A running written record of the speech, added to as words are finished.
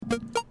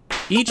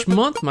Each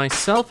month,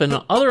 myself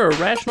and other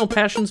Irrational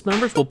Passions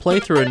members will play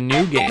through a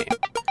new game.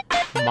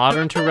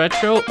 Modern to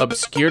retro,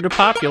 obscure to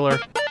popular.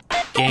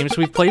 Games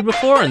we've played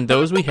before and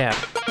those we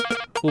haven't.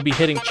 We'll be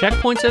hitting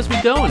checkpoints as we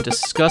go and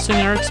discussing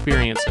our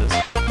experiences.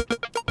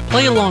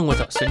 Play along with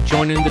us and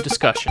join in the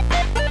discussion.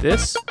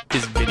 This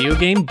is Video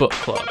Game Book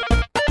Club.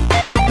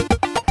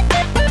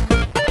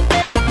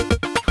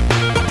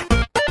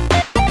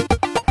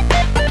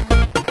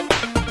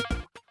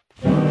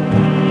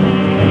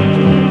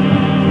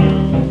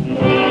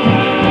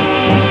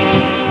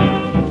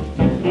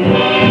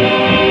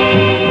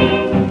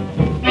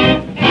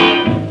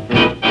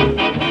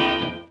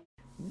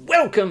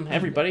 Welcome,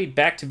 everybody,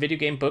 back to Video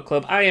Game Book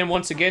Club. I am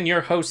once again your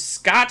host,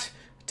 Scott.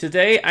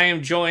 Today, I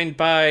am joined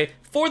by,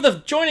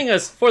 joining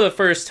us for the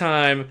first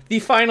time, the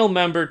final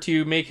member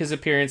to make his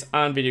appearance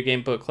on Video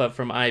Game Book Club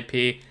from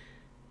IP,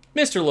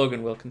 Mr.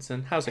 Logan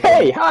Wilkinson. How's it going?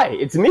 Hey, hi,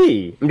 it's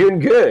me. I'm doing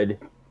good.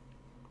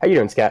 How you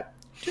doing, Scott?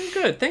 Doing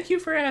good. Thank you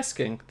for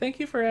asking.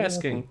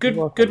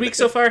 Good week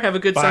so far. Have a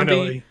good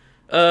Sunday.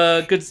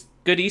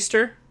 Good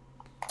Easter.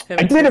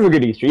 I did have a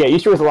good Easter. Yeah,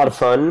 Easter was a lot of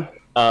fun.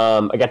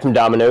 I got some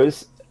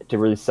Domino's to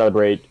really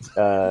celebrate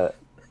the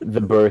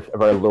birth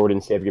of our Lord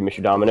and Savior,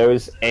 Mr.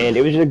 Domino's, and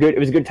it was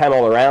a good time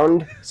all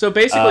around. So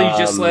basically, you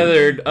just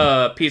slathered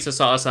pizza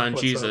sauce on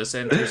Jesus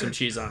and threw some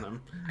cheese on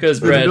him,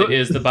 because bread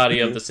is the body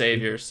of the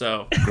Savior.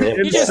 So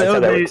you just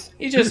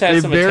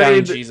had some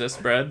Italian Jesus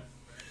bread.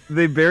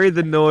 They buried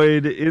the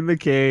Noid in the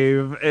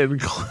cave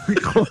and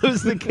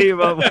closed the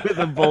cave up with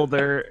a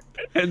boulder,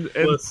 and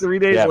 3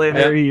 days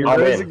later he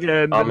rose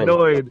again. The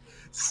Noid.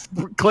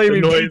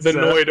 Claiming the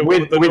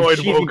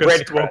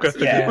Noid woke us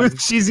again. With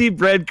cheesy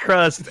bread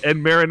crust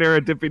and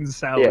marinara dipping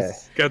sauce. Yeah.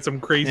 Got some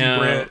crazy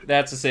bread.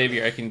 That's a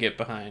savior I can get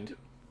behind.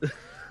 It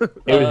was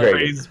great.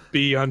 Praise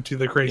be unto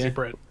the crazy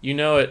bread. You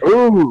know it.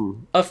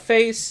 Ooh. A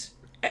face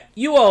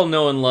you all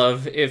know and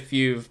love if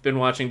you've been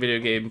watching Video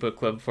Game Book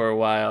Club for a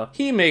while.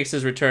 He makes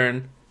his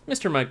return.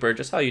 Mr. Mike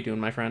Burgess, how you doing,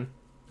 my friend?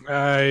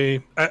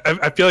 I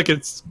feel like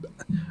it's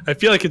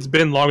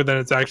been longer than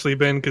it's actually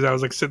been, because I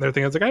was like sitting there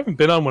thinking, I was like, I haven't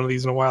been on one of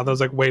these in a while. I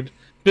was like, wait,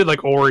 did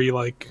like Ori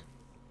like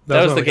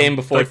that was the game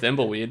before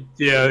Thimbleweed.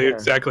 Yeah,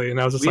 exactly. And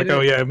I was just like,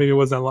 oh yeah, maybe it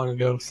wasn't that long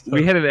ago. So.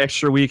 We had an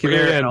extra week in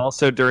there, and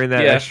also during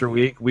that extra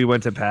week, we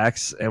went to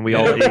PAX and we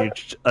all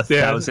aged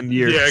 1,000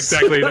 years. Yeah,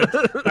 exactly.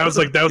 That was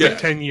like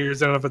 10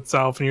 years in and of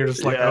itself, and you're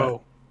just like,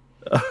 oh,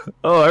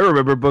 I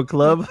remember Book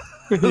Club.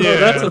 Yeah,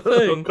 that's a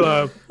thing. Book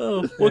Club.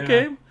 Oh, what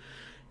game?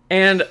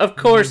 And, of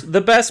course,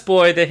 the best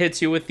boy that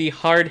hits you with the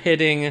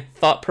hard-hitting,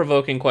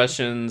 thought-provoking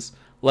questions,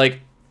 like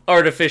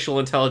artificial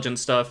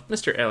intelligence stuff,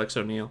 Mr. Alex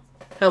O'Neill.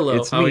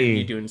 Hello, how are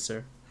you doing,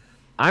 sir?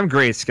 I'm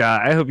great,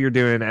 Scott. I hope you're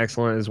doing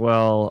excellent as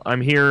well.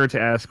 I'm here to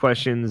ask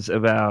questions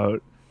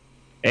about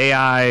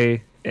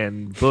AI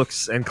and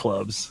books and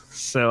clubs,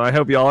 so I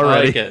hope you all are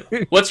ready. I like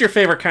it. What's your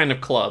favorite kind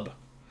of club?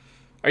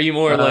 Are you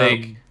more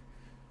like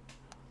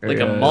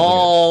a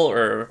mall,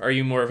 or are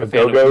you more of a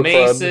fan of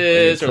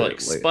maces, or like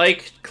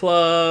spike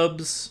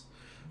clubs?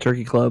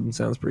 Turkey club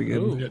sounds pretty good.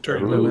 Ooh. Yeah,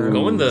 turkey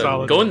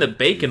club. Going the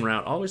bacon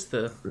route, always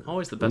the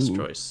best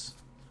choice.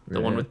 The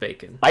one with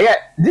bacon. I got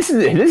this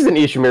is an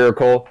Easter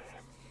miracle.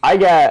 I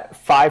got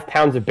 5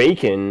 pounds of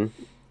bacon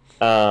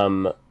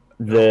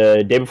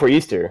the day before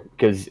Easter,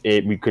 because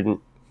we couldn't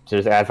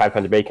just add 5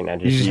 pounds of bacon.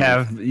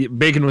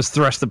 Bacon was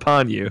thrust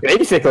upon you.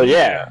 Basically,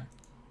 yeah.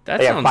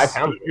 That sounds 5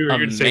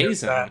 pounds.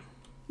 amazing.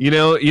 You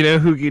know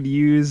who could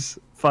use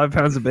 5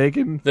 pounds of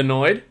bacon? The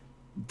Noid?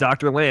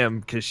 Dr. Lamb,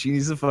 because she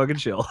needs to fucking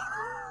chill.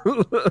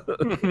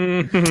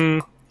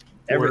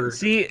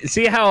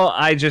 See how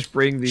I just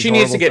bring these. She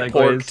needs to get segues?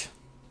 porked.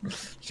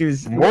 She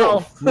was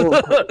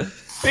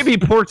maybe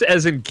porked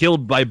as in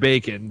killed by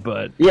bacon,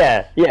 but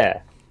yeah.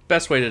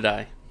 Best way to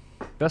die.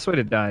 Best way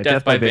to die.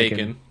 Death by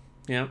bacon.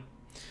 Yeah.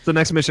 It's the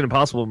next Mission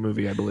Impossible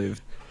movie, I believe.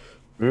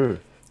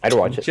 I'd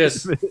watch it.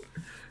 Just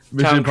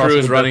Tom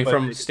Cruise running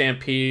from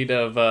stampede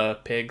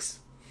of pigs.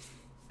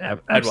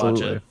 Absolutely. I'd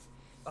watch it.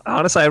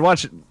 Honestly, I'd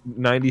watch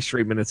 90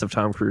 straight minutes of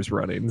Tom Cruise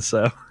running.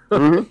 So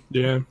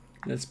yeah,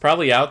 it's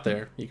probably out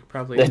there. You could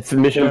probably. That's the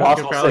Mission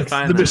Impossible. Probably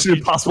find the Mission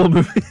Impossible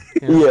movie.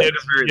 Yeah. It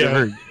is very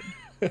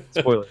good.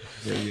 Spoiler.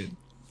 Very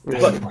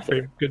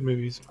good. Good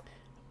movies.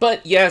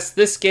 But yes,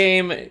 this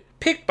game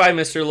picked by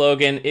Mr.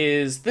 Logan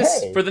is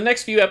this. For the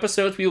next few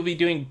episodes, we will be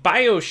doing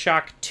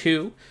BioShock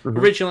 2,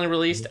 originally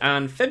released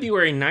on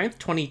February 9th,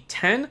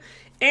 2010.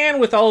 And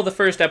with all of the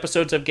first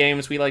episodes of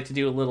games, we like to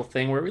do a little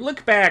thing where we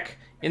look back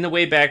in the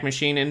Wayback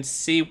Machine and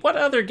see what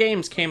other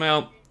games came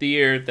out the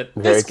year that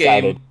this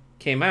game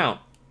came out.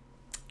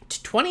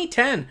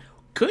 2010,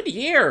 good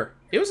year.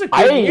 It was a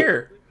good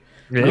year.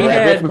 Yeah. We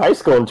had from high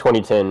school in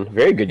 2010.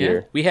 Very good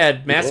year. We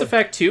had Mass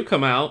Effect 2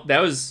 come out.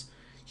 That was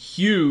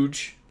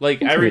huge.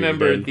 Like, I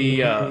remember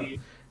the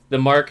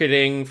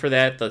marketing for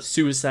that, the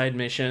suicide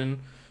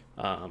mission.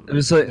 It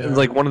was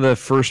like one of the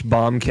first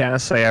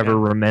bombcasts I ever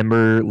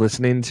remember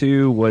listening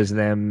to was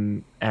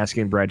them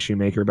asking Brad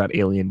Shoemaker about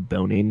alien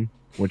boning,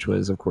 which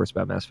was, of course,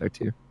 about Mass Effect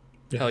 2.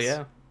 Yes. Hell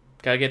yeah.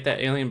 Gotta get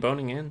that alien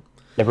boning in.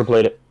 Never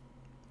played it.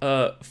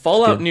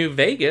 Fallout New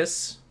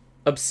Vegas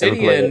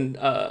Obsidian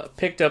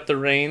picked up the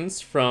reins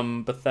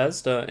from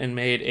Bethesda and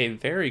made a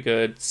very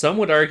good, some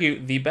would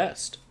argue the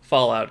best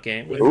Fallout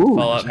game with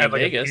Fallout New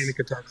Vegas. A panic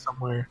attack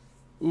somewhere.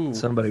 Ooh.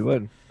 Somebody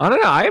would. I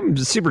don't know. I'm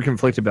super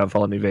conflicted about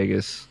Fallout New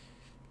Vegas,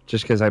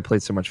 just because I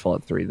played so much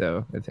Fallout 3,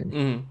 though. I think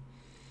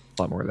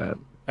a lot more of that.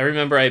 I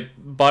remember I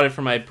bought it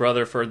for my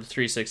brother for the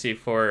 360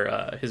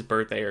 for his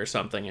birthday or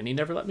something, and he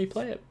never let me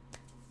play it.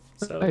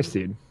 So nice,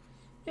 dude.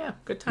 Yeah,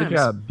 good times. Good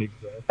job, Big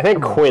Bro. I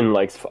think Quinn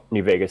likes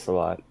New Vegas a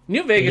lot.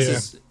 New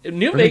Vegas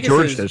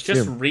has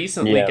just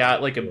recently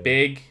got like a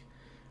big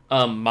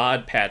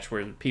mod patch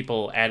where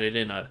people added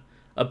in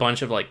a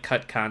bunch of like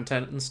cut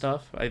content and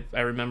stuff. I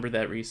remember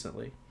that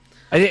recently.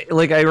 I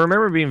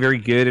remember being very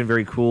good and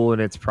very cool,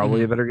 and it's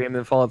probably a better game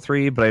than Fallout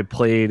 3. But I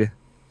played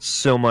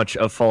so much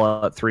of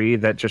Fallout 3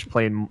 that just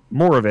playing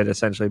more of it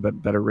essentially,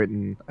 but better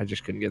written, I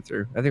just couldn't get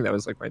through. I think that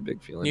was like my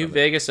big feeling. New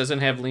Vegas doesn't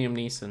have Liam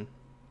Neeson.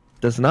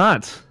 Does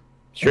not.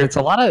 Sure, it's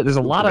a lot of desert.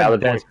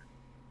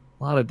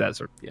 A lot of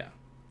desert. Yeah,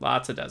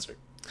 lots of desert.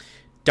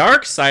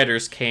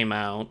 Darksiders came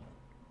out.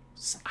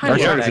 I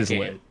love that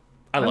game.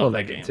 I love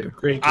that game too.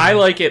 Great game. I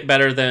like it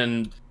better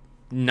than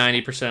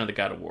 90% of the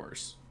God of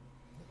Wars.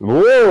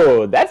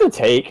 Whoa, that's a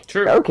take.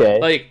 True. Okay.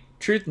 Like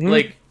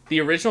like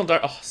the original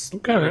Dark. Oh, I'm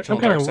kind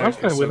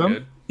of with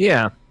them.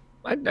 Yeah,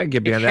 I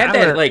get behind that. It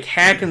had that like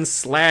hack and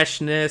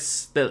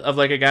slashness of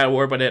like a God of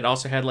War, but it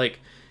also had like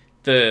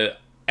the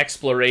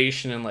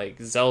exploration and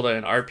like Zelda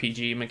and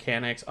RPG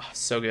mechanics. Oh,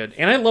 so good.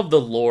 And I love the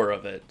lore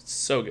of it. It's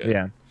so good.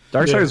 Yeah.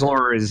 Darksiders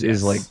lore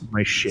is like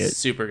my shit.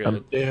 Super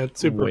good. Yeah, it's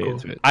super cool.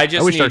 I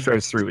wish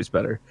Darksiders 3 was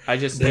better. I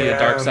just need a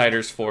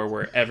Darksiders 4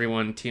 where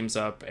everyone teams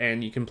up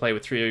and you can play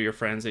with 3 of your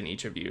friends and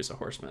each of you is a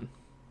horseman.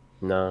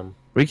 No.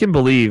 We can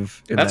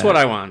believe in That's that. what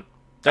I want.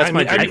 That's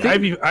my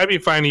dream. I'd be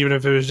fine even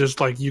if it was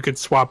just like you could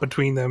swap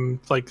between them,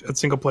 like a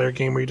single player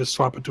game where you just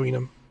swap between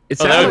them.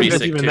 That would be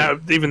sick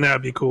even that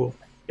would be cool.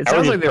 It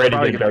sounds like they're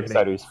probably going to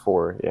make Darksiders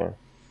 4, yeah.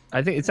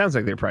 I think it sounds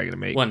like they're probably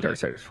going to make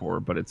Darksiders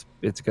 4, but it's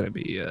going to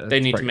be... they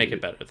need to make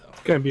it better, though.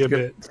 It's going to be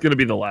It's going to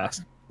be the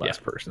last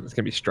person. It's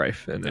going to be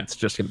Strife, and it's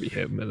just going to be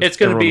him. And it's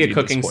going to be a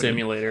cooking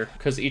simulator,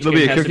 because each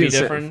game has to be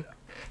different.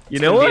 You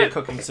know what? Be a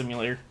cooking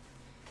simulator.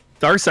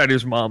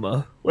 Darksiders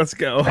Mama. Let's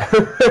go.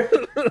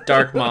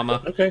 Dark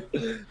Mama. Okay.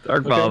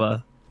 Dark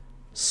Mama.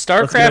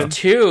 StarCraft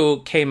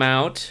 2 came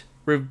out,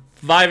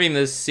 reviving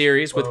this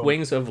series with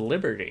Wings of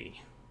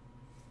Liberty.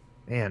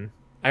 Man.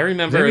 I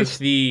remember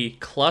the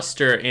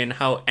cluster in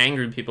how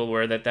angry people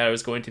were that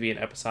was going to be an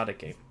episodic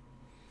game.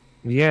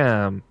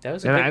 Yeah. That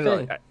was a big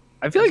thing.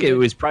 I feel like it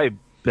was probably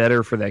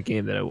better for that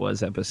game than it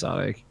was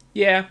episodic.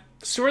 Yeah.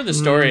 The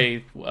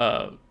story,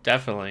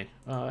 definitely.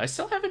 I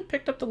still haven't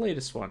picked up the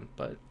latest one,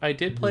 but I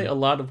did play a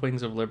lot of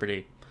Wings of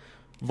Liberty.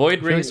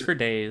 Void Race for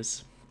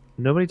days.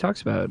 Nobody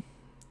talks about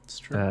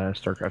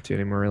StarCraft 2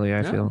 anymore, really,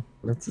 I feel.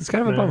 It's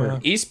kind of a bummer.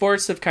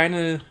 Esports have kind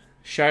of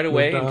shied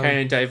away and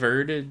kind of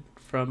diverged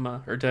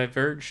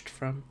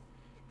from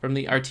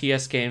the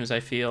RTS games, I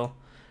feel.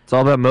 It's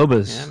all about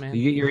MOBAs. Yeah, man.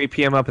 You get your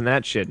APM up in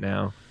that shit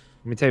now.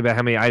 Let me tell you about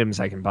how many items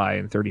I can buy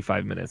in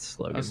 35 minutes,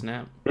 Logan. Oh,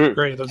 snap.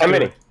 Great. How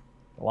many? A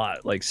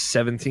lot. Like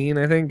 17,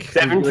 I think.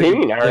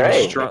 17? All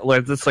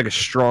right. That's like a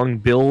strong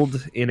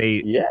build in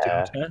a...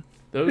 Yeah.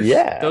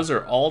 Those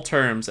are all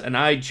terms. And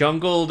I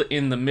jungled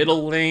in the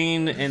middle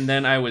lane, and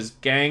then I was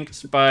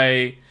ganked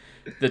by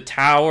the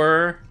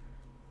tower,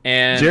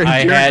 and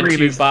I had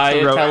to buy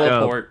a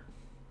teleport.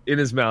 In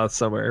his mouth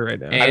somewhere right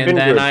now. And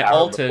then I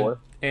ulted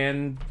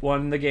and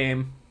won the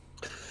game.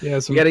 Yeah,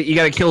 you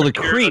gotta kill the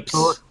creeps.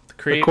 The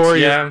creeps,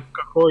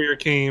 Courier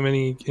came and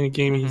he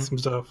gave me some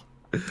stuff.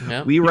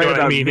 Yep. We write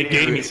about He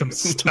gave me some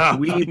stuff.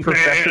 We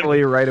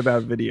professionally write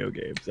about video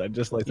games. I'd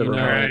just like to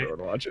remind everyone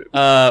to watch it.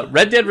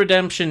 Red Dead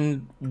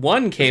Redemption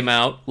 1 came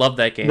out. Love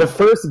that game. The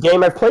first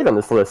game I've played on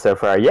this list so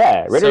far.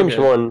 Yeah, Red Dead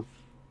Redemption 1.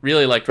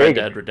 Really liked Red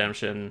Dead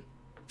Redemption.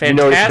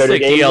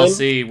 Fantastic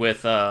DLC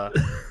with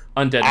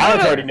Undead.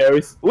 Alex already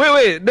knows.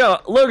 Wait, no,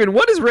 Logan.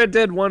 What is Red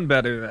Dead 1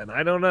 better than?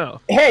 I don't know.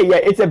 Hey, yeah,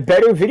 it's a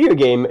better video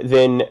game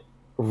than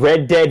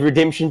Red Dead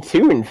Redemption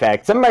 2. In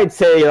fact, some might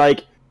say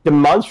like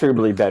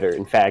demonstrably better.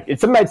 In fact,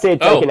 some might say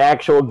it's like an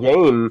actual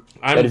game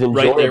that is enjoyable.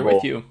 I'm right there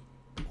with you.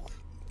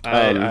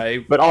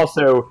 But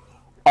also,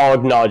 I'll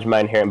acknowledge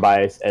my inherent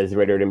bias as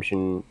Red Dead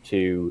Redemption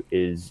 2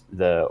 is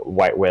the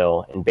white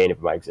whale and bane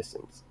of my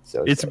existence.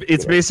 So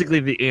it's basically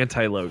the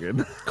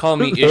anti-Logan. Call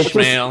me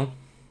Ishmael.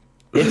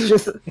 It's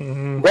just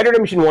Red Dead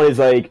Redemption 1 is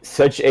like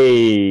such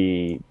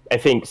a, I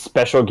think,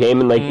 special game,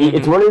 and like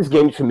it's one of those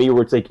games for me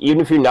where it's like even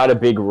if you're not a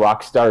big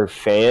Rockstar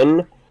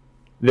fan,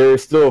 there are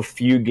still a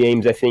few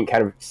games I think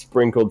kind of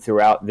sprinkled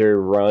throughout their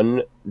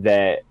run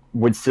that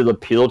would still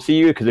appeal to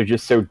you because they're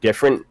just so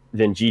different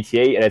than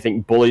GTA. And I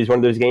think Bully is one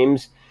of those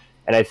games,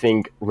 and I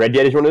think Red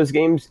Dead is one of those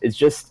games.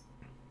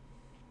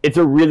 It's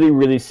a really,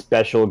 really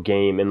special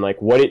game, and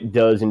like what it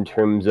does in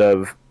terms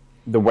of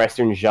the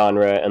Western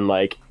genre and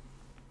like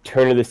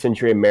turn of the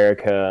century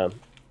America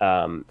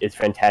is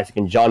fantastic,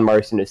 and John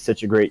Marston is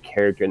such a great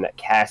character, and that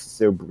cast is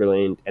so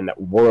brilliant, and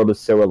that world is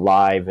so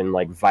alive and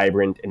like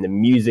vibrant, and the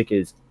music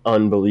is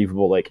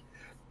unbelievable. Like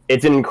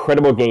it's an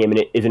incredible game, and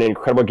it is an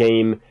incredible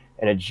game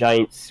and a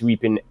giant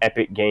sweeping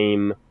epic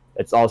game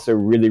that's also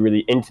really, really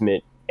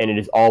intimate, and it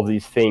is all of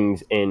these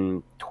things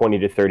in 20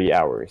 to 30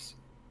 hours.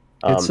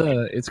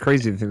 It's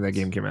crazy to think that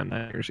game came out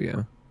 9 years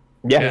ago.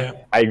 Yeah,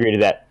 I agree to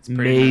that.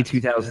 May nuts.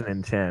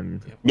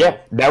 2010. Yeah,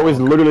 that was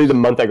literally the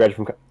month I graduated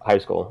from high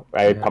school.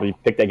 I probably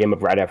picked that game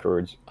up right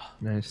afterwards.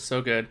 Nice.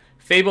 So good.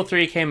 Fable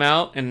 3 came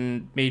out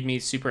and made me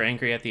super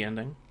angry at the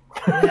ending.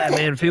 Yeah,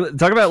 man.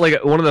 Talk about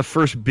like one of the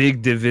first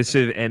big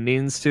divisive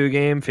endings to a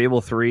game,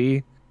 Fable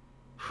 3.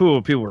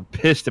 Whew, people were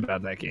pissed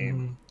about that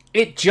game.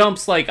 It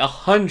jumps like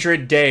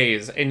 100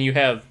 days, and you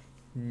have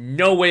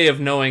no way of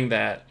knowing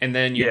that, and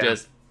then you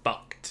just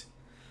fucked.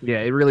 Yeah,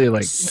 it really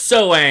like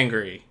So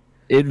angry.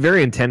 it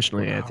very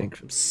intentionally, I think.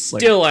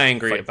 Still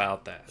angry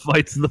about that.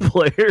 Fights the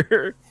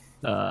player.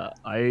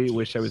 I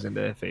wish I was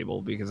into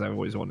Fable because I've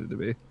always wanted to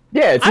be.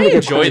 Yeah, I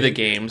enjoy the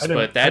games, but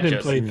I that didn't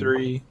just play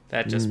 3.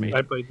 that just made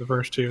I played the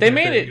first 2. they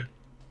made it.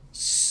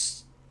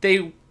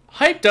 They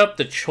hyped up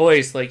the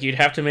choice like you'd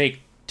have to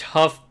make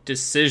tough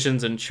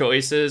decisions and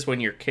choices when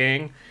you're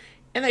king,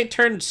 and they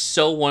turned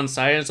so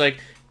one-sided. It's like,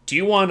 do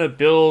you want to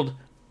build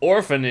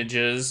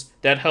orphanages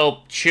that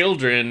help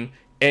children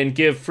and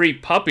give free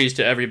puppies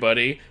to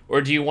everybody,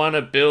 or do you want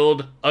to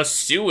build a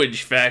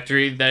sewage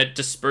factory that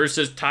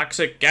disperses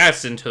toxic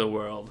gas into the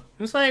world?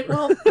 It's like,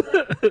 well,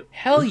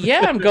 hell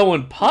yeah, I'm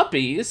going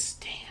puppies.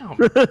 Damn.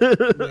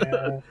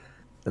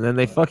 And then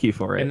they fuck you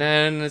for it. And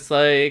then it's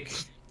like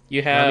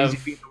you Not have easy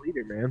being the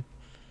leader, man.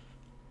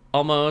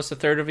 almost a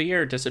third of a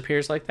year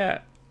disappears like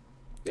that.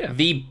 Yeah.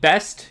 The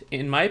best,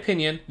 in my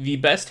opinion, the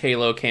best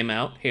Halo came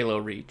out, Halo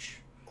Reach.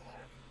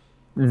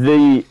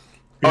 The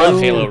Love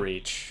Halo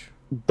Reach.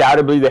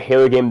 undoubtedly the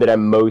Halo game that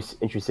I'm most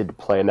interested to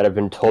play, and that I've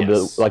been told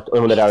Yes. to like the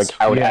one that I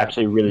would Yeah,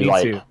 actually really Me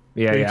like. too.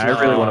 Yeah, I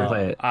really want to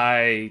play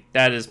it.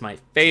 That is my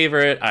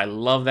favorite. I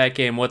love that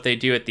game. What they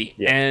do at the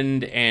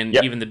end and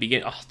Yep. even the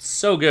beginning. Oh, it's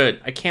so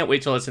good. I can't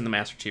wait till it's in the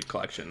Master Chief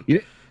Collection.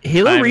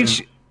 Halo I'm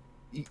Reach.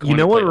 going You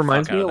know to what play the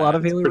reminds fuck me out a of lot that.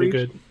 of Halo Pretty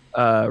Reach?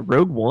 good.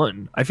 Rogue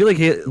One. I feel like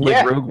Yeah.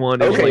 Rogue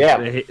One is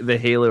Okay, like the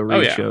Halo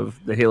Reach yeah. of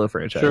the Halo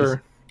franchise.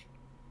 Sure.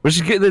 Which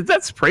is good.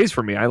 That's praise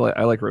for me. I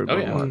like Rogue Oh,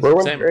 One yeah. a lot. Rogue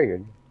One's Same. very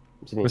good.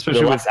 Especially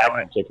the with last act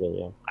in particular,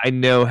 yeah. I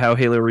know how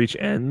Halo Reach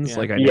ends. Yeah.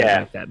 Like I know Yeah.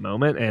 like that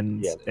moment,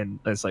 and Yeah. and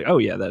it's like, oh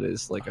yeah, that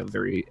is like a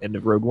very end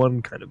of Rogue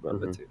One kind of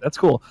moment too. That's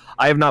cool.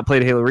 I have not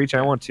played Halo Reach.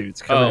 I want to.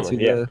 It's coming Oh, to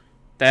yeah. the.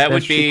 That would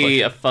Master Chief be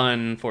Collection. a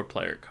fun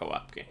 4-player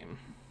co-op game.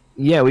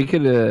 Yeah, we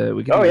could.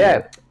 We could. Oh, do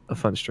yeah. a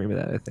fun stream of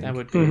that. I think. That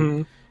would be.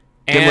 Mhm.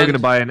 Then we're And- gonna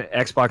buy an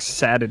Xbox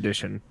Sad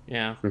Edition.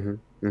 Yeah.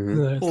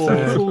 That's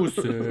Oh,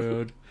 so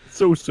sad.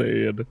 So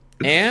sad.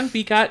 And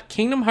we got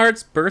Kingdom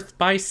Hearts Birth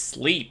by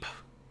Sleep.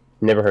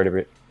 Never heard of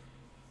it.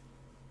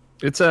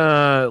 It's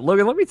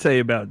Logan. Let me tell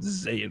you about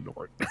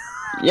Xehanort.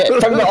 Yeah,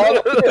 talking about all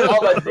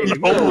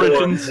that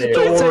Origin story.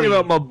 Let me tell you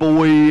about my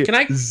boy. Can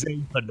I-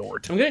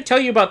 Xehanort? I'm going to tell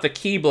you about the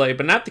Keyblade,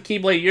 but not the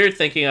Keyblade you're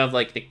thinking of,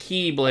 like the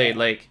Keyblade,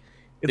 like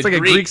It's the like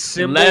a Greek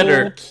symbol.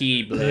 letter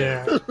Keyblade.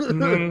 Yeah.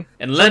 Mhm.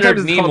 And Leonard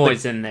Sometimes it's called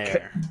Nimoy's in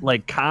there.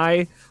 Like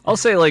Kai. I'll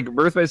say like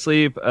Birth by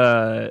Sleep.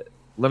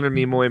 Leonard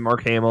Nimoy,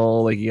 Mark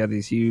Hamill. Like you got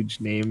these huge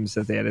names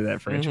that they added to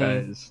that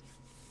franchise.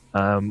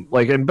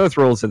 Like in both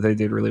roles that they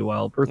did really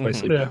well. Birth by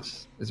Sleep Yeah.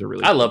 is a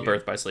really. I good love game.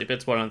 Birth by Sleep.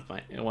 It's one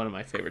of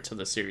my favorites of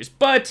the series.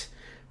 But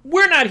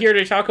we're not here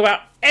to talk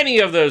about any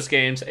of those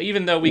games,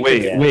 even though we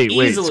could Wait,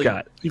 easily.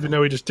 Scott. Even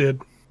though we just did.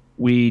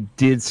 We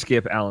did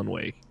skip Alan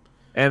Wake.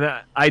 And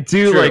I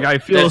do True. like. I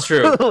feel That's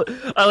true.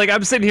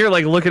 I'm sitting here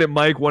like looking at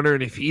Mike,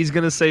 wondering if he's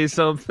gonna say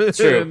something. It's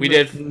true.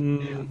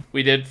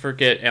 We did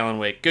forget Alan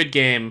Wake. Good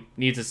game.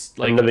 Needs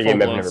a Another game I've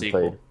full-blown never sequel.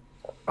 played.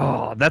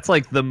 Oh, that's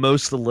like the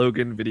most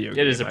Logan video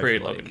game. It is a I pretty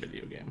feel Logan like.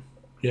 video game.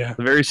 Yeah.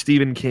 Very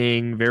Stephen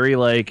King, very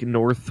like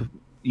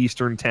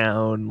northeastern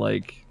town.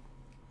 Like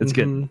it's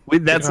Mhm.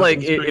 good. That's Yeah, like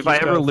it's pretty if I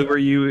ever stuff. lure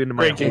you into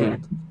my Great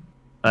game.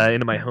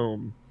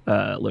 home,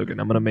 Logan,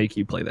 I'm gonna make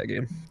you play that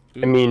game.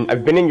 I mean,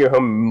 I've been in your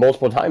home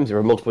multiple times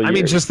over multiple years. I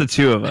mean, just the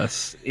two of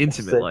us,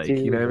 intimate, the like two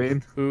you know what I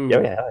mean? Ooh.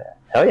 Oh, yeah,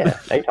 hell yeah.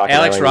 Now you're talking Alex my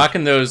language.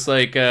 rocking those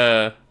like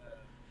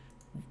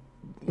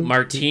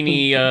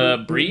martini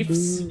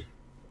briefs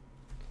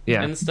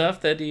Yeah. and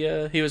stuff that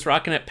he was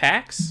rocking at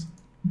PAX.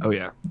 Oh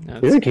yeah.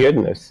 That's- He's a kid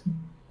in this.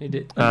 he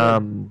did.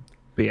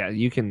 But yeah,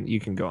 you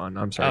can go on.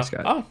 I'm sorry,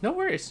 Scott. Oh, no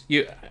worries.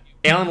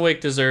 Alan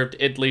Wake deserved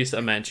at least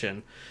a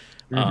mention.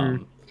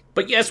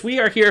 But yes, we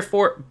are here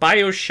for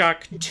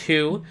BioShock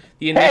 2.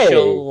 The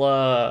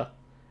initial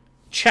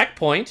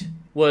checkpoint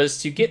was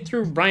to get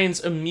through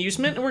Ryan's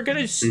amusement, and we're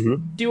going to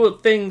do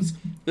things,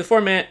 the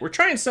format. We're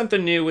trying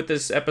something new with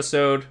this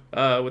episode,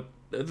 with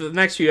the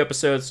next few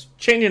episodes,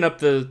 changing up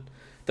the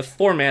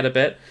format a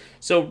bit.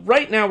 So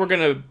right now we're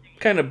going to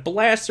kind of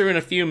blast through in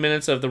a few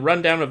minutes of the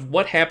rundown of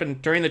what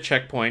happened during the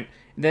checkpoint.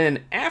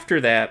 Then after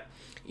that,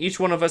 each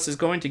one of us is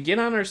going to get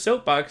on our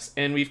soapbox,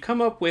 and we've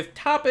come up with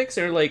topics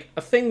or like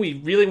a thing we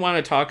really want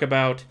to talk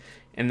about,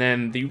 and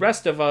then the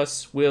rest of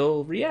us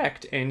will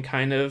react and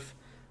kind of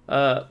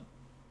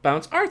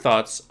bounce our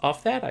thoughts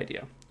off that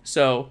idea.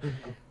 So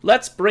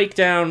let's break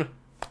down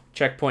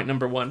checkpoint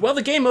number 1. Well,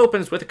 the game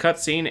opens with a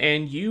cutscene,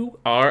 and you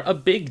are a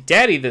big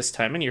daddy this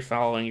time, and you're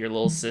following your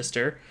little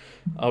sister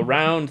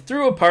around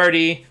through a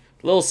party.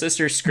 Little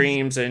sister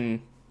screams,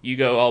 and you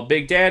go all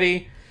big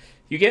daddy.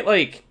 You get,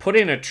 like, put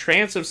in a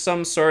trance of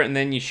some sort, and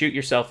then you shoot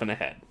yourself in the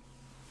head.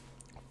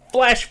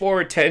 Flash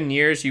forward 10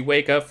 years, you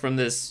wake up from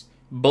this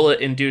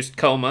bullet-induced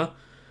coma,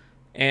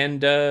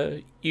 and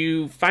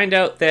you find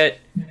out that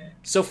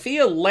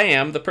Sophia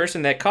Lamb, the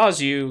person that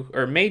caused you,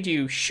 or made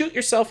you shoot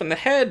yourself in the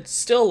head,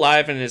 still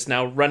alive and is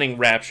now running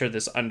Rapture,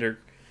 this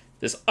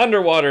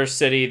underwater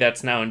city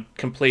that's now in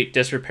complete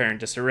disrepair and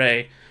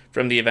disarray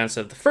from the events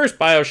of the first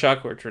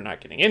Bioshock, which we're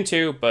not getting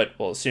into, but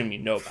we'll assume you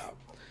know about.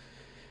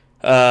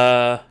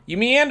 You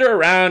meander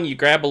around, you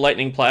grab a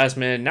lightning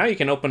plasmid. Now you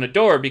can open a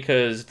door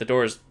because the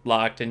door is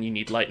locked and you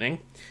need lightning.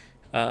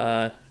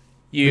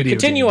 You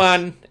continue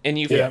on, and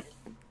you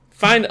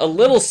find a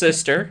little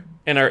sister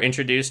and are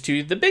introduced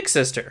to the big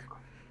sister,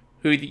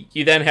 who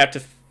you then have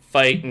to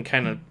fight and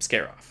kind of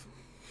scare off.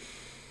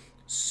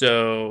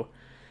 So,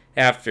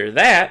 after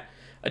that,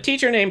 a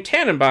teacher named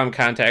Tannenbaum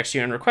contacts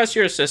you and requests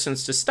your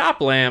assistance to stop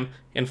Lamb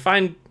and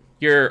find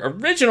your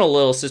original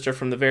little sister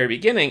from the very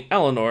beginning,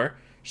 Eleanor.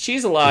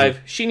 She's alive.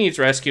 She needs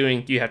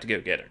rescuing. You have to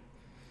go get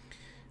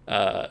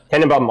her.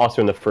 Tannenbaum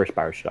also in the first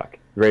Bioshock.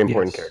 Very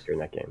important character in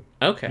that game.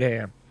 Okay.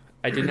 Yeah.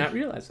 I did not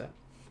realize that.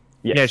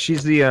 Yes. Yeah,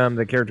 she's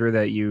the character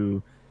that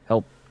you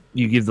help.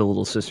 You give the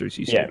little sisters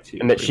you Yeah, to.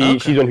 and that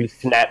she's the one who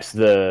snaps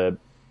the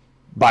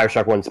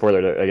Bioshock 1 spoiler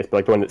alert, I guess, but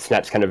like the one that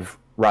snaps kind of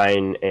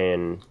Ryan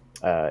and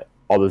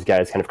all those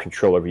guys kind of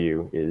control over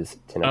you is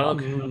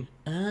Tannenbaum.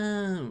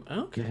 Okay.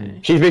 Okay.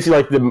 She's basically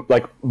like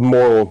the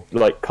moral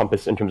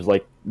compass in terms of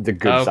like the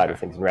good side of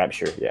things in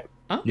Rapture. Yeah.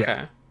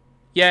 Okay.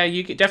 Yeah,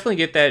 you could definitely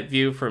get that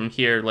view from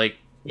here. Like,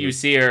 you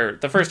see her,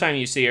 the first time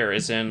you see her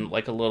is in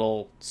like a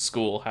little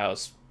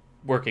schoolhouse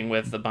working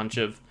with a bunch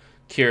of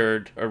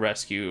cured or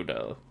rescued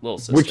little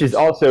sisters. Which is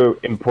also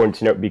important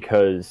to note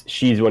because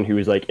she's the one who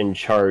was like in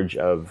charge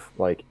of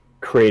like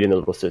creating the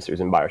little sisters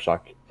in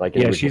Bioshock. Like,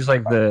 she's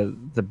like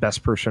the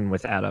best person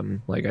with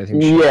Adam. Like, I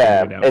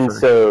think.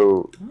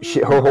 So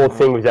her whole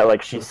thing was that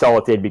like she saw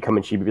what they'd become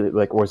and she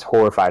like was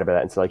horrified about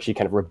that, and so like she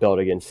kind of rebelled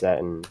against that,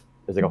 and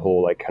there's like a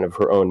whole like kind of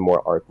her own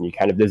more arc, and you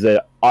kind of there's an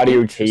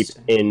audio tape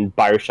in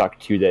Bioshock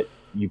 2 that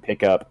you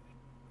pick up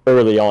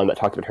early on that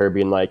talks about her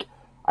being like,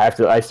 I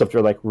still have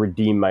to like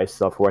redeem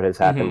myself for what has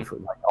happened for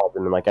like all of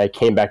them, and like I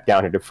came back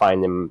down here to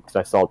find them because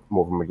I saw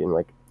more of them were getting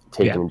like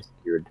taken and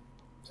disappeared.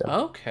 So.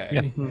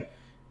 Okay.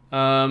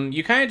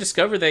 You kind of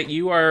discover that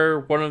you are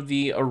one of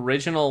the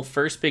original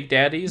first Big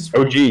Daddies.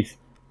 Oh, geez.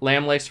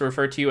 Lamb likes to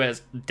refer to you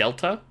as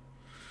Delta.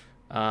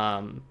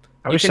 I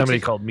wish somebody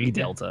called me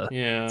Delta.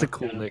 Yeah. It's a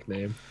cool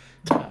nickname.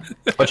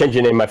 I'll change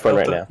your name on my phone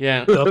right now.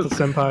 Yeah. Delta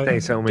Senpai.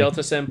 Thanks, homie.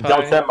 Delta Senpai.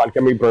 Delta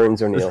Montgomery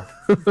Burns O'Neill.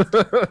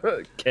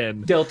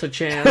 Ken. Delta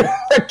Chan.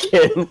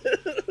 Ken.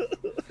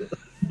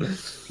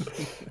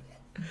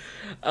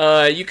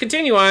 You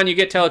continue on, you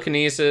get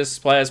telekinesis,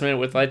 plasmid,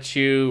 which lets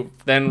you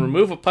then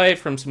remove a pipe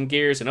from some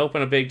gears and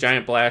open a big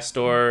giant blast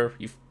door.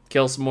 You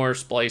kill some more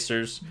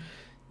splicers.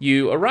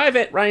 You arrive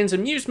at Ryan's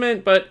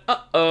amusement, but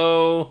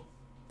uh-oh,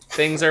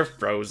 things are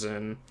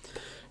frozen.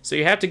 So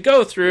you have to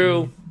go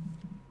through,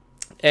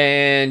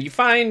 and you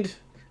find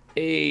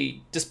a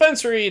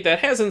dispensary that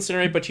has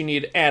incinerate, but you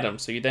need Adam.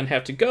 So you then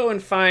have to go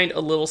and find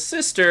a little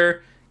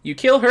sister. You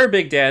kill her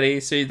Big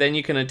Daddy, so then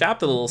you can adopt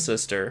the little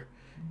sister.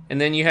 And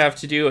then you have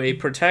to do a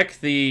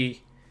protect the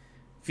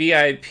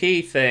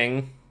VIP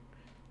thing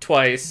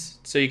twice,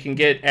 so you can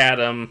get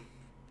Adam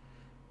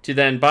to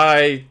then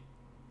buy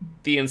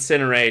the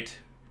incinerate,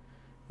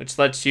 which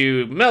lets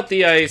you melt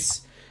the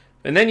ice,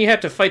 and then you have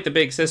to fight the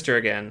big sister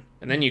again,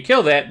 and then you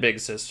kill that big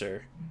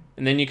sister,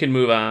 and then you can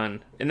move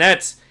on. And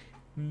that's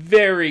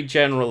very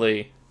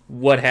generally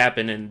what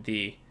happened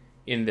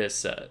in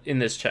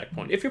this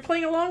checkpoint. If you're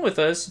playing along with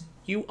us,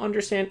 you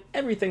understand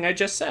everything I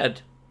just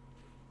said.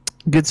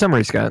 Good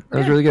summary, Scott. That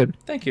was really good.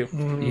 Thank you.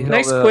 You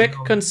Nice, held, quick,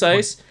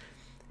 concise.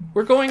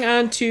 We're going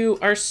on to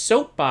our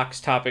soapbox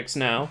topics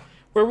now,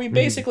 where we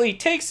basically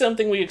take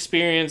something we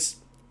experienced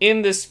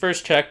in this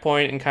first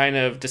checkpoint and kind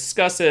of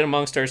discuss it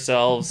amongst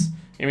ourselves,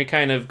 and we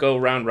kind of go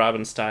round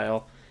robin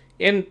style.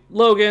 And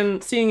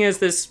Logan, seeing as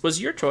this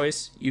was your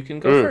choice, you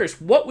can go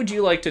first. What would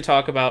you like to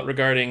talk about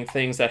regarding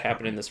things that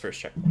happened in this first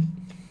checkpoint?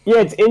 Yeah,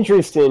 it's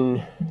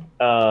interesting.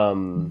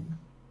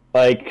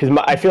 Like, because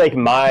I feel like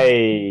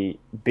my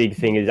big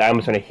thing is I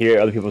almost want to hear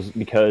other people's,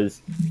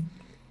 because,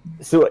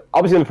 so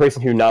obviously I'm the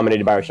person who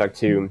nominated Bioshock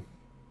 2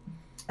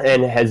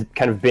 and has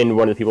kind of been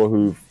one of the people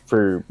who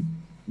for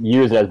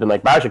years and has been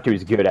like, Bioshock 2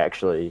 is good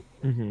actually.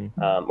 Or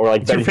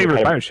like, What's your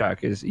favorite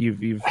Bioshock? Is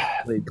you've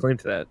laid claim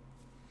to that?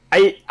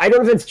 I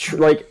don't know if it's true.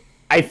 Like,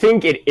 I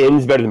think it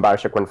ends better than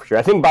Bioshock 1 for sure.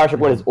 I think Bioshock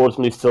 1 is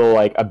ultimately still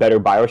like a better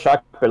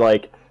Bioshock, but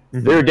like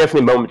there are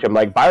definitely moments where I'm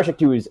like, Bioshock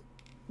 2 is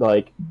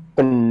like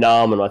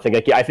phenomenal. I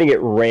think it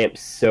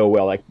ramps so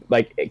well.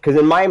 Like because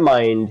in my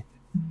mind,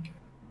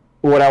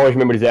 what I always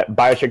remembered is that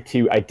Bioshock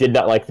 2, I did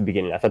not like the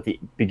beginning. I thought the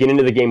beginning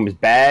of the game was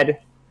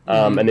bad.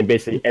 And then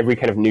basically every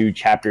kind of new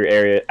chapter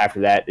area after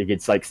that, it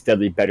gets like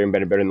steadily better and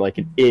better and better, and like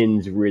it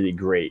ends really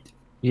great.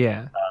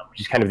 Yeah,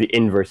 Which is kind of the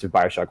inverse of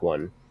Bioshock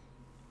 1.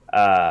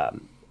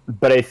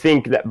 But I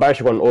think that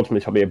Bioshock 1 ultimately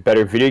is probably a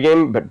better video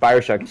game, but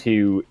Bioshock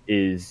 2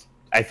 is,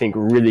 I think,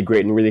 really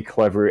great and really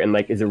clever, and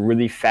like is a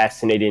really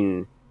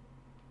fascinating,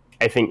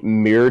 I think,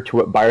 mirror to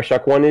what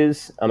Bioshock 1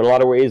 is in a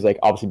lot of ways, like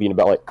obviously being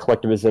about like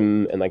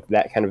collectivism and like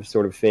that kind of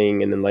sort of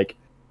thing, and then like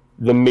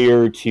the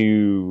mirror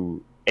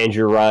to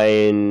Andrew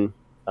Ryan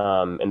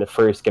and the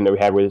first game that we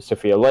had with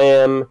Sophia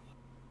Lamb,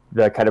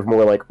 the kind of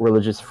more like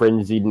religious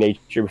frenzied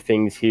nature of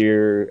things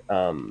here,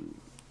 and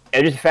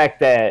just the fact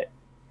that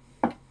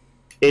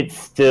it's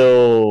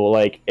still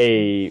like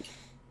a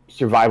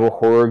survival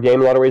horror game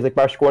in a lot of ways, like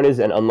Bioshock 1 is,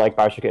 and unlike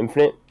Bioshock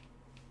Infinite,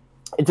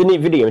 it's a neat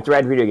video game. It's a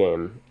rad video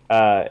game.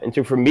 And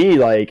so for me,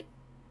 like,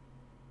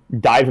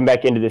 diving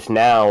back into this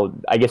now,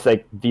 I guess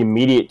like the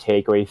immediate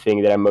takeaway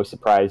thing that I'm most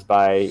surprised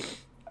by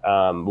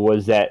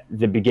was that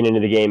the beginning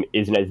of the game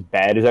isn't as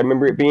bad as I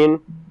remember it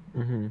being,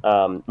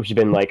 which has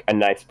been like a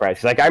nice surprise.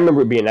 'Cause, like, I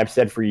remember it being, I've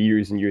said for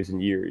years and years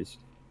and years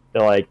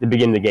that like the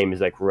beginning of the game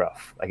is like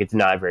rough, like it's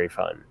not very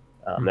fun.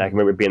 And I can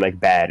remember it being like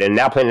bad, and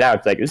now playing it out,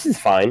 it's like this is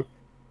fine.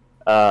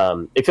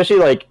 Especially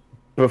like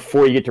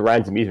before you get to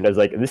Ryan's amusement, I was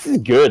like, this is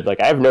good. Like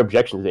I have no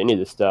objections to any of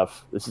this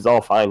stuff. This is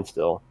all fine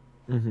still.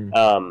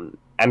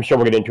 I'm sure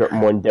we'll get into it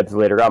more in depth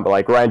later on, but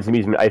like Ryan's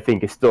amusement, I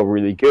think is still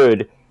really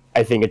good.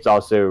 I think it's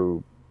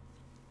also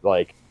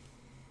like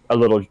a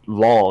little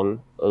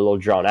long, a little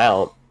drawn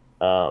out.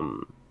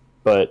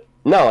 But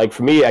no, like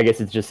for me, I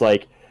guess it's just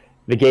like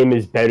the game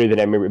is better than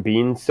I remember it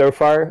being so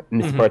far. And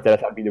this is the part that I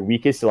thought would be the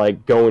weakest. So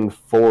like going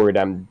forward,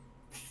 I'm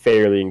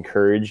fairly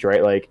encouraged,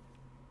 right? Like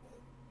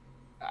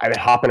I've been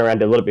hopping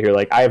around a little bit here.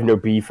 Like I have no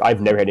beef. I've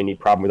never had any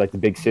problem with like the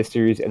Big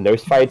Sisters and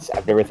those fights.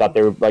 I've never thought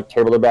they were like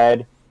terrible or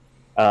bad.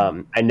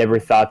 I never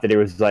thought that it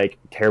was like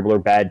terrible or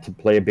bad to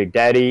play a Big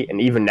Daddy. And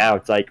even now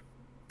it's like,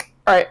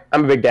 all right,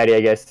 I'm a Big Daddy,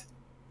 I guess.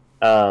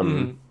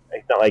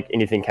 It's not like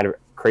anything kind of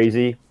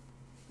crazy.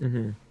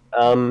 And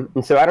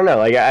so I don't know.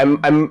 Like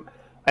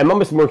I'm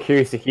almost more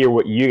curious to hear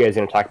what you guys are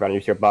going to talk about in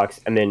your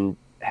soapbox, and then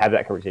have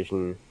that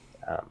conversation.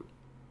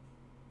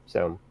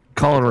 So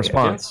call and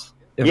response.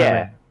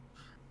 Yeah.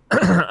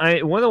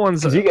 One of the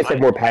ones because you guys have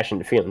more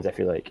passionate feelings, I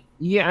feel like.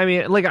 Yeah, I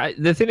mean, like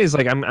the thing is,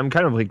 like I'm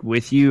kind of like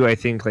with you. I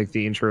think like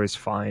the intro is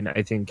fine.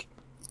 I think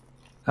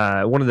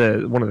one of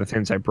the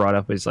things I brought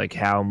up is like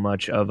how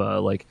much of a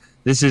like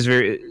this is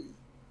very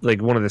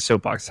like one of the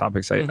soapbox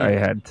topics I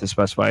had to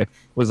specify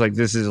was like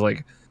this is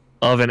like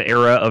of an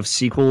era of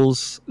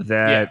sequels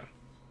that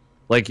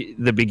like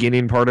the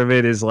beginning part of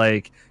it is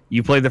like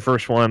you played the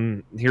first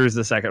one, here's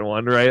the second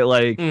one, right?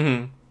 Like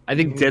I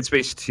think Dead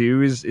Space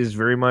 2 is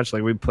very much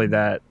like we played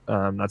that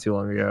not too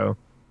long ago.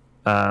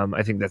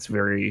 I think that's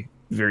very,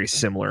 very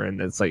similar, and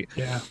it's like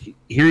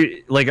here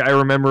like I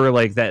remember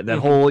like that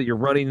whole you're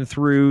running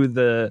through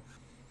the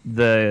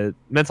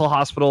mental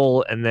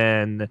hospital, and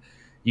then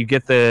you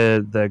get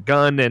the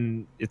gun,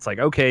 and it's like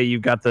okay,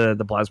 you've got the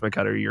plasma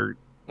cutter, you're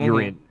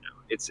in.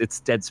 It's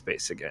Dead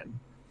Space again.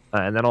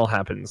 And that all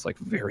happens like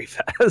very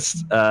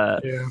fast.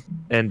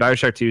 And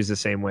Bioshock 2 is the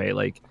same way.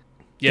 Like,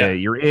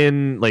 you're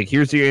in. Like,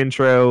 here's your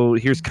intro.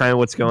 Here's kind of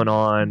what's going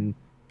on.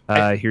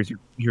 Here's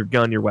your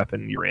gun, your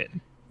weapon. You're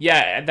in.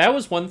 Yeah, that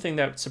was one thing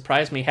that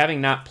surprised me.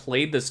 Having not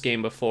played this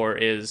game before,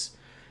 is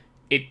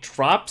it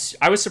drops.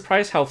 I was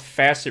surprised how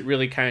fast it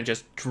really kind of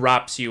just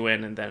drops you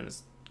in, and then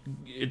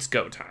it's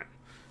go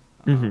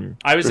time.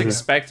 I was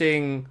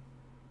expecting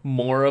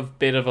more of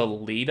bit of a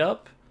lead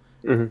up.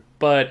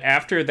 But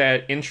after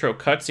that intro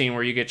cutscene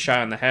where you get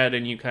shot in the head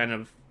and you kind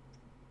of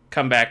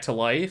come back to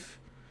life,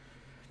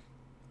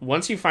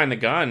 once you find the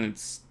gun,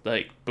 it's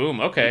like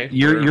boom. Okay,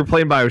 you're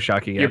playing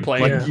Bioshock again. You're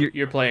playing.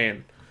 You're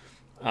playing.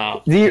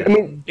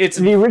 It's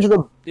the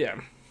original. Yeah,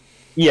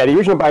 the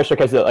original Bioshock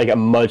has like a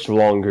much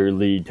longer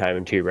lead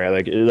time too, right?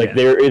 Like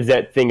there is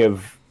that thing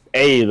of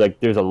like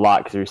there's a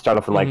lot because you start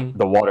off in like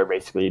the water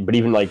basically, but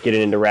even like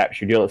getting into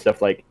Rapture, doing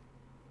stuff like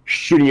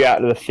shooting you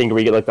out of the thing where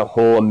you get like the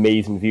whole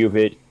amazing view of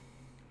it,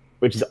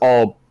 which is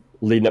all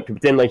leading up to.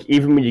 But then, like,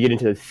 even when you get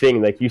into the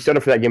thing, like, you start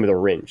off for that game with a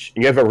wrench.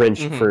 And you have a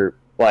wrench for,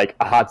 like,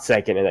 a hot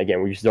second in that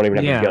game where you just don't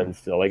even have a gun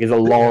still. Like, it's a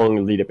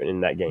long lead up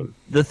in that game.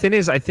 The thing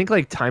is, I think,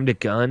 like, time to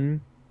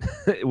gun,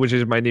 which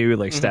is my new,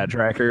 like, stat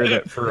tracker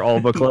that for all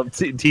book club,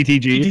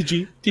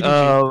 TTG.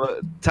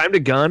 Time to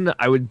gun,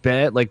 I would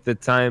bet, like, the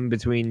time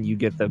between you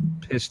get the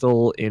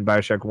pistol in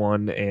Bioshock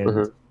 1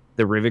 and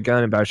the rivet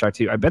gun in Bioshock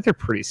 2, I bet they're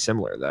pretty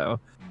similar, though.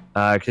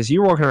 Because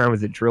you're walking around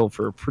with a drill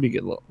for a pretty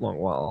good long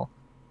while.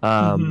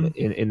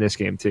 In this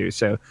game too,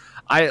 so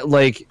I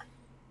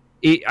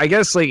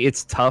guess like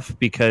it's tough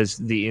because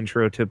the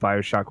intro to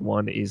Bioshock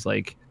 1 is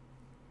like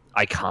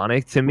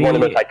iconic to me. One of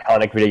the most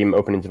iconic video game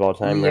openings of all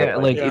time. Yeah,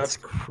 right? It's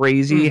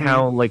crazy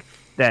how like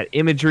that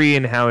imagery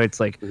and how it's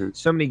like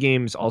so many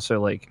games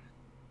also like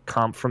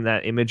comp from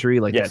that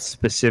imagery, like that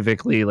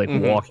specifically like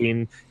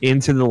walking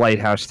into the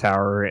lighthouse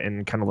tower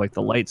and kind of like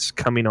the lights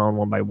coming on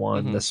one by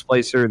one, the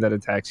splicer that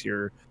attacks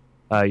your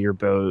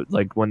boat,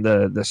 like when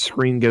the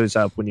screen goes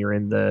up when you're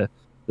in the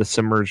the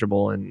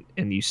submergible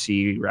and you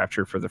see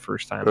Rapture for the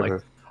first time.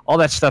 Like all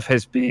that stuff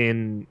has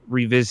been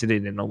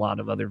revisited in a lot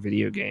of other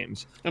video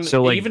games. And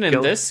so like even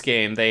in this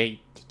game,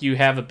 you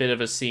have a bit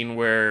of a scene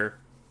where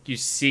you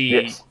see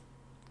the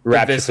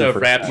Rapture vista of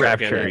Rapture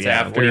again. It's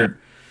yeah. after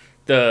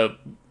the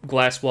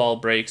glass wall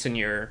breaks and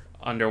you're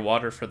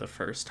underwater for the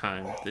first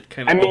time. It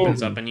kind of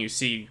opens up and you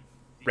see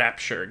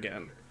Rapture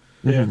again.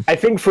 Yeah. I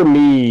think for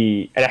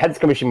me, and I had this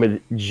conversation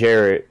with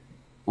Jarrett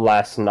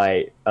last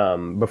night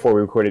before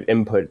we recorded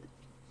Input,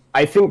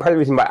 I think part of the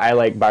reason why I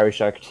like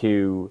Bioshock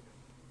 2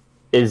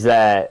 is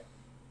that,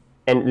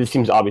 and this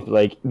seems obvious,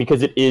 like,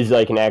 because it is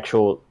like an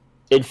actual,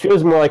 it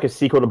feels more like a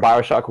sequel to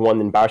Bioshock 1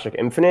 than Bioshock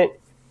Infinite,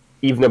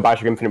 even though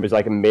Bioshock Infinite was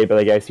like made by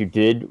the guys who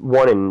did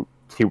 1 and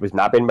 2 was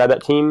not made by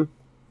that team.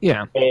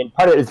 Yeah. And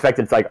part of it is the fact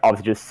that it's like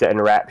obviously just set in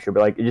Rapture,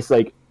 but like it just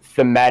like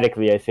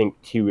thematically I think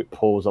too it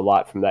pulls a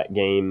lot from that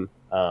game.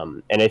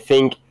 And I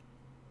think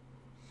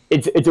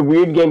it's a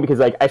weird game because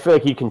like I feel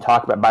like you can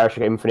talk about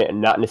Bioshock Infinite and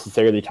not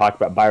necessarily talk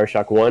about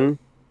Bioshock 1.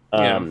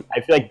 I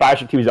feel like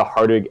Bioshock 2 is a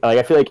harder, like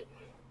I feel like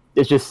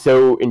it's just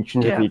so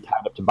intrinsically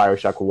tied up to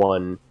Bioshock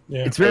 1.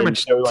 Yeah. It's very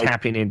much so, like,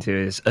 tapping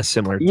into a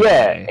similar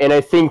DNA. And I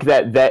think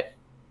that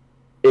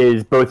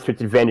is both to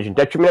its advantage and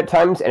detriment at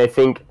times, and I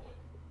think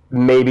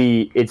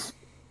maybe it's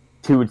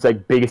to its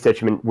like biggest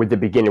detriment with the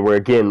beginning, where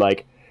again,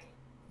 like,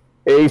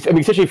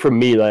 especially for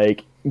me,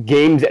 like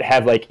games that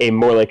have like a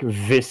more like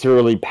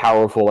viscerally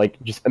powerful,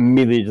 like just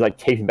immediately just, like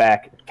takes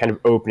back kind of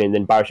opening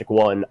than Bioshock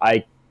 1.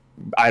 I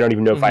don't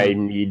even know if I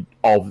need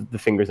all the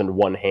fingers on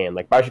one hand.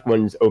 Like Bioshock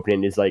 1's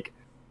opening is like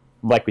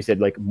we said,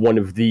 like one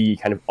of the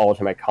kind of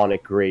all-time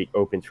iconic great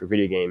opens for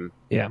video game.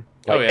 Yeah.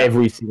 Like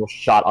every single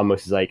shot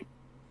almost is like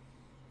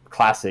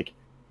classic.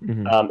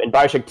 And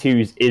Bioshock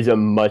 2's is a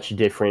much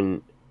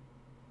different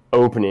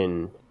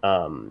opening.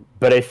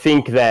 But I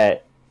think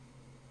that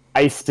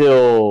I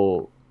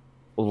still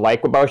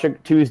like what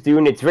Bioshock 2 is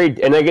doing. It's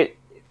very, and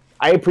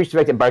I appreciate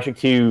the fact that Bioshock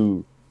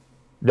 2,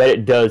 that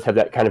it does have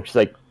that kind of just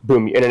like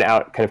boom, in and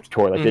out kind of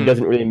tutorial. Like it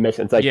doesn't really miss.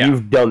 It's like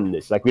you've done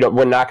this. Like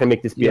we're not gonna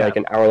make this be like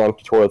an hour-long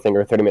tutorial thing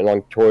or a 30-minute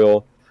long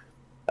tutorial,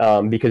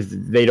 because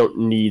they don't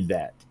need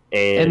that.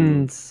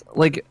 And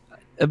like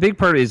a big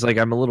part is like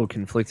I'm a little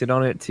conflicted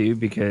on it too,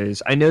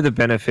 because I know the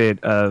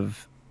benefit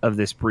of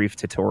this brief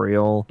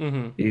tutorial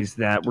is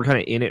that we're kind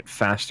of in it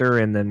faster,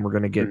 and then we're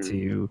gonna get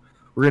to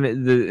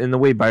the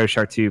way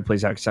Bioshock 2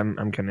 plays out. Because I'm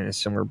kind of in a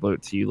similar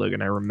boat to you,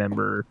 Logan. I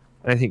remember.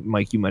 And I think,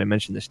 Mike, you might have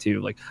mentioned this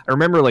too. Like, I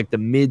remember like the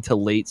mid to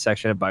late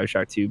section of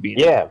Bioshock 2 being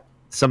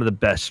some of the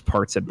best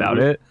parts about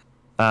it.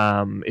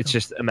 It's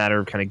just a matter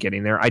of kind of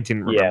getting there. I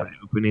didn't remember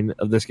the opening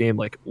of this game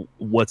like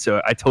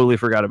whatsoever. I totally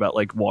forgot about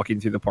like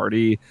walking through the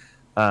party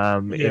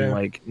in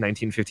like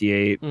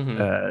 1958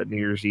 New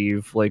Year's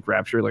Eve, like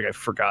Rapture. Like I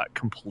forgot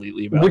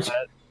completely about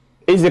that.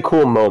 Is a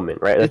cool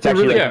moment, right? That's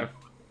actually like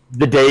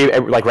the day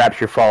like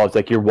Rapture falls.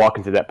 Like you're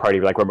walking through that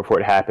party like right before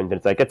it happens, and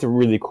it's like that's a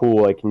really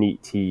cool like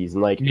neat tease,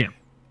 and like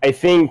I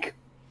think,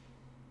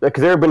 because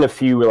there have been a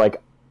few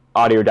like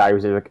audio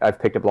diaries that I've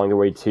picked up along the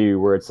way too,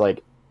 where it's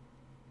like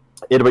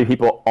it'll be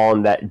people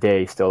on that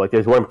day still. Like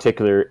there's one in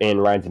particular in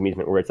Ryan's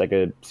Amusement where it's like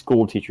a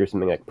school teacher or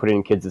something like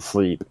putting kids to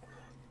sleep,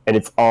 and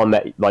it's on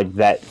that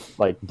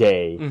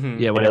day.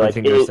 Yeah, when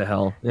everything goes to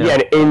hell. Yeah,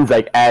 and it ends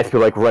like as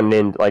people like running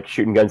in like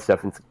shooting gun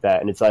stuff and stuff like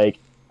that. And it's like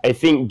I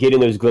think getting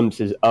those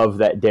glimpses of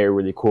that day are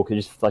really cool because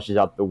it just fleshes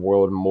out the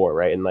world more,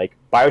 right? And like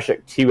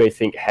Bioshock 2, I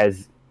think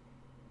has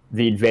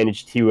the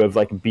advantage too of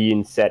like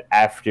being set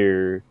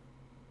after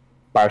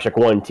Bioshock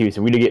 1 too, so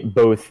we do get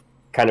both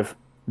kind of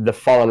the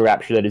fallen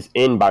Rapture that is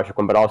in Bioshock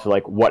 1, but also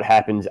like what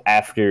happens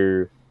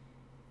after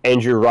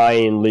Andrew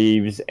Ryan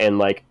leaves and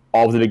like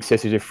all of the big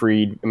sisters are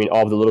freed. I mean,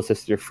 all of the little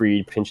sisters are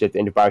freed potentially at the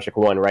end of Bioshock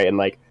 1, right? And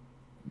like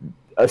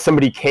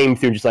somebody came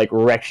through and just like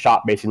wrecked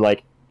shop basically,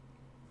 like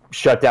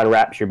shut down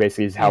Rapture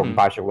basically is how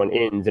Bioshock 1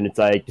 ends, and it's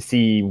like to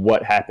see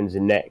what happens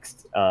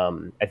next.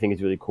 I think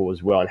is really cool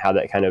as well, and how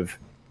that kind of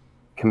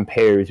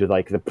compares with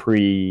like the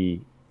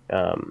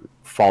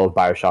fall of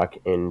Bioshock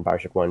in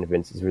Bioshock 1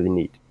 events is really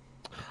neat.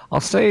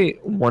 I'll say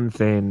one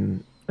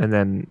thing, and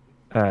then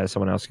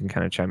someone else can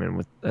kind of chime in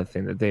with a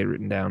thing that they had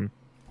written down.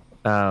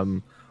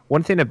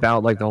 One thing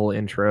about like the whole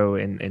intro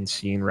and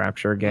seeing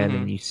Rapture again,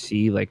 and you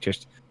see like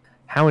just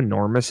how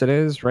enormous it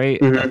is, right?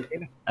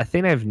 A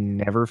thing I've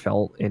never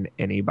felt in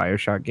any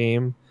Bioshock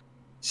game,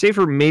 save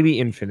for maybe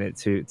Infinite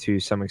to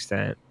some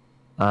extent,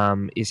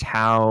 is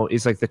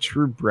like the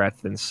true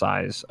breadth and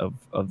size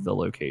of the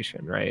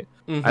location, right?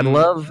 I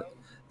love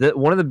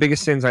one of the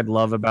biggest things I'd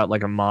love about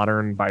like a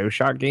modern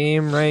Bioshock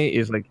game, right,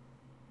 is like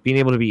being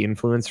able to be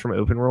influenced from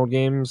open world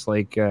games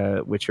like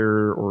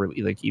Witcher or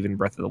like even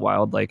Breath of the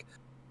Wild, like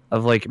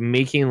of like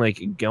making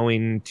like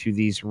going to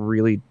these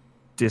really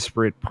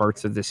disparate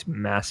parts of this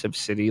massive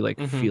city like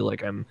feel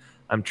like I'm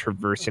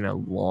traversing a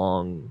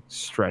long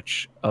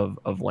stretch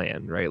of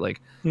land, right?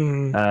 Like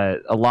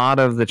a lot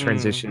of the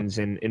transitions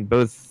in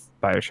both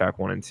Bioshock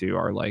 1 and 2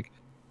 are like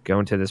go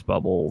into this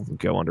bubble,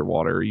 go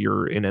underwater,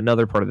 you're in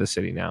another part of the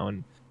city now,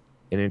 and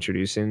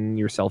introducing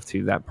yourself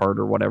to that part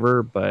or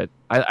whatever. But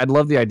I'd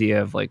love the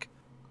idea of like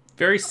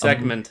Very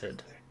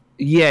segmented.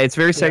 Yeah, it's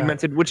very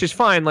segmented, which is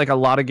fine. Like a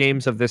lot of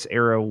games of this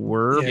era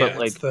were, but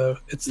like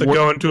it's the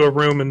go into a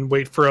room and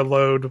wait for a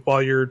load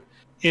while you're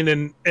in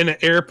an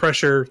air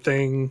pressure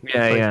thing.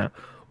 Yeah.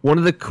 One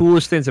of the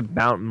coolest things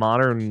about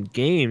modern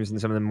games and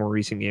some of the more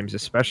recent games,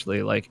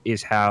 especially, like,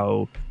 is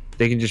how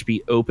they can just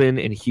be open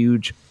and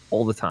huge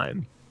all the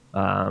time.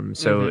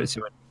 So a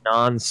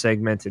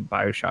non-segmented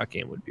BioShock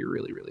game would be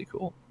really, really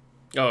cool.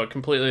 Oh, I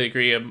completely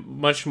agree. A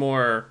much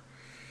more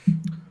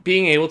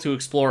being able to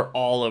explore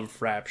all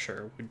of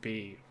Rapture would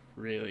be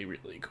really,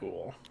 really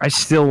cool. I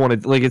still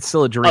wanted, like, it's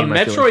still a dream. A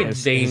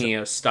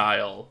Metroidvania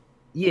style.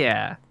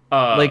 Yeah.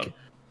 Like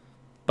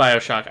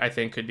BioShock, I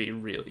think, could be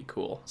really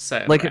cool.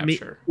 Set like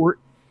Rapture. Or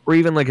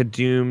even like a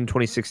Doom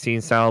 2016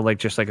 style, like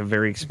just like a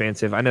very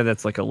expansive. I know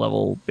that's like a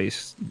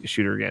level-based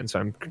shooter again, so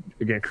I'm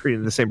again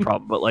creating the same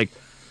problem. But like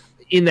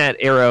in that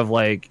era of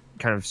like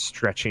kind of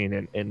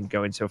stretching and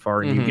going so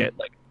far, and you get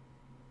like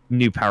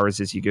new powers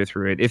as you go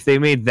through it. If they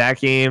made that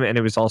game and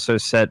it was also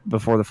set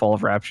before the fall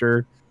of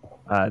Rapture,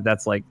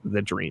 that's like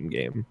the dream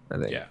game, I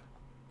think. Yeah,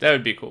 that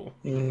would be cool.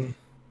 Make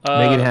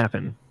it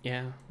happen.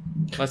 Yeah,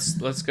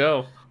 let's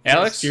go.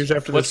 Alex,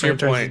 what's your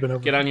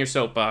point? Get on your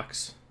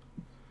soapbox.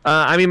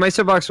 I mean, my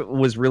soapbox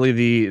was really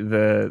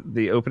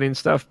the opening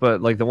stuff,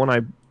 but like the one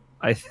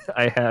I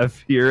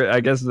have here, I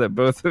guess that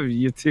both of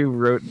you two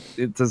wrote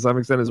it to some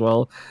extent as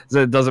well, is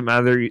that it doesn't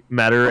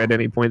matter at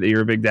any point that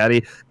you're a big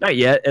daddy. Not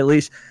yet, at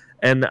least.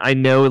 And I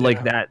know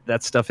like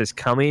that stuff is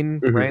coming,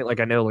 right? Like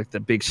I know like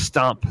the big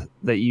stomp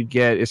that you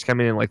get is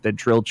coming in, like the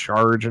drill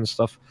charge and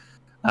stuff.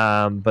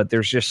 But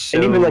there's just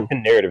and even like the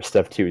narrative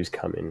stuff too is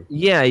coming.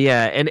 Yeah,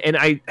 and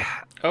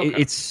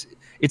it's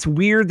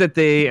weird that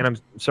they, and I'm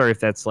sorry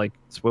if that's like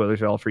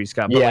spoilers at all for you,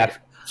 Scott. But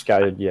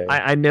Scott,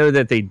 I know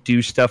that they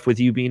do stuff with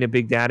you being a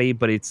big daddy,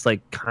 but it's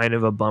like kind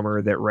of a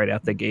bummer that right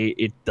out the gate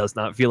it does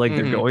not feel like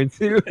they're going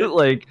to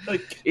like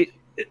it.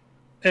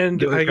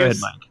 And I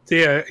guess,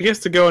 I guess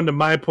to go into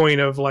my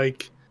point of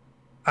like,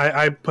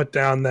 I put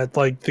down that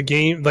like the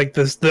game, like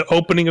the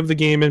opening of the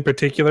game in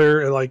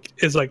particular, like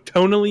is like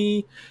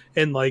tonally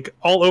and like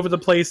all over the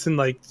place and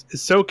like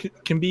so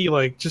can be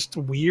like just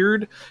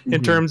weird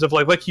in terms of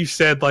like you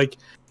said, like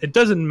it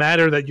doesn't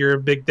matter that you're a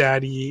big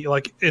daddy,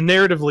 like in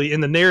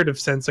the narrative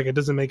sense, like it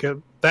doesn't make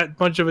that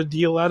much of a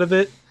deal out of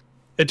it.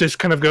 It just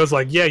kind of goes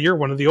like, yeah, you're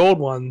one of the old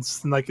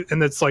ones,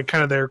 and it's like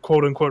kind of their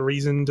quote unquote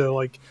reason to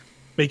like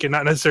make it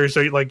not necessarily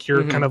so like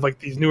you're kind of like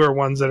these newer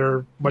ones that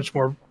are much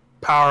more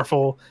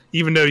powerful,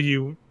 even though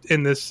you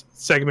in this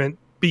segment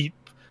beat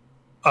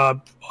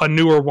a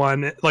newer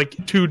one, like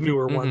two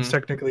newer ones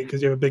technically,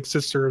 because you have a big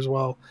sister as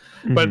well.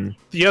 But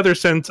the other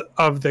sense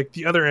of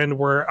the other end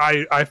where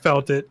I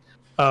felt it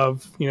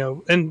of,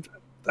 and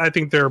I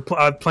think there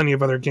are plenty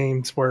of other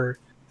games where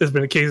there's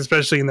been a case,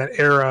 especially in that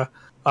era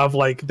of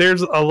like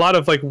there's a lot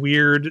of like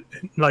weird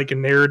like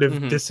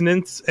narrative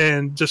dissonance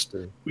and just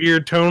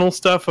weird tonal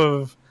stuff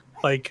of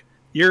like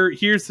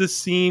here's this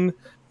scene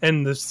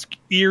and this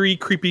eerie,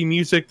 creepy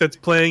music that's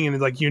playing, and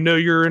like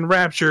you're in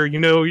Rapture,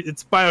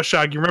 it's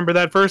BioShock. You remember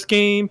that first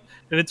game,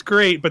 and it's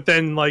great. But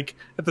then, like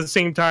at the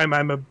same time,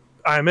 I'm a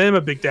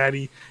big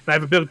daddy, and I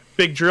have a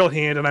big drill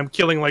hand, and I'm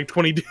killing like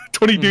 20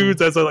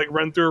 dudes as I like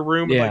run through a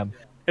room. Yeah,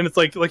 and it's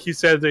like you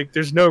said, like,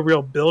 there's no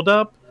real build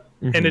up,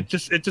 and it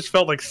just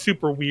felt like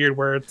super weird.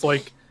 Where it's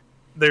like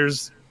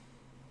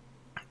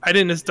I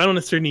don't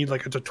necessarily need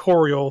like a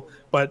tutorial,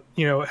 but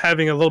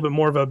having a little bit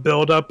more of a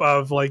build up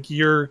of like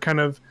you are kind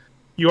of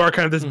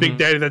this big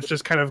daddy that's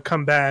just kind of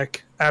come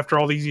back after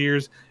all these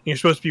years, and you're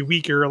supposed to be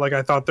weaker. Like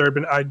I thought there had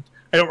been, I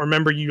don't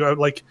remember you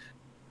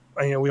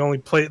we only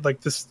played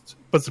like this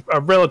was a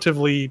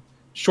relatively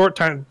short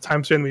time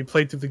span we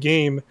played through the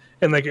game,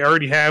 and like I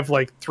already have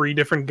like 3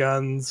 different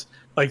guns,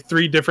 like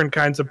 3 different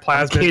kinds of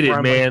plasma.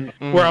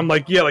 Where I'm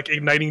like, like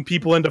igniting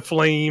people into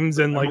flames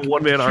and like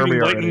one-man army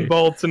lightning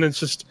bolts, and it's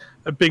just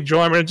a big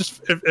joy. I mean,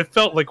 it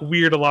felt like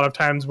weird a lot of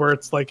times where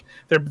it's like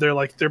they're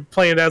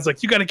playing it as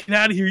like, you got to get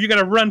out of here, you got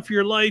to run for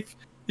your life,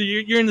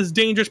 you're in this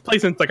dangerous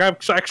place, and it's like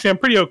I'm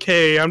pretty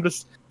okay. I'm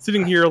just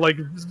sitting here like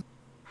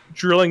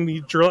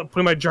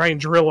putting my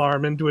giant drill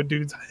arm into a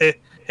dude's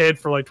head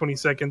for like 20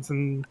 seconds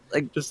and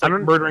like just like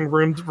murdering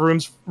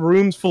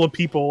rooms full of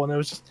people,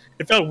 and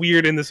it felt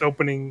weird in this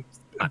opening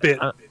bit.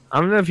 I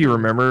don't know if you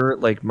remember,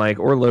 like Mike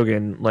or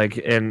Logan, like,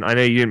 and I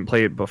know you didn't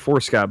play it before,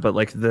 Scott, but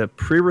like the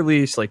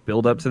pre-release like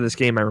build up to this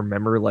game, I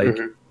remember like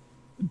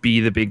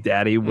 "Be the Big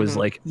Daddy" was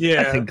like,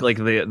 I think like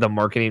the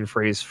marketing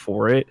phrase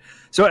for it.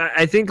 So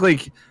I think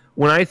like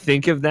when I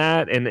think of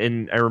that,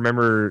 and I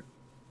remember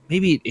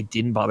maybe it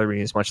didn't bother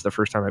me as much the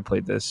first time I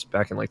played this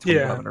back in like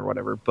 2011 or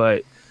whatever,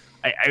 but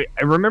I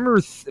remember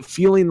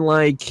feeling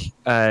like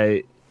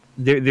there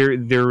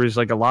was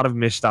like a lot of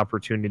missed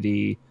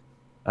opportunity.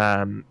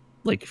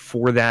 Like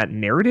for that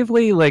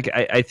narratively, like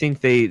I think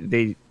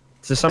they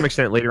to some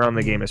extent later on in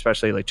the game,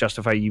 especially like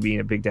justify you being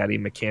a big daddy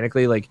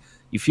mechanically. Like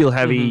you feel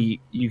heavy,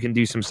 you can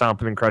do some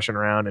stomping and crushing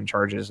around and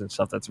charges and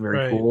stuff. That's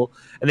very cool.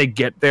 And they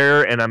get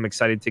there, and I'm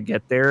excited to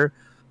get there.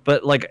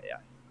 But like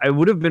I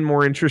would have been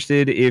more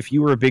interested if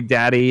you were a big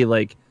daddy,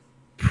 like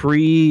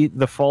pre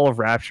the fall of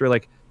Rapture,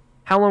 like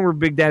how long were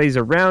Big Daddies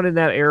around in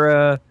that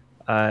era?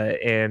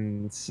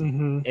 And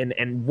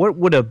what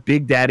would a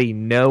Big Daddy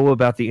know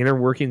about the inner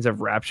workings of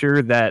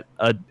Rapture that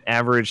an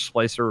average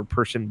splicer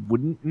person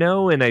wouldn't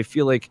know? And I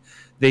feel like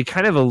they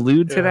kind of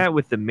allude to that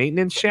with the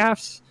maintenance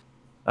shafts,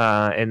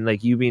 and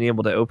like you being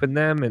able to open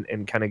them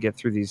and kind of get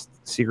through these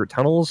secret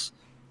tunnels.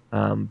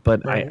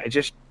 But I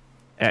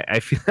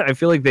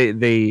feel like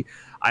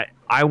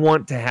I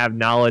want to have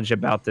knowledge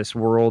about this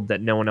world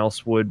that no one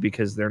else would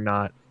because they're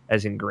not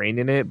as ingrained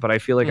in it, but I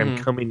feel like I'm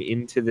coming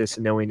into this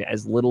knowing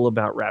as little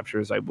about Rapture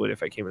as I would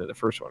if I came into the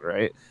first one,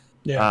 right?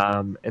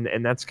 Yeah.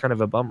 And that's kind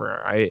of a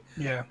bummer.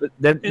 But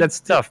that's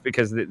tough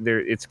because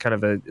it's kind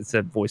of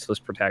a voiceless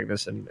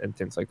protagonist and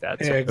things like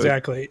that. So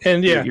exactly.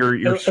 And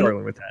you're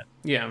struggling with that.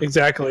 Yeah,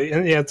 exactly.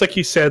 And it's like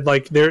you said,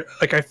 like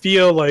I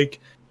feel like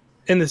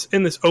in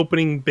this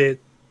opening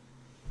bit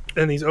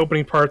and these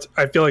opening parts,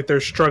 I feel like they're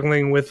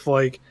struggling with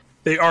like.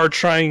 They are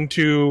trying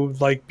to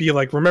like be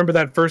like, remember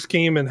that first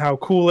game and how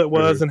cool it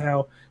was and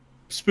how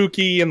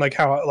spooky and like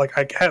how like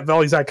I have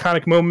all these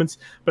iconic moments.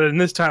 But in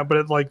this time,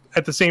 like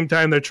at the same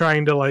time, they're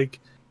trying to like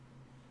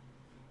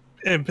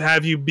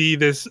have you be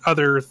this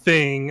other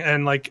thing,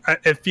 and like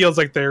it feels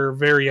like they're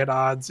very at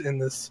odds in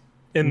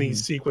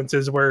these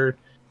sequences where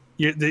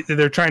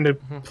they're trying to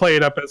play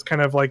it up as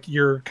kind of like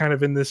you're kind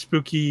of in this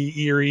spooky,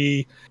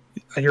 eerie.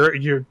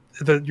 You're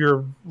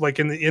like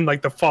in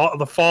like the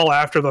fall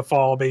after the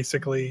fall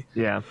basically,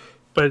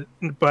 but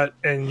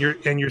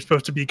you're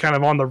supposed to be kind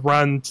of on the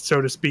run,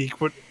 so to speak,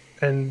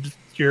 and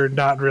you're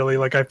not really.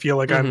 Like I feel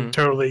like I'm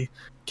totally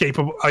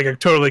capable, like a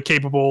totally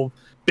capable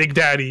Big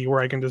Daddy where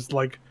I can just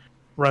like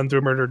run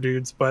through murder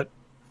dudes, but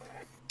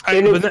that's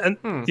just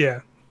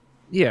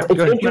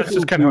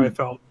kind of how I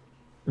felt,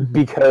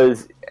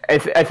 because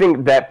I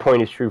think that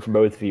point is true for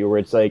both of you, where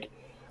it's like,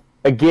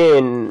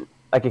 again,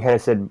 like I kind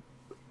of said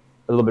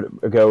a little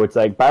bit ago, it's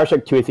like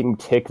Bioshock 2, I think in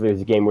particular,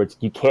 is a game where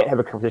you can't have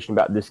a conversation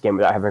about this game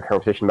without having a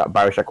conversation about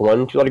Bioshock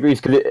 1 to a lot of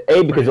degrees,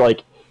 because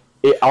like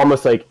it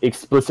almost like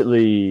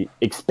explicitly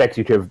expects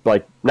you to have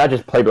like not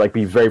just play, but like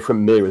be very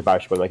familiar with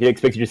Bioshock 1. Like it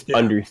expects you to just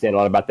understand a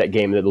lot about that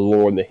game and the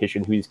lore and the history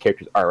and who these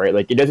characters are, right?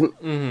 Like it doesn't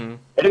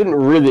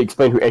really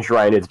explain who Andrew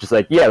Ryan is. It's just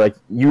like, yeah, like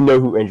you know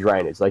who Andrew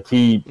Ryan is. Like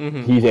he's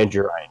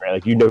Andrew Ryan, right?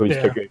 Like you know who his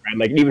character is, right?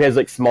 Like it even has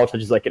like small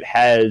touches like it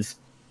has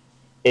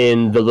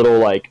in the little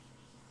like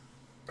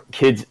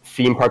kids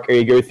theme park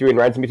area you go through in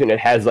Ryan's Amusement. It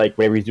has like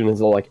whenever he's doing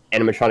his little like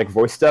animatronic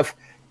voice stuff,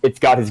 it's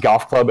got his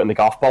golf club and the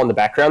golf ball in the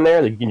background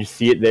there. Like you can just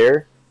see it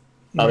there.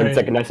 And it's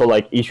like a nice little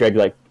like Easter egg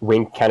like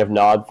wink kind of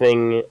nod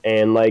thing,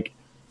 and like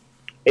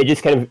it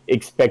just kind of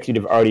expects you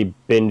to have already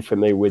been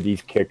familiar with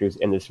these characters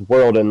in this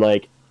world. And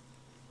like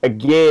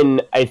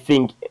again, I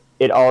think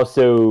it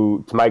also,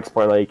 to Mike's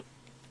point, like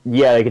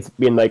like it's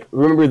been like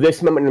remember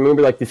this moment and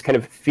remember like this kind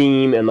of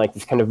theme and like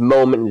this kind of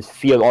moment and this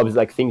feel and all these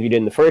like things we did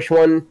in the first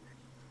one.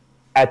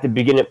 At the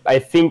beginning, I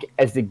think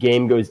as the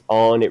game goes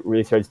on, it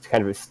really starts to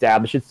kind of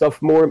establish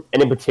itself more.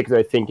 And in particular,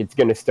 I think it's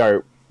going to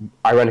start,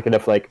 ironic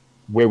enough, like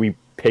where we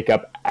pick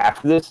up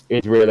after this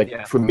is where,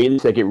 like, for me,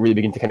 it's like it really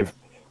begins to kind of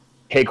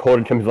take hold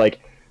in terms of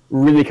like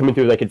really coming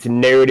through like its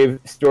narrative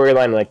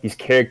storyline, like these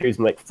characters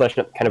and like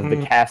fleshing out kind of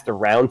the cast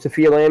around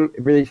Sophia Lamb.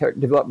 It really starts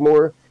to develop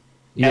more,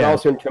 and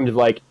also in terms of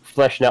like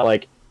fleshing out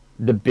like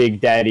the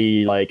Big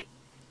Daddy like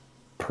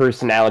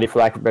personality, for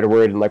lack of a better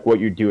word, and like what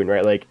you're doing,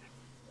 right? Like.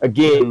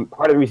 Again,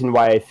 part of the reason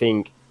why I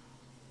think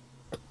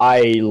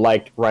I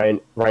liked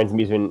Ryan's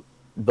Amusement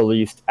the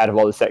least out of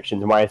all the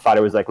sections, and why I thought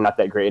it was like not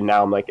that great, and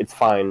now I'm like it's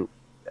fine,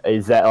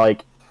 is that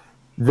like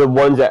the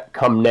ones that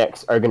come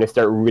next are going to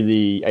start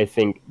really, I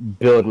think,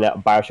 building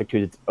out Bioshock 2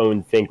 as its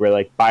own thing, where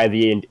like by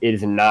the end it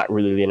is not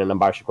really leaning on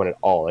Bioshock 1 at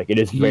all. Like it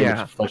is very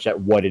much fleshed out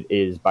what it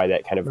is by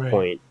that kind of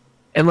point,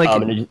 and like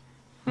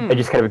I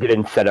just kind of get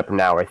it set up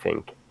now, I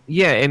think.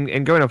 Yeah,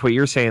 and going off what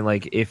you're saying,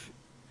 like if.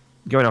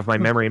 Going off my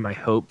memory, my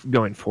hope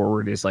going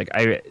forward is like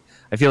I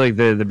feel like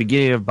the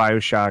beginning of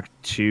Bioshock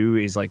 2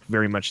 is like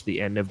very much the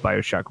end of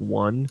Bioshock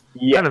 1.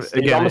 Yeah, kind of,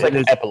 it's almost like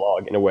an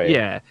epilogue in a way.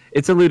 Yeah,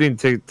 it's alluding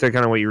to kind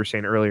of what you were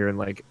saying earlier, and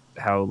like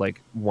how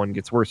like 1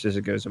 gets worse as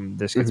it goes and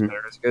this gets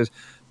better as it goes.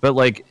 But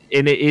like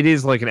it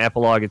is like an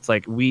epilogue. It's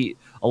like a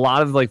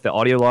lot of like the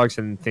audio logs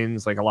and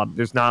things, like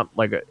there's not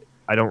like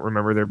I don't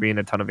remember there being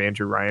a ton of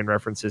Andrew Ryan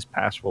references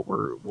past what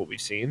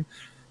we've seen.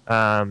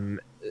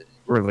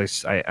 Or at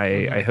least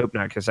I hope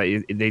not, because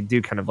they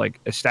do kind of like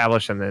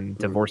establish and then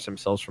divorce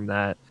themselves from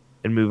that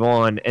and move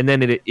on, and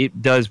then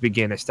it does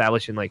begin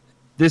establishing like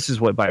this is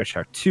what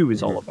Bioshock 2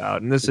 is all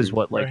about, and this is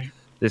what like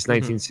this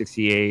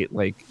 1968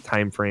 like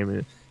time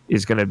frame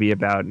is going to be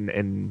about,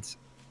 and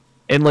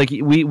like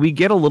we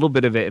get a little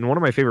bit of it. And one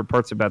of my favorite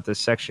parts about this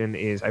section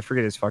is I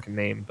forget his fucking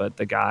name, but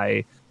the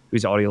guy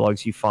whose audio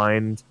logs you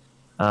find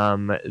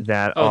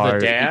that are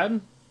the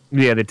dad.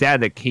 Yeah, the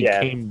dad that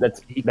came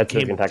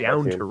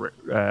down to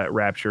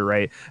Rapture,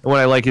 right? And what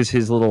I like is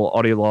his little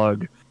audio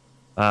log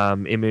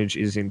image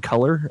is in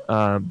color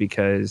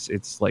because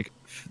it's like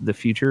the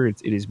future.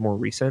 It is more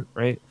recent,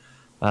 right?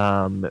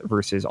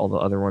 versus all the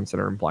other ones that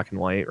are in black and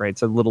white, right?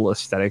 It's a little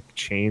aesthetic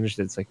change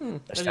that's like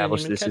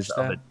established. This is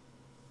of it.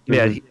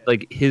 Yeah,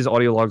 like his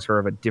audio logs are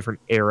of a different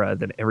era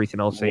than everything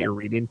else that you're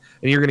reading,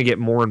 and you're going to get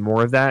more and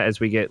more of that as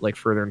we get like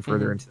further and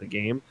further into the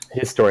game.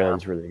 His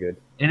storyline's really good,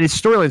 and his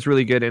storyline's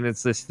really good, and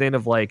it's this thing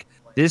of like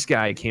this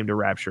guy came to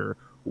Rapture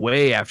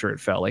way after it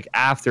fell, like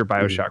after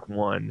BioShock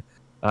 1,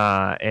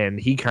 and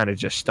he kind of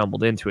just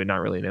stumbled into it,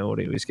 not really know what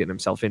he was getting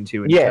himself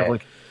into, and kind of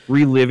like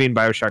reliving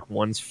BioShock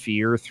 1's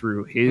fear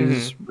through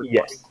his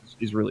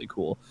is really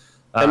cool.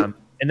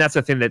 And that's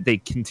the thing that they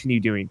continue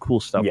doing cool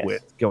stuff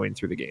with going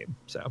through the game.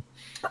 So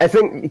I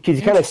think because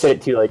you kind of said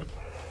it too, like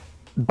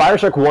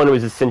BioShock 1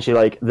 was essentially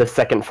like the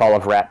second fall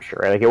of Rapture,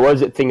 right? Like it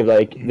was a thing of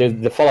like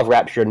the fall of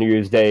Rapture on New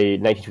Year's Day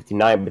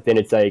 1959, but then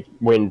it's like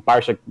when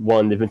BioShock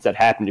 1, the events that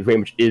happened, it very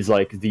much is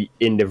like the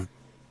end of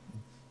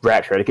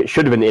Rapture. Like it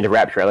should have been the end of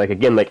Rapture. Like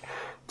again, like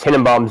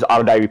Tenenbaum's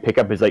auto diary pick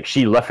up is like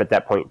she left at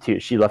that point too.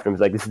 She left and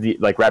was like, this is the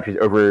like Rapture's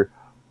over,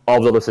 all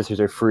the little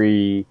sisters are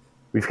free.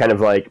 We've kind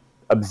of like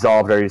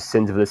absolved our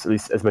sins of this at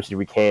least as much as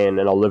we can,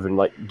 and I'll live in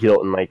like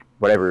guilt and like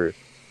whatever.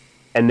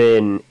 And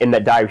then in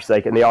that diary, she's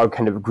like, and they all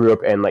kind of grew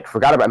up and like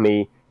forgot about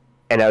me,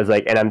 and I was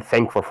like, and I'm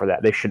thankful for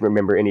that. They shouldn't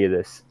remember any of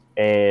this.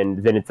 And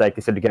then it's like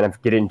they said again, I've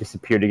getting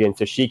disappeared again,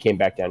 so she came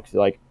back down to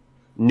like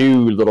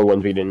new little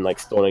ones we didn't like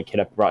stolen and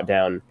kidnapped, brought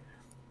down.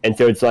 And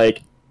so it's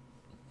like,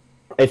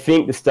 I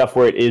think the stuff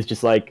where it is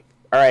just like,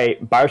 all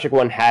right, BioShock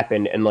 1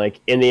 happened, and like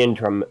in the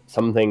interim,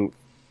 something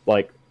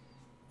like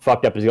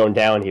fucked up is going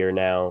down here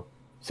now.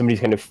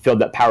 Somebody's kind of filled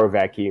that power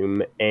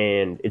vacuum,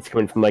 and it's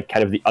coming from like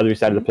kind of the other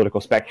side of the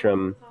political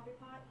spectrum.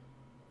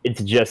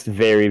 It's just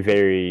very,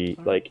 very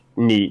like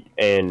neat,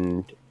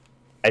 and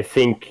I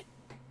think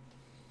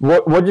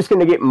we're just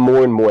going to get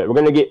more and more. We're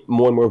going to get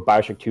more and more of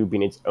BioShock 2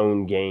 being its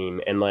own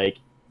game, and like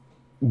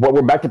what we're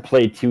about to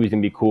play 2 is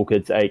going to be cool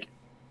because it's like,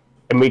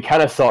 and we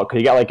kind of saw it because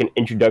you got like an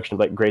introduction of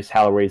like Grace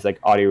Halloway's like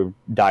audio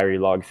diary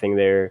log thing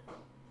there.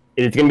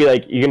 It's going to be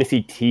like, you're going to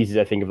see teases,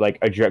 I think, of like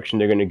a direction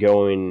they're going to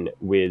go in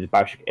with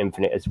BioShock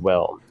Infinite as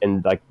well,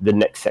 and like the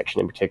next section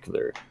in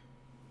particular.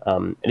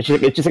 And it's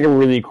just like a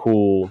really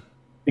cool.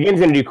 The game's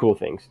going to do cool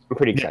things. I'm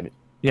pretty excited.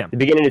 Yeah. The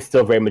beginning is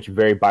still very much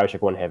very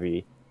BioShock 1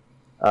 heavy.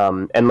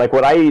 And like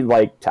what I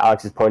like to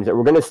Alex's point is that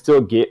we're going to still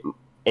get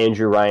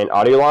Andrew Ryan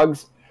audio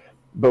logs,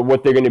 but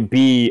what they're going to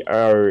be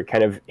are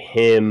kind of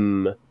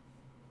him.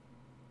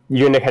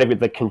 You're going to kind of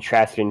get like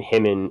contrasting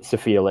him and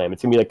Sophia Lamb.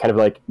 It's going to be like kind of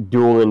like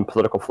dueling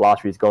political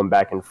philosophies going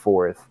back and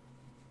forth.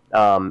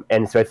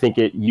 And so I think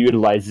it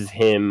utilizes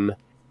him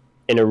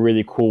in a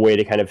really cool way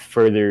to kind of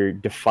further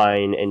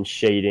define and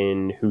shade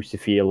in who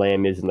Sophia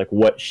Lamb is and like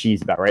what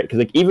she's about, right? Because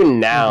like even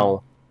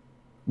now,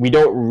 we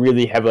don't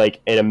really have like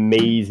an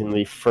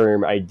amazingly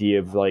firm idea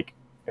of like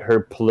her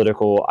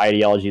political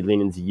ideology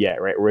leanings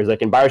yet, right? Whereas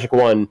like in BioShock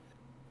 1,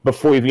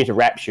 before you even get to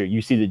Rapture,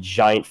 you see the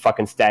giant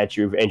fucking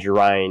statue of Andrew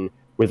Ryan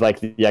with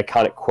like the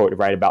iconic quote,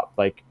 right, about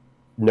like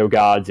no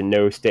gods and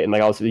no state, and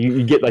like also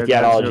you get like the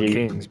ideology. No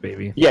kings,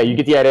 baby. Yeah, you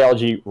get the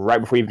ideology right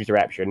before you get to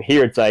Rapture, and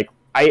here it's like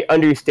I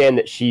understand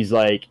that she's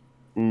like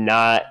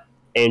not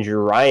Andrew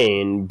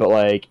Ryan, but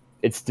like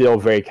it's still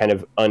very kind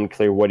of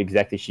unclear what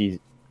exactly she's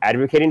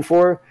advocating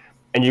for,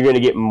 and you're going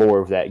to get more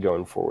of that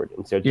going forward,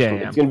 and so it's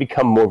going to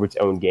become more of its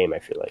own game. I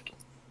feel like.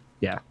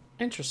 Yeah.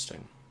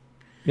 Interesting.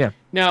 Yeah.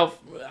 Now,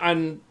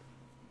 on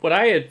what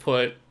I had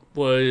put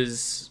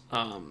was.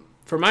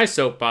 For my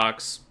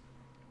soapbox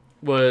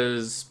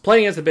was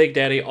playing as a Big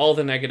Daddy, all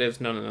the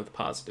negatives, none of the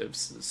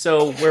positives.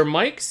 So where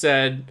Mike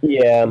said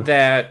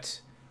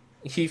that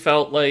he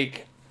felt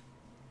like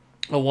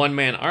a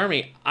one-man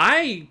army,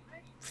 I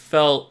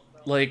felt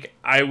like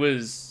I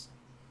was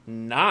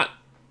not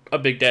a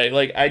Big Daddy.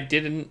 Like I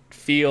didn't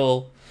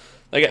feel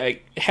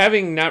like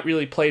having not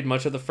really played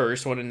much of the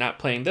first one and not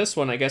playing this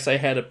one, I guess I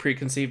had a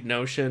preconceived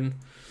notion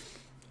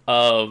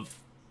of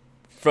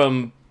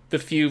from the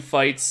few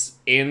fights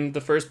in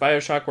the first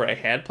BioShock where I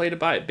had played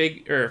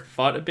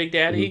fought a Big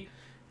Daddy,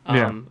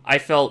 I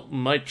felt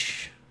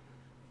much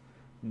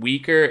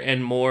weaker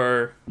and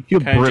more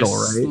kind of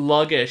just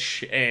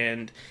sluggish,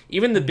 and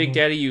even the Big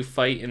Daddy you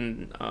fight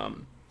in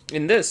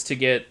this to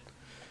get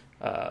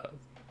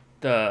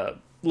the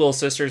little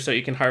sister so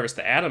you can harvest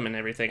the atom and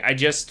everything, I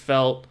just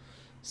felt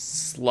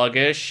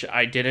sluggish.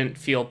 I didn't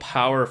feel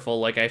powerful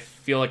like I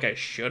feel like I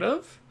should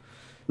have,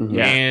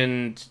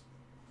 and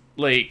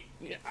like.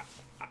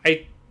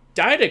 I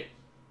died a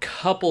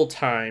couple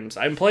times.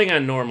 I'm playing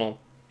on normal.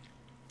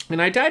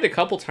 And I died a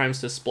couple times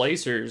to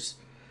splicers.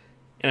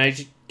 And I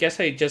guess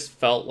I just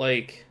felt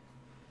like...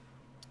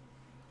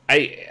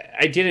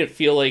 I didn't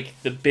feel like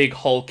the big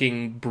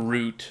hulking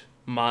brute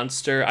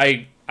monster.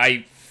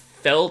 I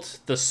felt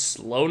the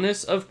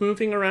slowness of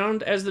moving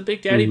around as the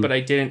Big Daddy, but I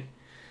didn't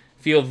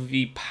feel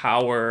the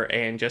power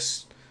and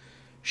just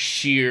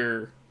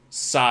sheer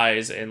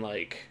size and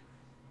like...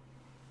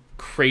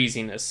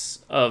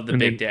 craziness of the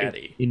Big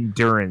Daddy.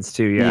 Endurance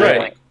too, yeah.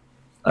 Right.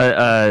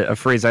 A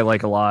phrase I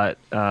like a lot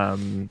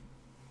that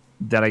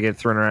I get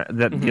thrown around,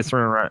 that gets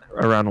thrown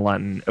around a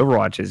lot in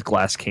Overwatch is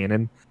glass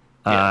cannon.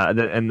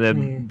 And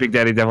the Big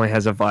Daddy definitely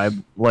has a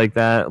vibe like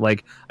that.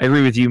 Like, I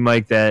agree with you,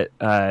 Mike, that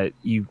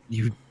you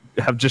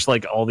have just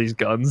like all these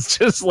guns,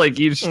 just like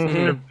you. Just,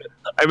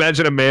 I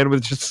imagine a man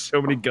with just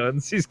so many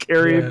guns he's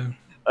carrying.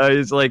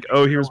 He's like,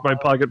 oh, here's my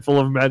pocket full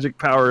of magic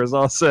powers.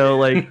 Also,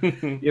 like,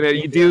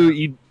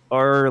 you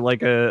are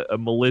like a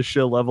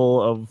militia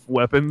level of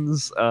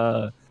weapons,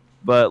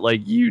 but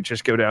like you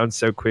just go down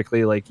so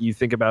quickly. Like, you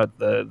think about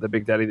the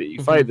Big Daddy that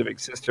you fight, the Big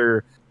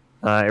Sister,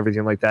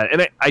 everything like that.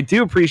 And I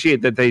do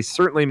appreciate that they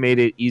certainly made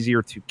it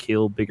easier to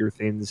kill bigger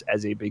things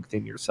as a big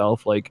thing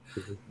yourself. Like,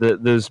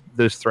 those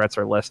threats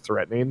are less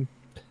threatening.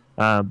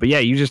 But yeah,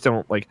 you just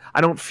don't like.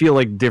 I don't feel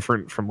like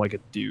different from like a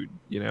dude,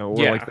 or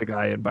like the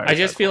guy in Bioshock. I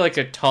just feel like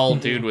a tall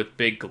dude with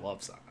big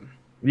gloves on.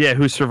 Yeah,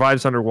 who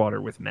survives underwater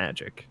with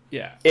magic.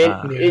 Yeah,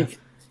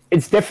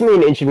 it's definitely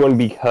an interesting one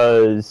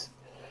because.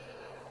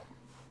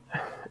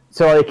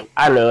 So like,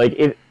 I don't know, like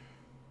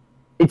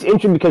it's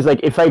interesting because like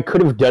if I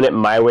could have done it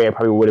my way, I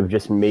probably would have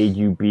just made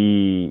you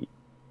be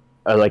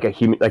like a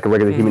human, like a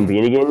regular human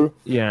being again.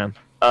 Yeah.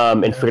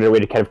 And figured out a way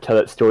to kind of tell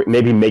that story,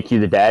 maybe make you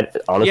the dad.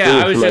 Honestly,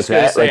 yeah, I was just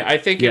gonna say, I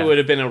think it would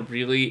have been a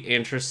really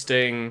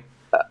interesting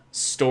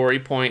story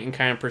point and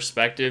kind of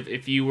perspective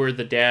if you were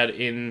the dad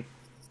in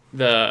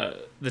the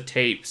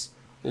tapes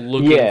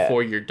looking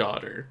for your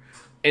daughter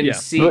and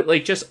see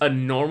like just a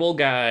normal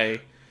guy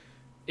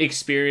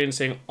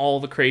experiencing all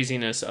the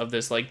craziness of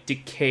this like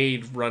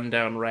decayed,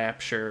 rundown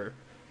Rapture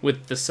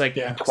with the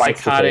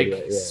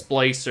psychotic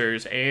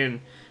splicers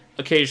and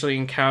occasionally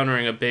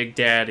encountering a Big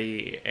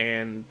Daddy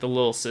and the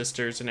little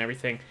sisters and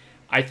everything.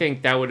 I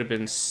think that would have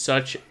been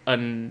such a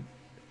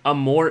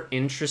more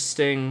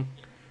interesting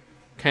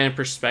kind of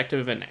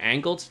perspective and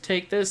angle to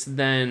take this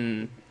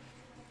than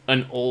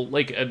an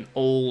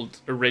old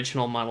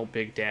original model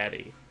Big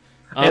Daddy.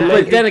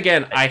 But then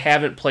again, I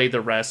haven't played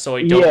the rest, so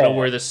I don't know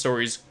where the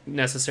story's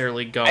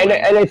necessarily going.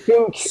 And I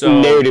think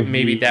so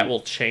maybe that will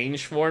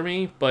change for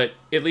me, but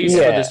at least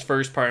for this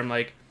first part, I'm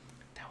like,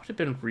 that would have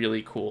been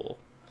really cool.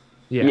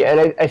 Yeah,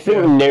 and I think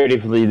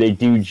narratively they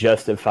do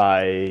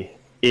justify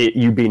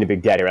you being a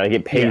Big Daddy, right? Like,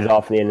 it pays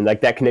off in the end, and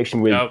like that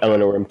connection with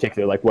Eleanor in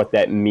particular, like what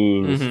that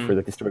means for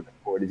like the story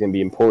forward is going to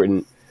be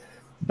important.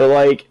 But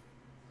like,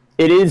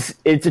 it's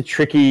a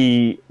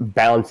tricky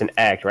balance and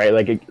act, right?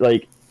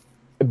 Like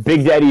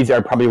Big Daddies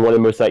are probably one of the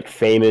most like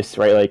famous,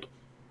 right? Like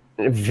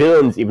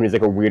villains, even is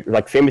like a weird,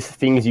 like famous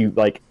things you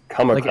like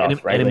come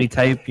across, right? Enemy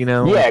type,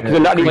 Yeah, because they're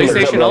not even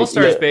PlayStation All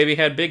Stars, baby,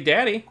 had Big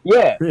Daddy.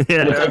 Yeah,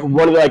 it's like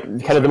one of the, like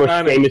kind of the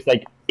most famous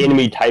like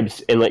enemy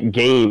types in like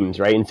games,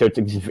 right? And so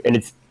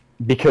it's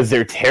because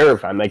they're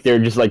terrifying, like they're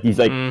just like these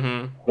like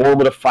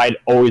horrible to fight,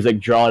 always like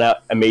drawn out,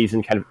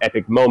 amazing kind of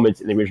epic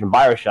moments in the original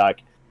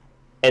Bioshock,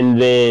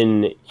 and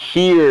then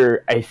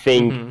here I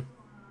think.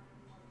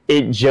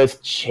 It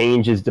just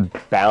changes the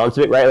balance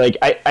of it, right? Like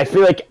I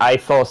feel like I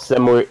fall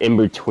somewhere in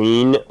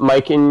between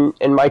Mike and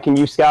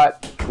you,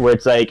 Scott, where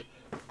it's like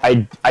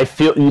I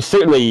feel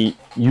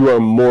you are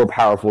more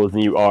powerful than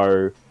you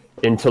are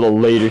until the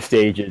later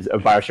stages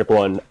of Bioshock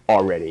 1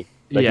 already.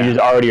 Like you just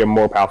already are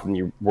more powerful than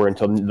you were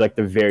until like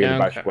the very end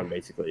of Bioshock 1,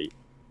 basically.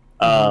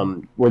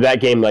 Where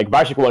that game, like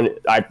Bioshock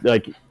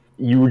 1,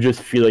 you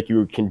just feel like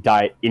you can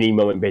die at any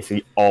moment,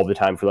 basically all the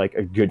time for like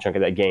a good chunk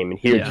of that game. And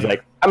here it's just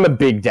like, I'm a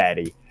Big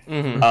Daddy.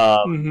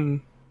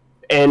 And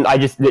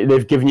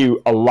they've given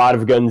you a lot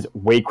of guns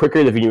way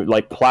quicker. They've given you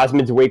like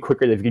plasmids way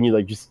quicker. They've given you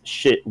like just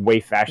shit way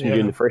faster than you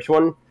did in the first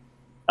one.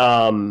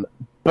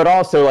 But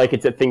also like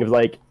it's a thing of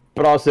like,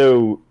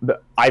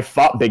 I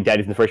fought Big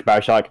Daddies in the first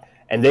Bioshock,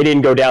 and they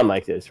didn't go down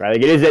like this, right?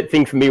 Like it is that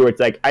thing for me where it's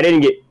like I didn't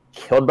get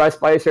killed by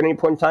Splicer at any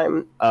point in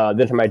time.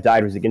 The time I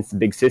died was against the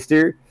Big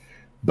Sister.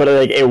 But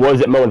like it was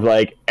that moment of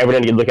like every now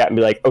and again look at it and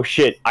be like, oh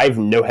shit, I have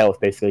no health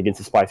basically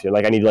against the Splicer.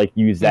 Like I need to like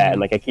use that, and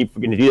like I keep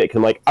forgetting to do that because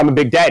I'm like, I'm a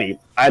Big Daddy,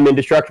 I'm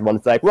indestructible. And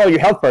it's like, well, your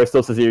health bar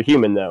still says you're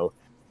human though.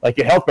 Like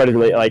your health bar doesn't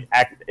really, like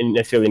act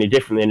necessarily any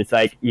differently, and it's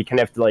like you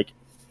kind of have to like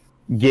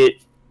get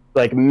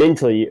like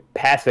mentally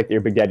past like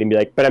your Big Daddy and be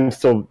like, but I'm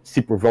still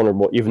super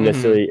vulnerable, even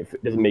necessarily if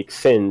it doesn't make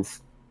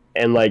sense.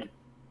 And like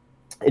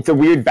it's a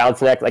weird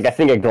balancing act. Like I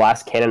think a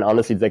glass cannon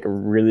honestly is like a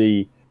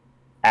really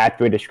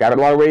apt way to describe it in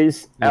a lot of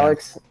ways,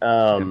 Alex.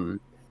 And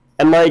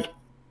like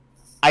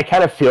I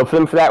kind of feel for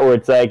them for that, where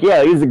it's like,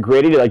 yeah, it is a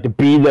great idea, like to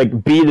be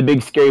the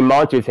big scary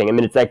monster thing. I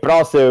mean, it's like, but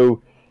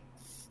also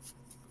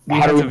we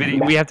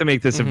have to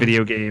make this a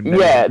video game.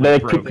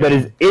 That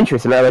is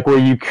interesting, right? Like where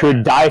you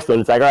could die still.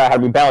 And it's like, all right, how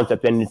do we balance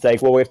that? Then it's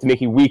like, well, we have to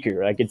make you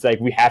weaker. Like it's like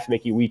we have to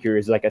make you weaker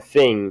is like a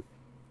thing,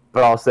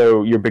 but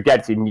also you're Big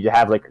Daddy, so you need to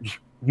have like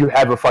you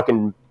have a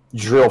fucking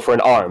drill for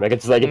an arm. Like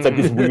it's like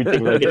this weird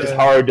thing. Like it's just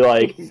hard to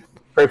like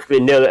perfectly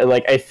nail it. And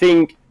like I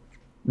think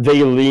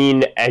they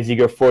lean as you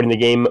go forward in the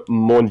game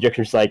more in the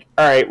direction it's like,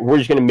 all right, we're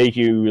just gonna make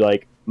you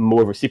like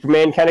more of a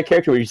Superman kind of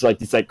character where you're just like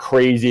this like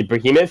crazy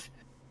behemoth,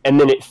 and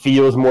then it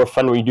feels more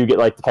fun when you do get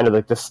like kind of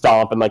like the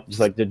stomp and like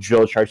just like the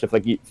drill charge stuff.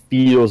 Like it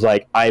feels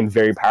like I'm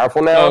very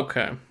powerful now,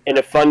 in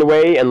a fun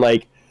way, and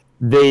like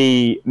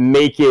they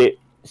make it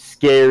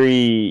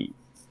scary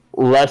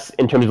less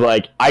in terms of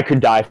like I could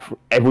die for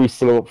every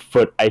single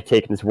foot I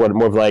take in this world.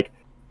 More of like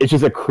it's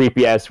just a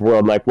creepy ass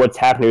world. Like what's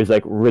happening is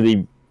like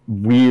really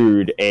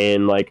weird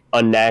and like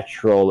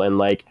unnatural and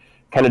like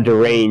kind of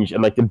deranged,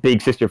 and like the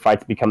big sister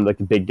fights become like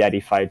the big daddy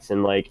fights,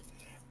 and like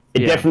it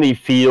definitely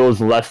feels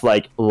less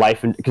like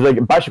life. Because like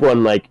Bioshock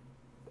 1, like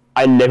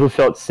I never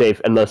felt safe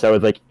unless I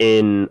was like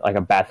in like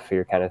a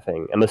bathysphere kind of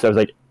thing. Unless I was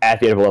like at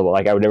the end of a level,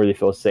 like I would never really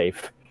feel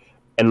safe.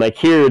 And like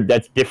here,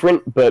 that's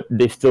different, but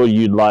they still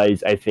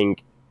utilize, I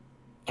think,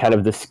 kind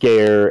of the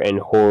scare and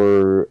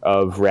horror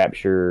of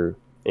Rapture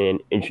in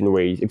interesting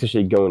ways,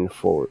 especially going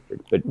forward.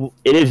 But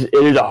it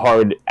is a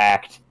hard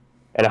act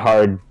and a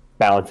hard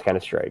balance to kind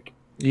of strike.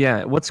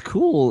 Yeah, what's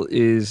cool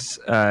is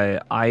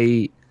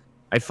I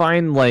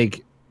find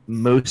like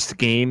most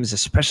games,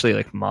 especially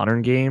like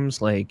modern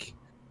games, like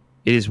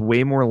it is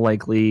way more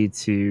likely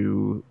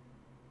to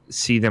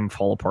see them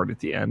fall apart at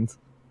the end.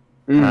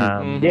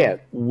 Yeah,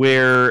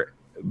 where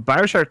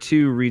BioShock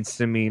 2 reads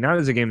to me not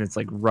as a game that's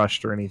like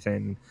rushed or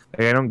anything.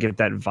 Like, I don't get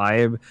that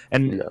vibe,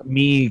 and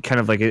me kind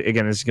of like,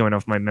 again, this is going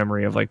off my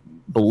memory of like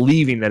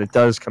believing that it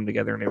does come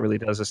together and it really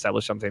does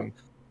establish something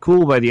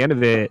cool by the end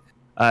of it.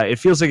 It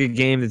feels like a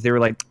game that they were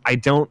like, I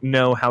don't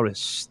know how to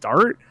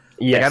start.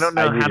 Yes, like, I don't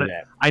know how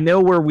to. I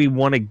know where we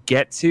want to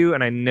get to,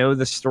 and I know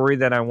the story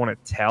that I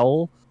want to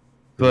tell,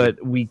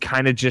 but we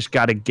kind of just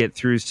got to get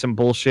through some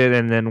bullshit,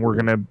 and then we're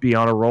gonna be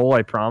on a roll.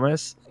 I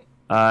promise.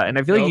 And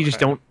I feel like you just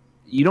don't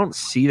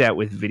see that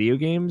with video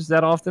games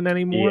that often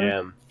anymore.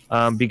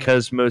 Yeah.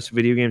 Because most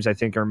video games, I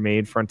think, are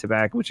made front to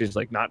back, which is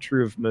like not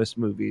true of most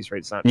movies, right?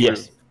 It's not true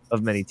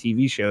of many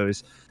TV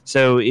shows.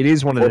 So it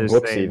is one of those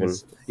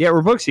things. Even. Yeah,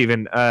 or books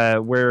even,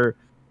 where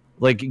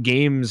like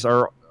games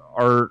are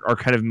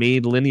kind of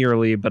made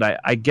linearly, but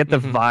I get the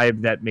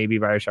vibe that maybe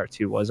BioShock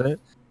 2 wasn't.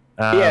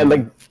 Yeah,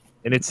 like,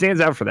 and it stands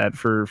out for that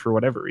for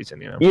whatever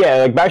reason, you know. Yeah,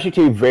 like BioShock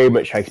 2 very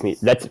much strikes me.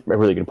 That's a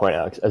really good point,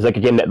 Alex. As like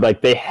again, that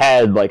like they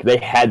had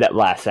that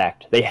last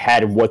act. They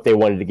had what they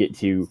wanted to get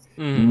to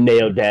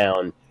nailed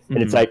down,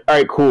 and it's like, all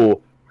right,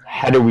 cool.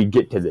 How do we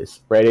get to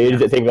this? Right? It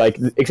is a thing like,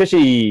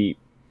 especially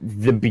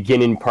the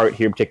beginning part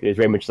here in particular is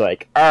very much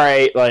like, all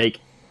right, like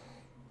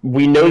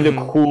we know the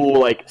cool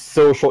like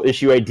social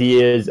issue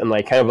ideas and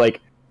like kind of like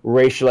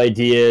racial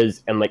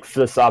ideas and like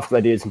philosophical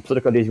ideas and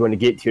political ideas you want to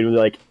get to and really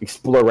like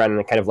explore around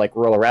and kind of like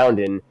roll around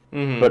in,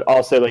 but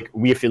also like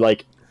we have to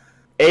like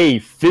A,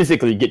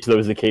 physically get to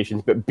those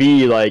locations, but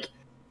B, like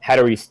how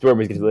do we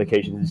stormers get to the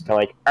locations? It's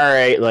kind of like, all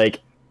right,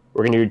 like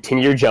we're gonna do a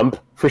 10-year jump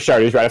for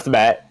starters right off the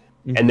bat,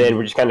 and then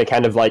we're just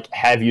kind of like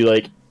have you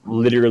like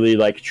literally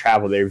like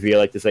travel there via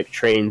like this like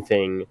train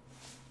thing,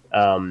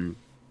 and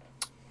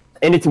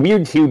it's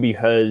weird too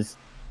because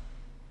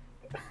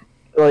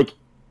like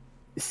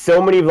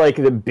so many of like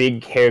the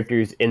big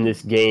characters in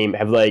this game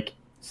have like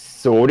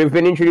sort of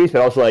been introduced,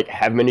 but also like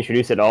haven't been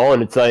introduced at all,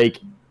 and it's like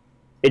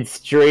it's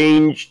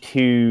strange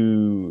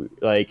to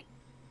like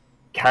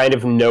kind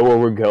of know where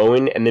we're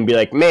going and then be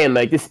like, man,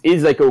 like this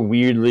is like a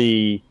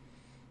weirdly,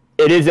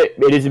 it is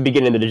a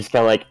beginning that is just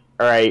kind of like,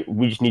 all right,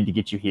 we just need to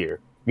get you here.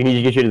 We need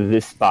to get you to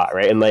this spot,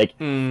 right? And like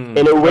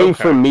in a way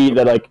for me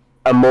that like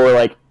a more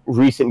like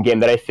recent game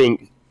that I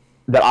think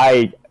that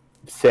I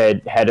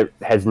said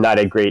has not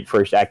a great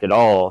first act at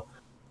all.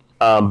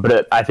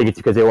 But I think it's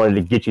because they wanted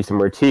to get you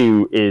somewhere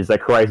too, is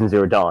like Horizon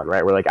Zero Dawn,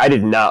 right? Where like I do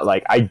not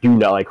like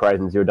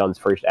Horizon Zero Dawn's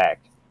first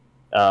act.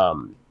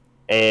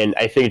 And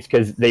I think it's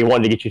because they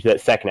wanted to get you to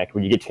that second act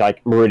where you get to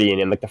like Meridian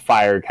and like the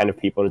fire kind of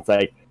people, and it's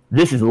like,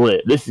 this is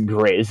lit, this is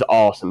great, this is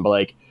awesome, but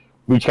like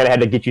we kind of had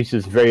to get you to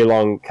this very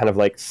long kind of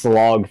like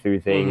slog through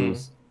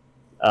things.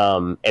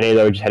 And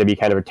Aloy just had to be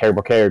kind of a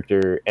terrible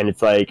character, and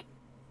it's like,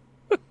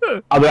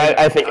 although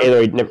I think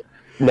Aloy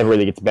never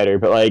really gets better,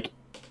 but like,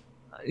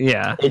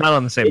 yeah, not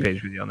on the same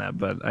page with you on that,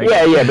 but but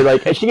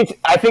like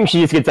I think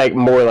she just gets like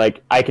more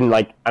like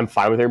I'm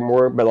fine with her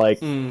more, but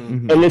like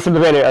and this is the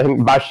event I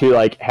think Bashi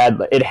like had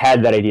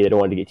that idea that it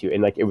wanted to get to,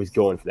 and like it was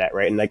going for that,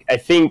 right? And like I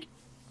think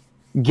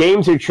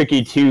games are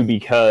tricky too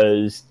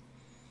because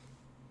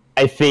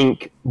I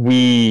think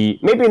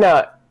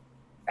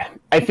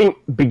I think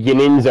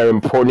beginnings are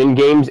important in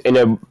games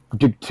to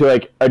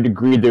like a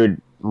degree they're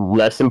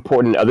less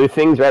important in other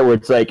things, right? Where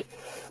it's like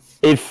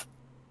if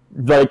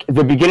like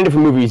the beginning of a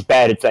movie is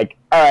bad, it's like,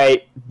 all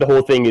right, the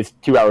whole thing is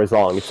 2 hours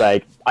long. It's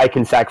like I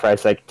can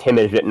sacrifice like 10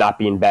 minutes of it not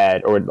being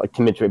bad, or like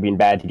 10 minutes of it being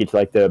bad to get to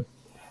like the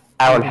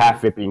hour and a half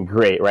of it being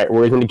great, right?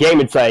 Whereas in the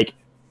game, it's like,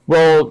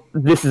 well,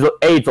 this is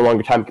it's a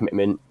longer time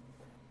commitment,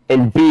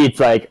 and B, it's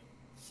like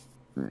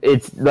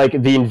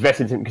the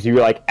investment because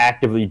you're like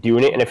actively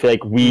doing it, and I feel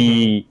like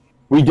we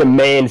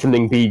demand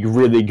something be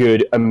really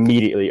good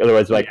immediately.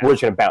 Otherwise, like we're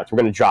just gonna bounce, we're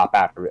gonna drop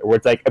after it. Where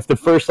it's like if the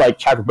first like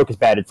chapter book is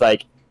bad, it's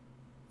like,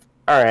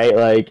 all right,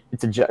 like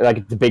it's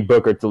a big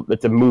book or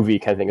it's a movie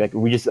kind of thing. Like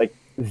we just like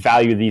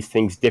value these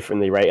things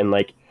differently, right? And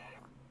like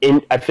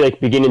I feel like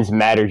beginnings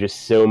matter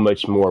just so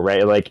much more,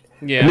 right? Like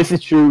and this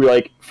is true.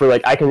 Like for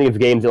like I can think of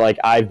games that like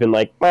I've been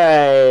like,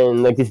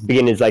 man, like this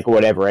beginning is like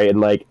whatever, right?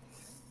 And like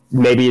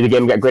maybe the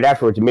game got great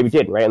afterwards, and maybe it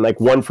didn't, right? And like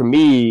one for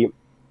me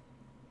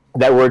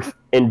that works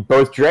in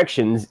both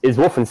directions is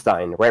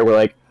Wolfenstein, right? Where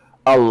like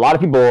a lot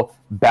of people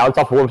bounce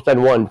off of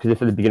Wolfenstein 1 because they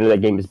feel the beginning of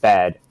that game is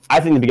bad. I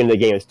think the beginning of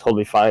the game is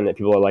totally fine. That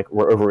people are like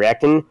we're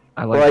overreacting.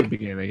 I like the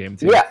beginning of the game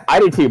too. Yeah, I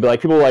did too. But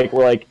like people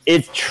were like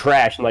it's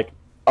trash, and like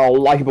a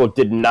lot of people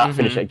did not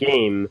finish that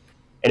game.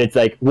 And it's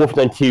like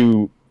Wolfenstein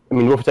 2. I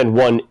mean, Wolfenstein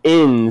 1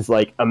 ends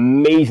like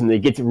amazingly. It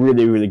gets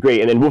really, really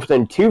great. And then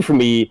Wolfenstein 2 for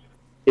me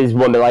is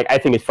one that like I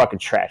think is fucking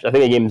trash. I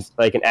think the game's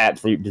like an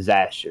absolute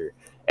disaster.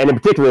 And in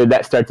particular,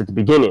 that starts at the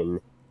beginning.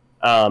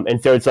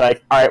 And so it's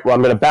like, all right, well,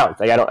 I'm going to bounce.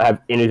 Like, I don't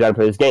have any desire to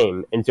play this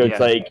game. And so it's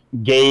like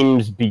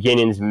games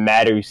beginnings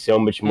matter so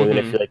much more than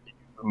I feel like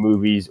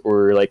movies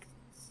or like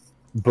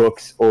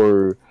books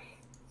or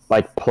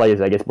like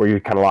plays, I guess, where you're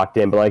kind of locked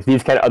in. But like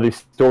these kind of other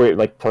story,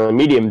 like telling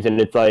mediums,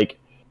 and it's like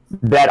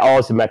that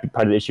also might be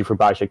part of the issue for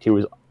BioShock 2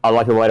 was a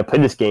lot of people might have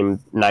played this game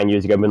 9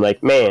 years ago and been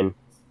like, man,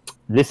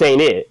 this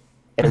ain't it.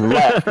 And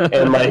left.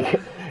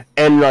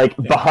 and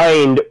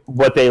behind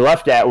what they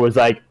left at was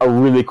like a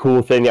really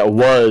cool thing that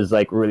was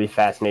like really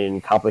fascinating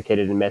and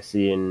complicated and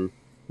messy and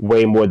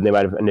way more than they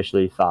might have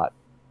initially thought.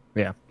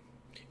 Yeah.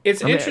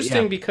 It's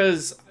interesting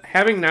because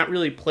having not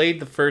really played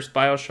the first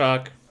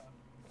BioShock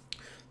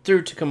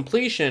through to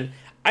completion,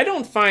 I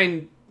don't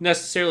find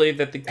necessarily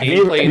that the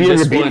gameplay in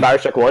this one...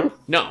 BioShock 1?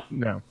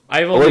 No.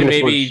 I've only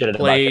maybe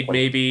played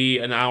maybe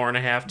an hour and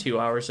a half, 2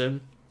 hours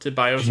into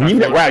BioShock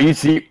 1. Wow, you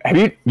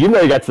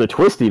know you got to the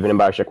twist even in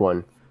BioShock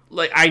 1.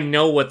 Like, I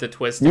know what the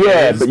twist is.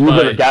 Yeah, but you've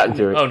never gotten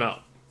to it. Oh, no.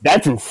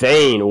 That's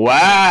insane.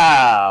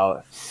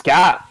 Wow.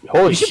 Scott,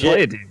 holy shit.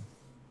 Play it,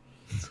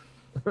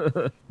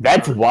 dude.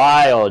 That's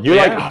wild. You're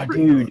like, oh,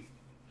 dude.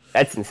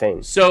 That's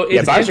insane. So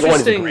it's BioShock 1 is a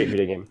interesting great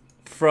video game.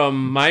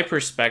 From my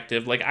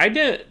perspective. Like, I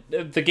did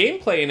the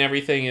gameplay and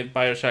everything in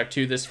BioShock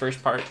 2, this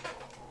first part,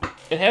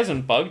 it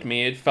hasn't bugged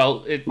me. It's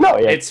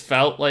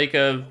felt like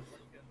a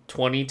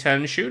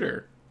 2010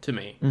 shooter to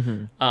me.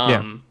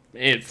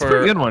 It's a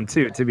pretty good one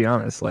too, to be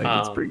honest. Like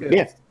it's pretty good.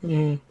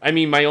 Yeah. I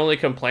mean, my only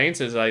complaints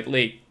is like,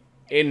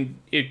 and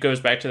it goes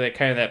back to that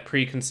kind of that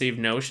preconceived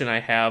notion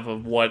I have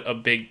of what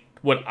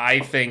I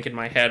think in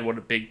my head what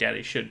a Big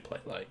Daddy should play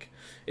like.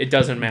 It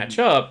doesn't match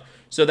up.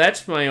 So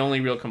that's my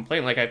only real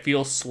complaint. Like I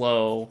feel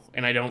slow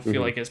and I don't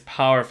feel like as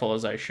powerful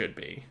as I should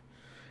be.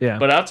 Yeah.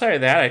 But outside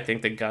of that, I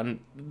think the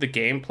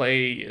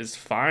gameplay is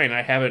fine.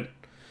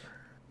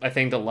 I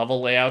think the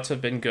level layouts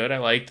have been good. I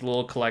like the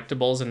little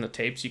collectibles and the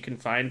tapes you can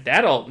find.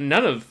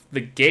 None of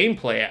the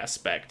gameplay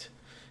aspect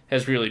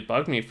has really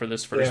bugged me for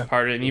this first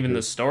part, and even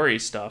the story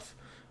stuff.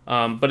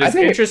 But it's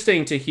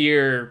interesting to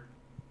hear.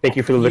 Thank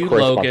you for the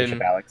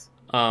Logan, Alex.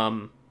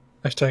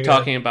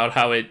 Talking about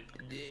how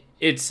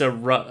it's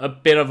a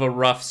bit of a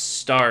rough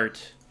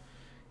start,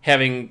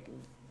 having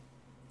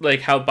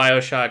like how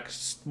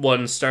BioShock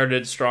 1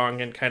 started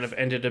strong and kind of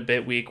ended a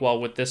bit weak, while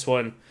with this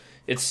one,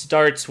 it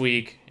starts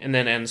weak and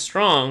then ends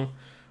strong.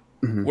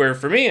 Where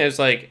for me, it's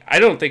like I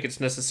don't think it's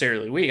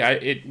necessarily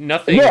weak.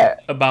 Nothing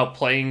about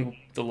playing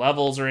the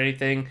levels or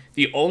anything.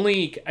 The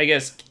only, I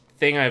guess,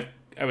 thing I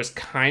was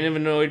kind of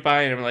annoyed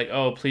by, and I'm like,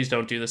 oh, please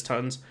don't do this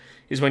tons,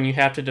 is when you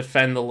have to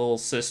defend the little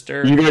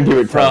sister. You're gonna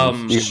do it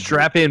from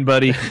strap in,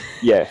 buddy.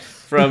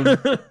 From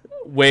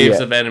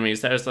waves of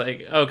enemies. That was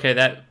like,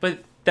 okay,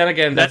 but then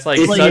again, that's like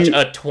such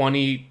a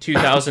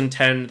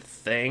 2010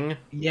 thing.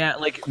 Yeah,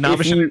 like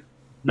Navish and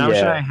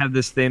I have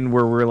this thing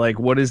where we're like,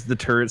 what is the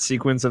turret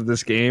sequence of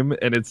this game?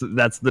 And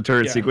that's the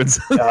turret sequence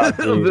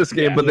of this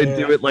game, but they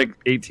do it like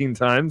 18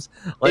 times.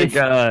 Like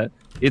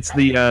it's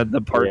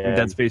the part in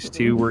Dead Space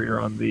 2 where you're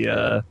on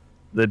the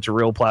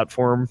drill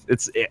platform.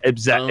 It's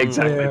exactly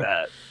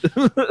that.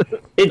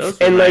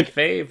 Those are my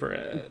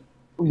favorite.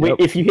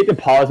 If you hit the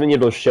pause menu,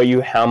 it'll show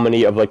you how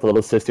many of like the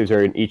little sisters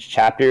are in each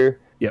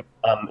chapter. Yep.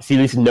 So you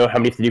at least know how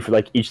many to do for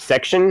like each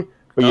section.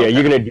 But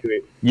you're gonna do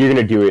it. You're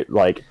gonna do it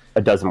like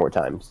a dozen more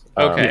times.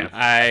 Okay.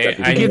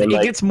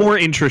 It gets more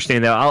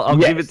interesting though. I'll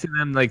give it to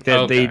them like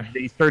that.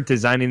 They start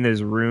designing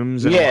those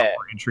rooms in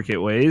more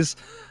intricate ways.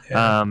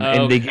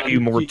 And they give you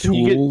more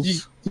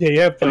tools.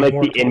 And like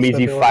the enemies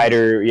you fight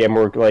are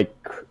more like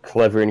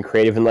clever and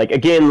creative, and like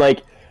again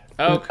like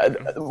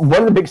one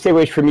of the big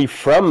takeaways for me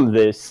from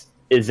this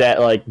is that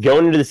like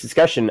going into this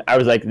discussion, I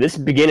was like, this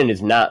beginning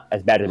is not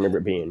as bad as I remember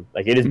it being.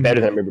 Like it is better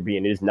than I remember it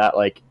being. It is not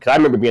like, because I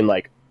remember being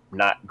like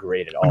not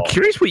great at all. I'm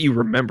curious what you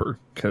remember,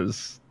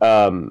 because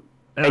I don't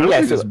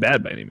think it's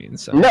bad by any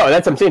means. So. No,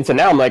 that's what I'm saying. So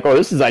now I'm like, oh,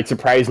 this is like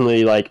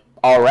surprisingly like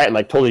all right and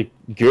like totally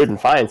good and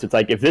fine. So it's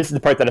like if this is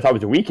the part that I thought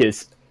was the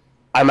weakest,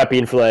 I might be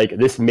in for like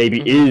this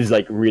maybe is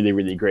like really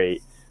really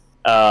great.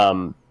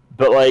 But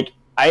like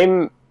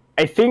I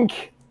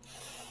think.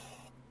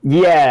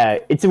 Yeah,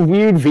 it's a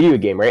weird video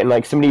game, right? In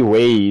like so many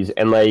ways,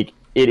 and like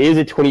it is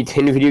a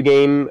 2010 video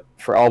game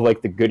for all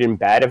like the good and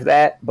bad of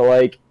that. But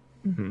like,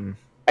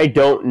 I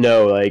don't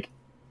know, like,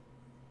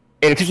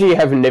 and especially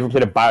having never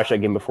played a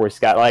BioShock game before,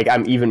 Scott. Like,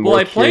 I'm even more.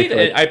 Well, I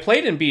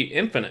played and beat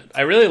Infinite.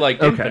 I really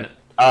like Infinite.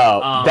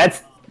 Oh,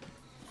 that's.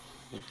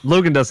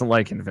 Logan doesn't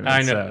like Infinite.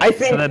 I know. I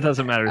think so that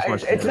doesn't matter as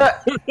much. It's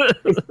not.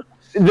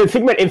 the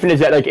thing about Infinite is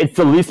that like it's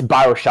the least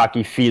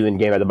Bioshocky feeling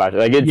game of the Bioshock.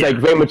 Like it's like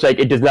very much like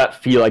it does not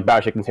feel like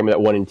Bioshock in the same way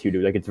that 1 and 2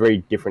 do. Like it's a very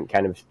different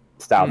kind of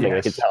style thing.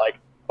 Like it's not like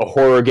a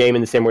horror game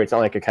in the same way. It's not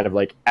like a kind of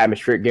like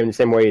atmospheric game in the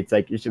same way. It's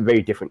like it's a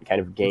very different kind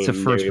of game. It's a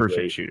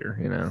first-person shooter,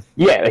 you know.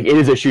 Yeah, like it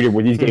is a shooter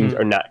where these games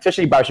are not.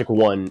 Especially Bioshock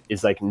 1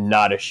 is like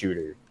not a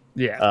shooter.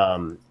 Yeah.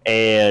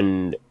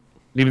 And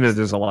even though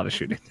there's a lot of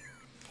shooting.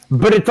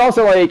 But it's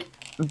also like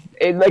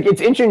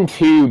it's interesting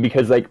too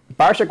because like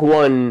Bioshock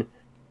 1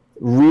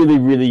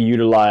 really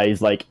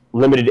utilized like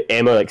limited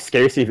ammo, like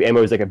scarcity of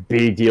ammo is like a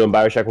big deal in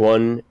Bioshock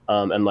 1,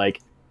 and like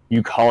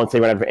you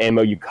constantly run out of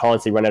ammo, you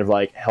constantly run out of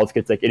like health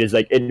kits. Like it is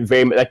like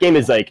that game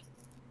is like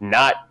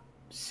not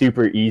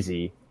super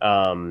easy,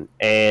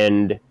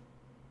 and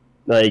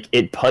like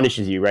it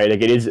punishes you, right?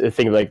 Like it is a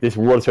thing of like this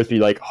world is supposed to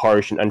be like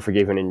harsh and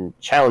unforgiving and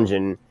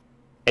challenging,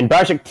 and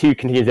Bioshock 2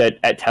 continues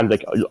at times.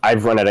 Like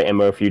I've run out of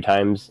ammo a few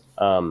times,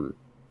 in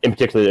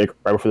particular like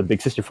right before the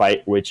big sister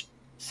fight, which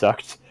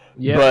sucked.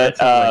 Yeah, but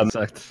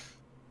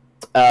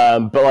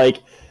but like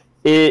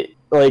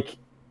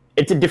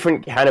it's a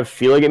different kind of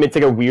feeling. I mean, it's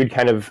like a weird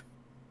kind of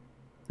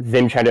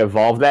them trying to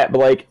evolve that. But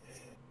like,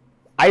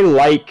 I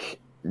like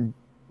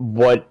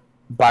what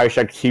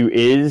Bioshock 2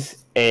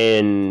 is,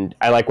 and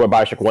I like what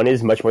Bioshock 1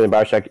 is much more than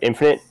Bioshock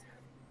Infinite.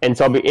 And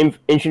so I'll be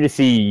interested to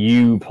see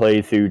you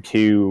play through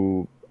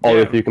 2 all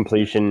the way through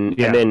completion,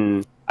 and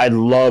then I'd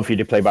love for you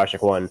to play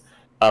Bioshock 1,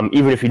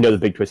 even if you know the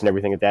big twist and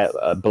everything like that.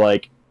 But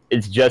like,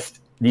 it's just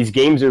these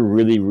games are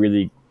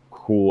really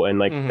cool, and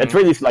like that's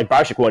really like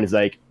Bioshock 1 is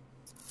like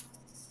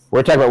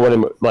we're talking about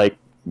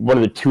one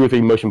of the 2 or 3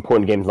 most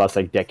important games last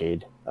like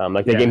decade.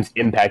 Like the game's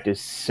impact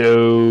is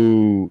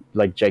so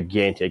like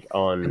gigantic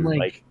on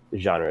like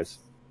genres.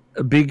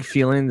 A big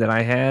feeling that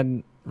I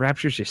had,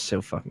 Rapture's just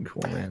so fucking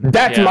cool, man.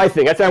 That's my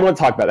thing. That's what I want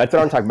to talk about. That's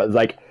what I'm talking about. Is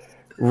like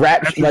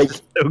Rapture, like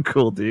so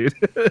cool, dude.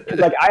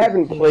 like I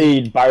haven't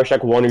played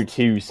Bioshock 1 or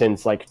 2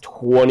 since like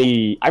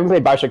I haven't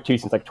played Bioshock 2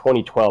 since like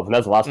 2012, and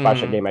that's the last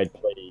Bioshock game I'd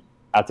played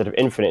outside of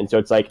Infinite. And so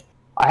it's like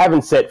I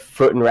haven't set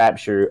foot in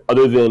Rapture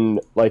other than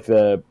like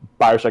the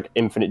Bioshock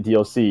Infinite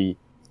DLC,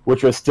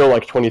 which was still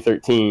like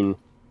 2013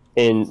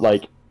 in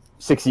like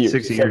 6 years.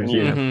 6 years,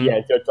 yeah.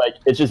 Yeah, so it's like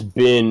it's just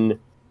been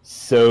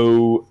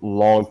so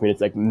long for me.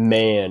 It's like,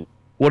 man,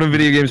 one of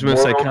video games'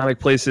 most iconic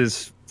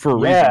places for a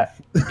reason.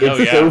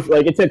 It's so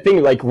like it's a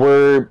thing. Like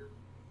we're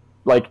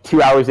like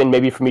 2 hours in,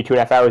 maybe for me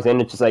 2.5 hours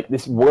in. It's just like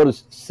this world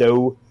is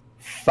so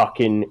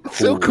fucking cool.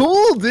 So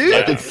cool, dude.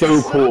 Like it's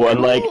so cool, and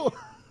like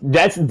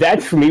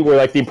that's for me where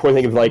like the important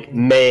thing of like,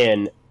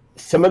 man,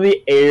 some of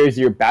the areas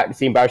you're about to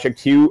see in Bioshock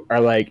 2 are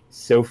like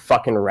so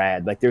fucking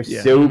rad. Like they're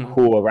so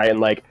cool, right? And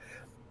like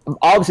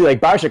obviously like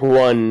Bioshock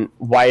 1,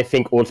 why I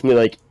think ultimately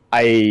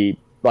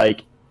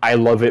like I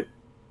love it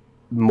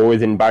more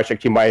than Bioshock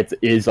 2, why it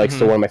is like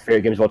still one of my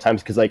favorite games of all time,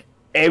 because like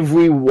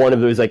every one of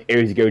those like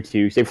areas you go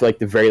to, save for like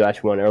the very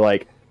last one, are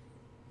like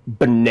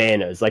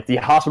bananas. Like the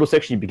hospital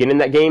section you begin in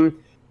that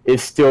game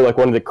is still like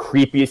one of the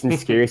creepiest and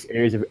scariest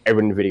areas I've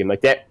ever in a video game.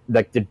 Like that,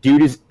 like the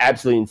dude is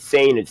absolutely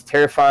insane. It's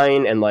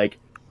terrifying, and like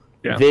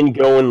then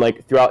going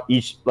like throughout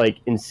each like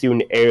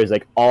ensuing area is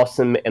like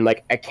awesome. And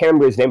like I can't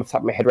remember his name off the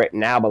top of my head right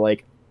now, but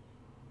like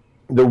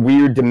the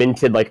weird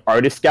demented like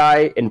artist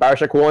guy in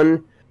Bioshock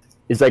 1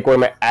 is like one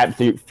of my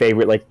absolute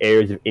favorite like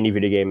areas of any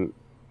video game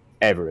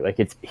ever. Like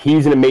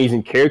he's an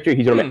amazing character.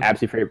 He's one of my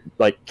absolute favorite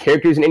like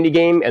characters in any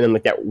game, and then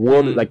like that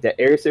world, like that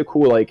area is so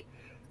cool. Like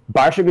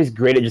Bioshock is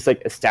great at just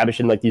like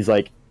establishing like these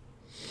like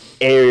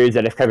areas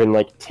that have kind of been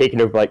like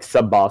taken over like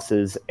sub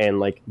bosses, and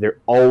like they're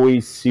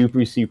always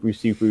super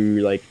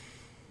like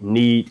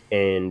neat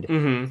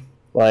and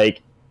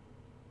like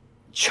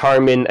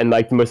charming and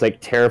like the most like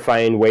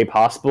terrifying way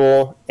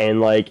possible.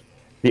 And like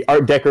the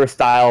Art Deco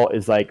style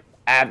is like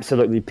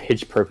absolutely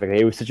pitch perfect.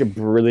 It was such a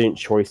brilliant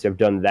choice to have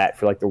done that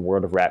for like the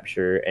world of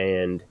Rapture,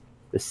 and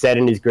the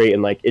setting is great,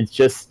 and like it's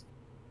just,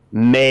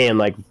 man,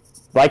 like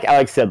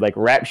Alex said, like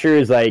Rapture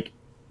is like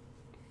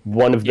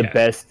one of the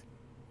best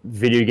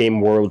video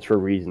game worlds for a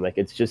reason. Like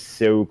it's just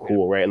so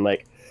cool, right? And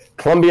like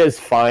Columbia is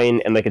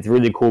fine, and like it's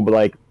really cool, but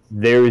like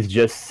there is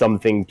just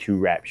something to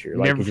Rapture.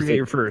 Like, never forget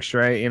your first,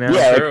 right? You know,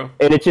 yeah, like,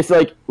 and it's just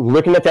like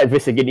looking at that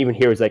vista again, even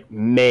here, is like,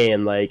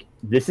 man, like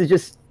this is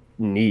just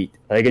neat.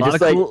 Like it's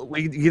just like cool,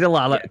 we get a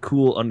lot of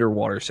cool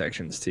underwater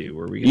sections too,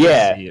 where we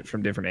get to see it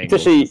from different angles.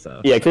 Especially, and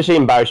stuff, especially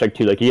in Bioshock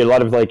 2, like you get a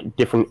lot of like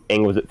different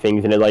angles at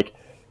things, and it like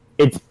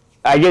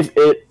I guess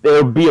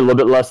it'll be a little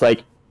bit less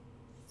like,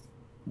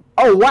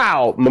 oh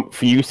wow,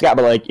 for you, Scott,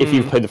 but like if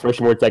you've played the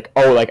first one where it's like,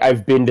 oh, like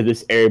I've been to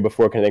this area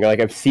before kind of thing, or, like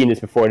I've seen this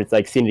before, and it's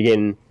like seen it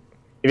again,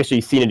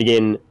 eventually seen it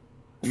again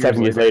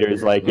 7 years later,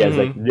 is like, it's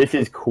like, this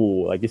is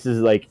cool, like this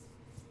is like,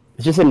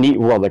 it's just a neat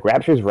world. Like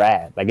Rapture's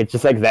rad. Like it's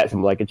just like that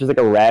simple. Like it's just like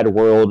a rad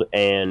world,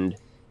 and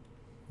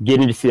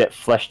getting to see that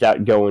fleshed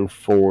out going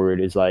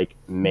forward is like,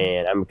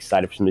 man, I'm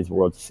excited for some of these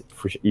worlds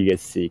for you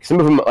guys to see. Some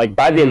of them, like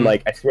by the end,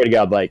 like I swear to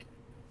God, like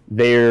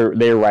they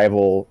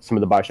rival some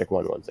of the Bioshock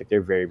 1 ones. Like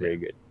they're very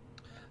good.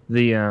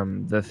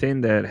 The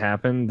thing that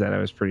happened that I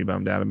was pretty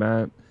bummed out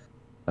about,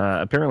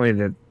 apparently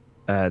that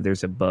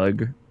there's a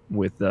bug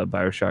with the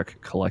Bioshock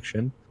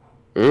collection.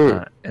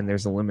 And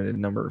there's a limited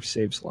number of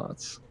save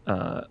slots,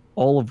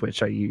 all of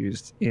which I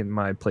used in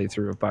my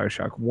playthrough of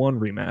Bioshock 1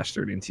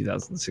 Remastered in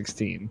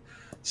 2016.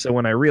 So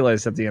when I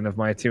realized at the end of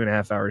my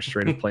 2.5 hours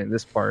straight of playing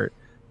this part,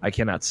 I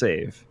cannot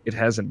save. It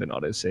hasn't been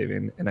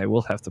auto-saving, and I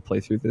will have to play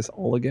through this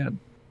all again.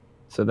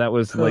 So that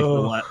was like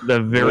the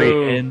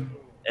very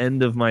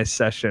end of my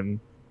session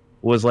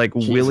was like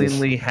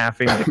willingly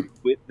having to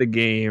quit the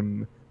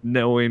game,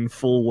 knowing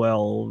full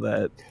well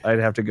that I'd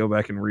have to go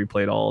back and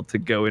replay it all to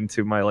go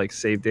into my like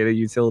save data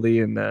utility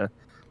in the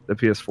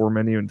PS4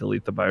 menu and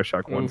delete the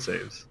Bioshock 1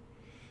 saves.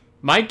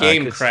 My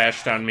game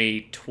crashed on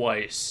me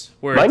twice.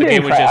 Where the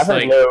game was just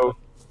like...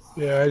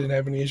 Yeah, I didn't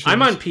have any issues.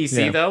 I'm on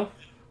PC, though.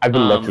 I've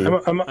been lucky.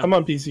 I'm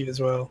on PC as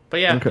well.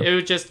 But yeah, it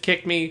would just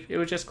kick me. It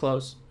would just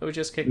close. It would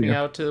just kick me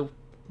out to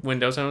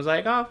Windows, and I was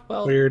like, oh,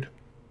 well... Weird.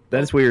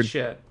 That's weird.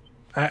 Shit.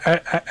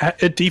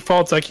 It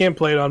defaults. I can't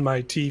play it on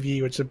my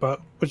TV, which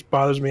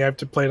bothers me. I have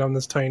to play it on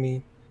this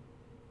tiny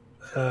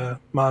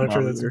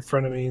monitor that's in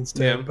front of me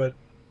instead. Yeah. But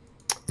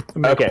I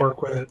make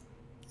work with it.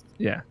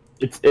 Yeah,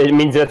 it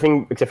means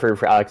nothing except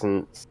for Alex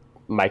and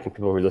Mike and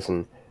people who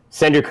listen.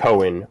 Sander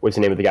Cohen was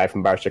the name of the guy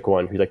from Bioshock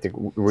 1 who's like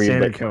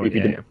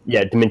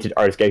the demented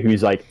artist guy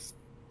who's like,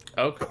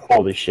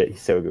 holy shit,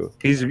 he's so good.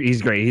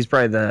 He's great. He's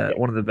probably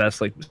one of the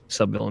best like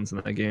sub-villains in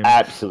that game.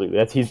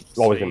 Absolutely, he's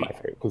always been my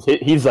favorite because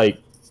he's like.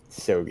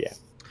 So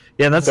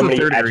yeah, that's the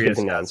third area.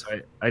 So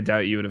I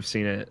doubt you would have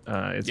seen it.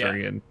 It's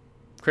very good.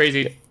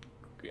 Crazy.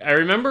 I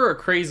remember a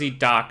crazy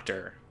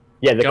doctor.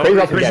 Yeah,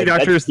 the crazy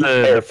doctor is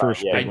the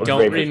first. I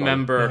don't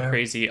remember a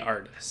crazy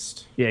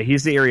artist. Yeah,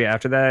 he's the area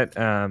after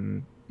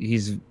that.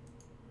 He's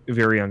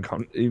very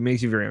uncomfortable. It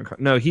makes you very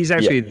uncomfortable. No, he's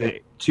actually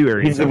the two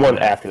areas. He's the one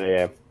after that.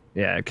 Yeah.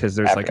 Yeah, because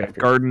there's like a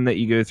garden that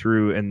you go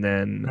through, and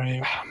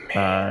then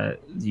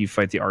you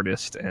fight the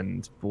artist,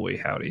 and boy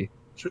howdy.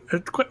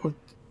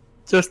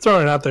 Just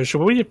throwing it out there. Should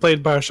we have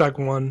played Bioshock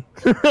 1?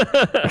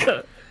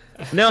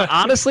 No,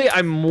 honestly,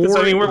 I'm more.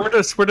 I mean,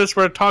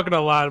 we're talking a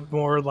lot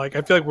more. Like,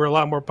 I feel like we're a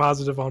lot more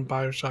positive on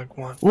Bioshock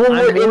 1. Well,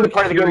 we're in the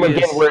part of the game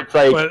again where it's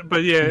like,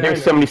 but yeah,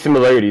 there's so many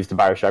similarities to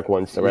Bioshock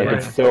 1. So right,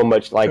 it's so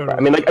much like. Totally.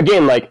 I mean, like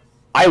again, like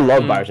I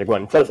love Bioshock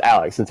 1. So does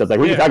Alex, and so it's like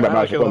we can talk about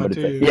Bioshock 1, but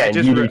it's like,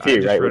 you do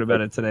too, right? I wrote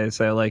about it today,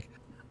 so like,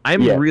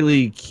 I'm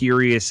really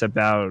curious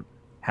about.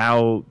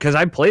 How? Because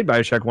I played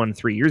Bioshock 1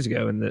 3 years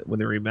ago when the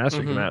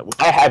remaster came out.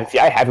 I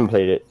haven't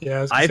played it.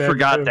 Yeah, I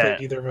forgot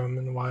that either of them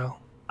in a while.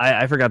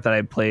 I forgot that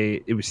I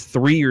played. It was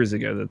 3 years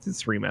ago that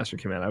this remaster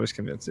came out. I was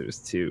convinced it was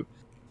 2.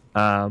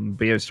 But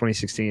yeah, it was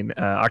 2016.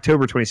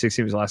 October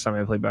 2016 was the last time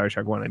I played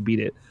Bioshock 1. I beat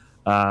it.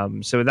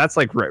 So that's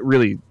like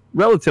really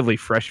relatively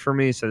fresh for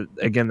me. So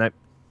again, that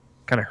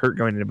kind of hurt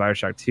going into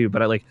Bioshock 2.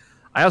 But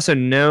I also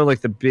know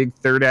like the big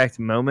third act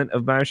moment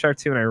of Bioshock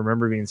 2, and I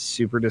remember being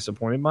super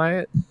disappointed by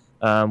it.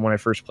 When I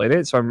first played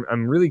it, so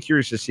I'm really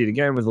curious to see it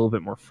again with a little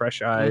bit more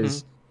fresh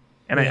eyes,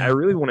 and I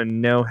really want to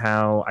know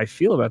how I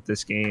feel about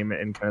this game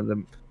and kind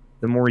of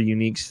the more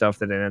unique stuff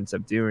that it ends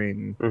up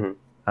doing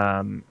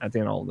at the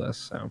end of all this.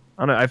 So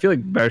I don't know. I feel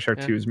like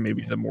Bioshock 2 is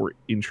maybe the more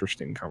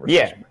interesting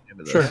conversation.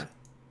 Sure.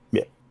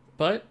 Yeah,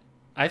 but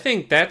I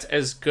think that's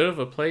as good of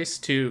a place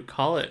to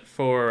call it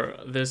for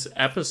this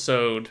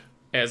episode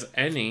as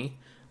any.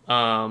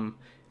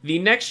 The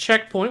next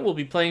checkpoint we'll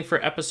be playing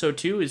for episode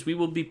 2 is we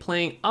will be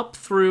playing up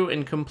through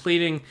and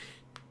completing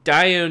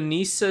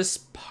Dionysus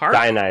Park.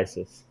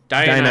 Dionysus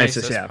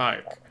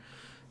Park.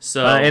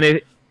 So,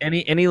 and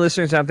any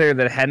listeners out there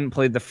that hadn't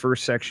played the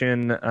first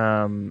section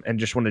and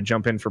just want to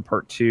jump in for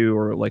part 2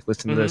 or like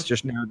listen to this,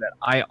 just know that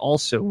I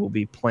also will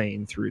be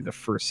playing through the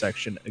first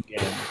section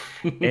again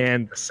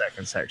and the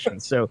second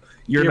section. So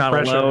you're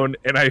not alone,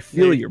 and I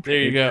feel your pain.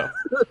 There you go.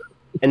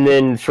 And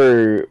then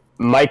for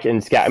Mike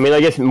and Scott, I mean, I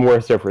guess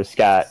more so for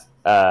Scott,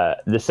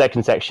 the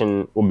second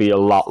section will be a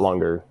lot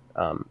longer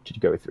to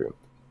go through.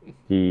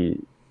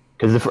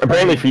 Because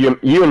apparently for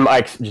you and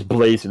Mike just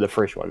blazed through the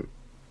first one.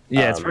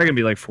 Yeah, it's probably gonna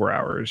be like 4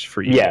 hours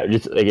for you. Yeah,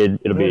 just like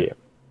it'll be.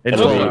 It's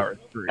 12 hours.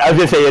 I was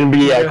gonna say it'll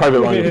be quite a bit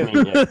longer than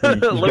me. Yeah.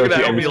 Look at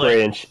that! Every square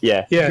inch.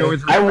 Yeah.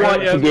 I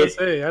want to get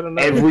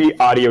every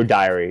audio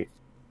diary.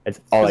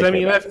 That's all I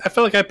mean, I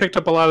feel like I picked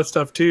up a lot of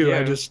stuff too. Yeah.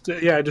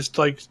 I just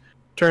like.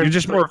 You're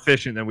just more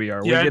efficient than we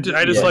are. Yeah, I just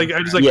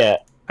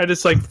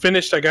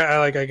finished. I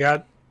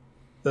got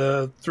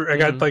to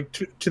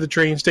the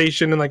train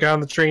station and like got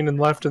on the train and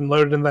left and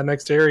loaded in that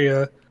next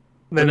area.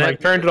 And then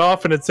turned it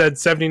off and it said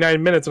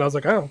 79 minutes and I was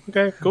like, oh,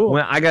 okay, cool.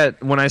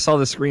 When I saw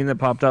the screen that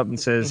popped up and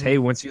says, hey,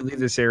 once you leave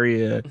this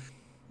area,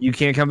 you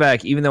can't come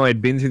back. Even though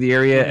I'd been through the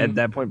area at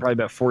that point probably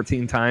about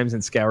 14 times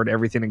and scoured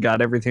everything and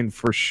got everything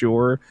for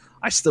sure,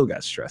 I still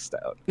got stressed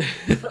out.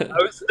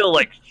 I was still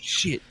like,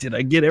 shit, did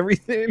I get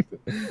everything?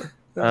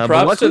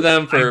 Props to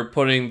them for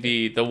putting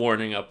the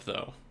warning up,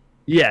 though.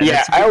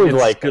 Yeah, I always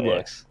like good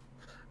looks.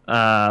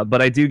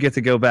 But I do get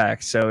to go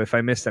back, so if I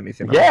missed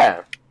anything,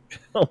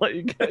 I'll let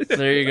you guys.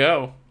 There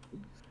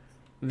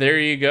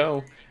you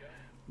go.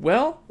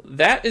 Well,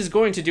 that is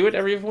going to do it,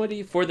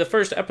 everybody, for the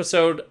first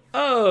episode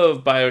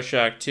of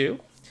Bioshock 2.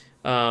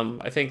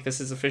 I think this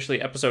is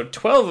officially episode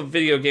 12 of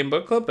Video Game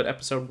Book Club, but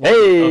episode 1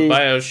 Hey! of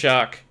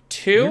BioShock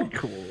 2. Very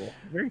cool.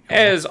 Very cool.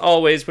 As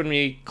always, when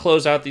we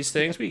close out these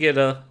things, we get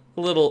a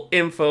little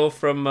info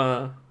from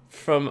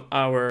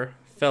our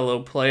fellow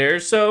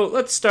players. So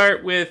let's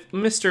start with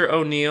Mr.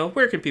 O'Neill.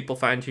 Where can people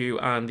find you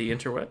on the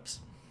interwebs?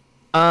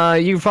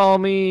 You can follow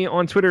me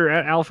on Twitter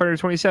at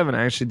Alfighter27.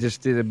 I actually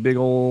just did a big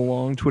old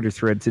long Twitter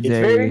thread today.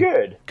 It's very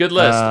good. Good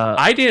list.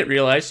 I didn't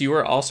realize you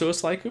were also a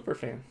Sly Cooper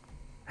fan.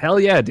 Hell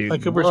yeah, dude. Sly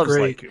Cooper's Love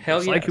great. Sly Cooper.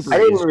 Hell Sly yes. Cooper I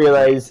is didn't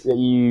realize that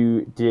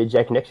you did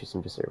Jack and Dexter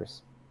some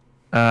disservice.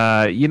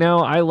 You know,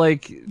 I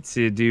like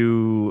to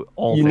do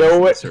all You things know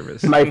in what?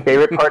 service. My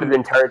favorite part of the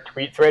entire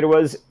tweet thread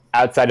was,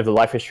 outside of the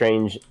Life is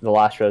Strange, The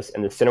Last of Us,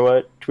 and the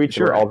Cinema tweets,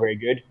 Sure. were all very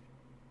good,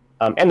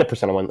 and the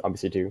Persona one,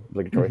 obviously too,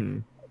 obligatory,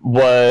 Mhm.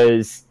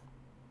 was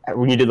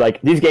when you did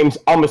like these games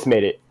almost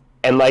made it,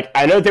 and like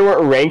I know they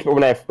weren't ranked, but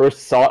when I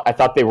first saw it, I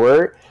thought they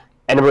were.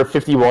 And number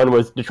 51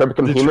 was Detroit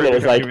Become Human, and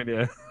it's like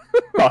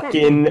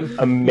fucking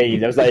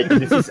amazing. I was like,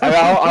 this is.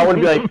 I want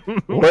to be like,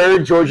 where are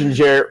George and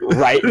Jarrett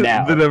right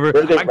now?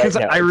 Because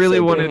I really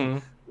So wanted.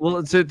 Mhm.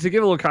 Well, to give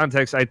a little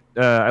context, I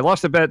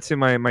lost a bet to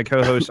my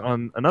co-host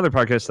on another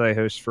podcast that I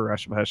host for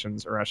Rational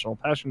Passions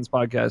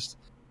podcast.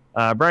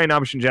 Brian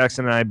Abishan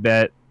Jackson and I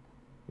bet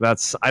I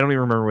don't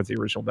even remember what the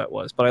original bet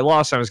was, but I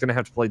lost. I was going to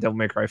have to play Devil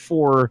May Cry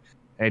 4,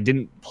 and I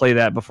didn't play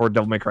that before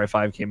Devil May Cry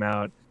 5 came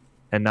out.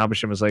 And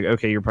Abishan was like,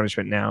 "Okay, your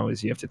punishment now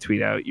is you have to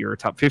tweet out your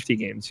top 50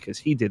 games," because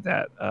he did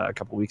that a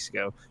couple weeks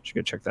ago. You should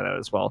go check that out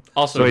as well.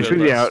 Also, So a I good tweeted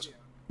list. out.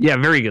 Yeah,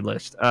 very good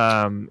list.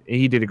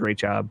 He did a great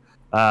job.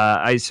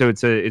 So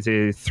it's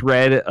a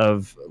thread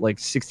of like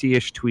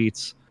 60-ish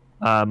tweets,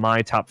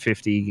 my top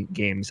 50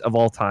 games of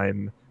all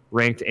time,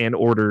 ranked and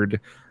ordered,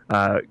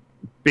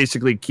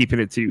 basically keeping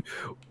it to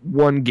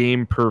one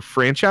game per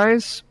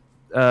franchise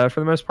for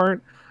the most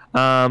part.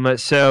 I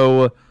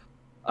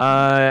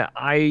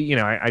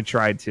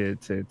tried to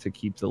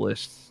keep the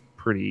list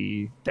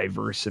pretty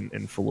diverse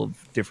and full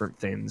of different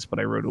things, but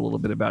I wrote a little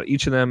bit about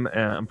each of them.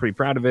 I'm pretty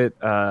proud of it.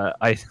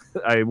 I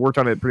worked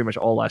on it pretty much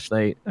all last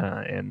night,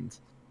 and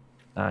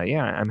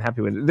I'm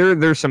happy with it.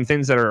 There's some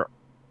things that are,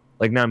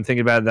 like, now I'm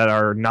thinking about it, that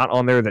are not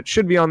on there that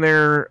should be on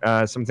there.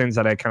 Some things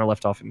that I kind of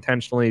left off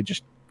intentionally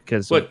just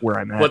because of where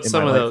I'm at What's in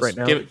some my of life those?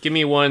 right now. Give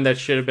me one that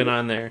should have been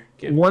on there.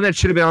 One that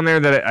should have been on there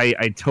that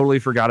I totally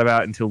forgot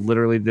about until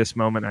literally this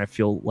moment. I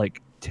feel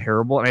like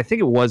terrible, and I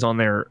think it was on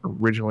there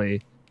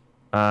originally.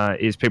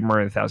 Is Paper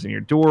Mario: The Thousand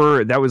Year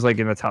Door. That was like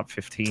in the top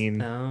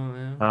 15. Oh,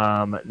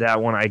 yeah.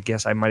 That one, I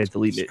guess I might have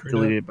deleted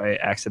it by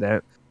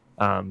accident.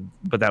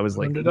 But that was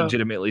like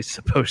legitimately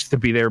supposed to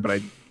be there,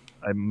 but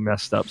I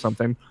messed up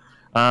something.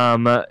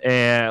 And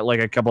like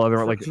a couple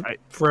other, like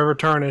Forever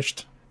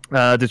Tarnished.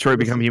 Detroit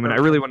Become Human. I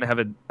really want to have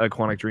a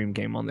Quantic Dream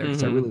game on there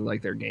because I really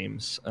like their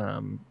games.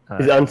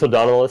 Is Until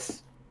Dawn on the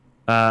list?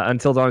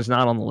 Until Dawn is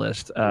not on the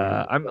list.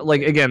 I'm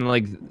like, again,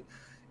 like,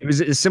 it was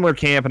a similar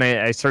camp, and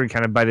I started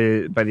kind of by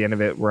the end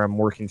of it where I'm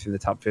working through the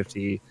top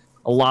 50.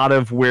 A lot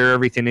of where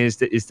everything is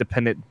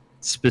dependent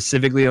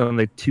specifically on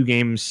the two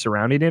games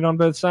surrounding it on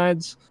both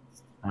sides,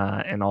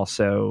 and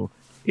also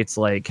it's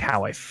like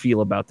how I feel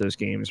about those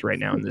games right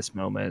now in this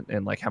moment,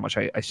 and like how much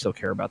I still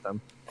care about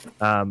them.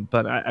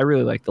 But I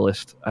really like the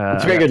list.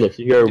 It's a very good list.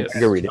 You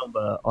go read it.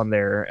 On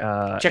there.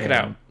 Check it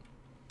out.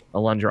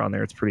 Alundra on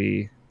there. It's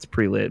pretty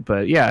lit.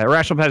 But yeah,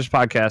 Irrational Passions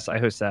podcast. I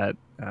host that.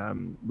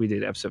 We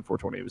did episode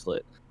 420. It was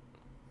lit.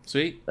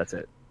 Sweet. That's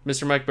it.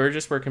 Mr. Mike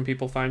Burgess, where can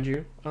people find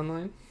you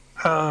online?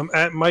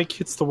 At Mike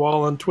Hits the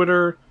Wall on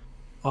Twitter,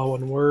 all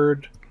one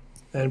word,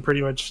 and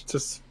pretty much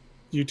just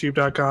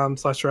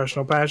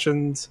youtube.com/Irrational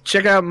Passions.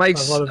 Check out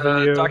Mike's A lot of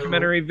video,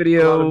 documentary A lot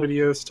video. of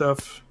video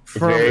stuff.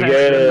 Very Next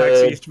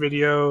good. East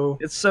video.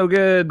 It's so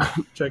good.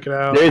 Check it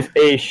out. There's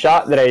a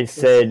shot that I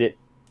said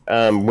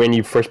when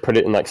you first put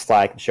it in like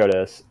Slack and showed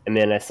us, and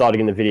then I saw it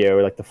again in the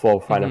video, like the full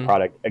final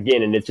product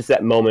again, and it's just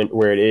that moment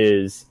where it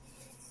is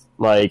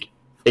like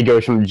it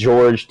goes from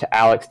George to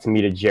Alex to me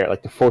to Jarrett,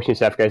 like the 14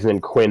 staff guys, and then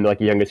Quinn, like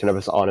the youngest one of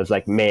us on. It's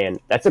like, man,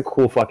 that's a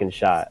cool fucking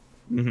shot.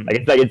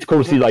 Like it's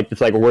cool to see like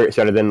just like where it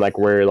started, then like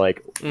where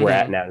like we're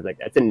at now. It's like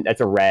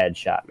that's a rad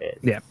shot, man.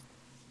 Yeah.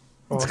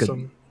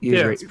 Awesome.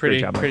 Yeah, It's pretty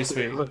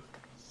sweet.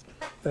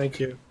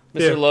 Thank you.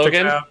 Mr. Logan,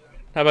 check it out.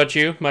 how about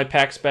you, my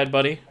PAX bed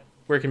buddy?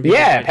 Where can people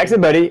Yeah, find Pax you?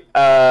 and Buddy.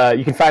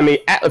 You can find me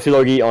at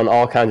Lefty on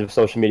all kinds of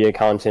social media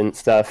content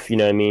stuff. You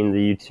know what I mean?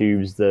 The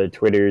YouTubes, the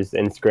Twitters, the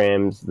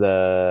Instagrams,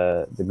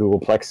 the Google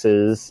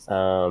Plexes.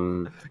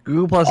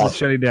 Google Plus is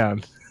shutting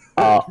down.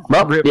 Well,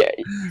 yeah,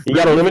 you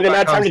got a limited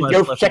amount of time to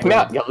go check them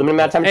out. You got a limited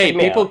amount of time to Hey, check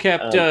them people out.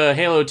 kept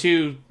Halo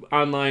 2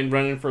 online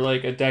running for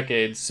like a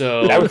decade,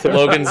 so That was so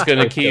Logan's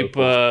gonna so keep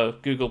cool.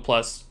 Google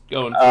Plus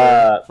going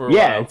for a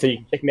while. and so you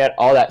can check me out,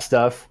 all that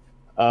stuff.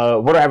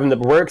 What do I have in the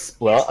works?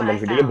 Well, I'm on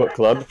Video Book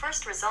Club. The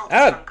first result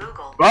Ah. is from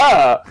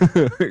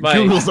Google.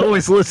 Google's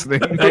always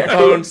listening. My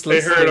phone's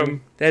They heard listening.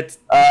 him. That's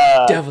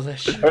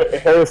devilish.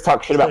 Heard us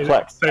talk shit about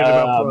Plex. Excited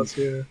about Plus,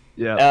 yeah.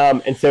 Yeah.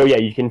 And so, yeah,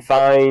 you can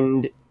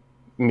find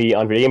me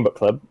on Video Game Book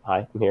Club.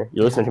 Hi, I'm here.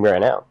 You're listening to me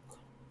right now.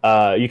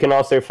 You can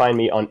also find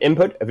me on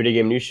Input, a video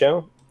game news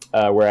show.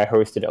 where I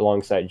hosted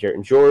alongside Jarrett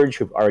and George,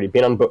 who've already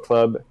been on book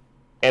club,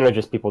 and are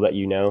just people that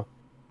you know.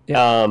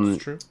 Yeah,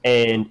 that's true.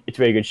 And it's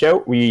a very good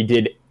show. We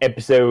did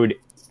episode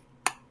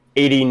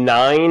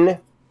 89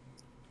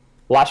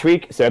 last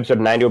week, so episode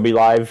 90 will be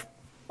live.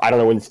 I don't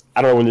know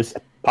when this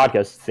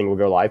podcast thing will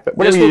go live, but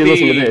whenever you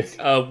listen to this,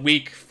 a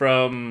week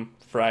from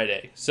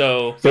Friday.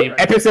 So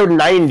episode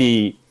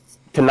 90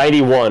 to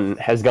 91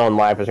 has gone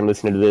live as I'm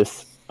listening to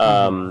this.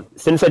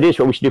 Since I did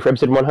what we should do for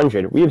episode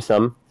 100, we have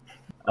some.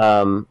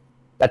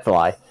 That's a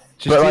lie.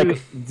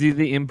 Just do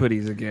the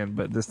inputties again,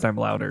 but this time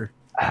louder.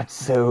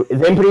 So the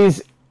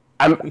inputties,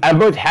 I'm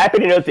both happy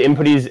to know that the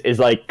inputties is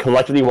like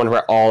collectively one of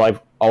our all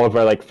of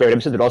our like favorite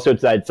episodes, but also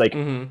it's like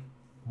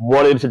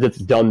one of the episodes that's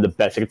done the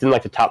best. Like it's in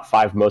like the top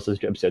 5 most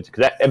listened to episodes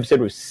because that episode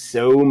was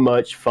so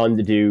much fun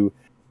to do,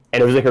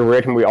 and it was like a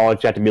rare time we all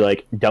got to be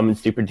like dumb and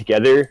stupid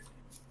together,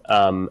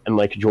 and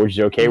like George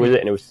is okay with it,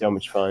 and it was so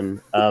much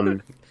fun.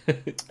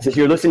 So if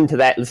you're listening to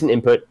that, listen to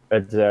Input.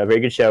 It's a very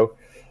good show.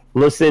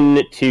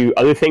 Listen to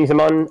other things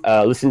I'm on.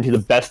 Listen to the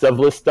best of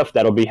list stuff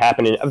that'll be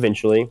happening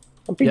eventually.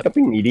 Don't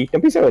be needy.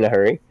 Don't be so in a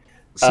hurry.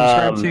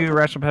 Subscribe to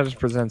Rational Passions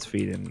Presents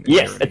feed.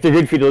 Yes, it's a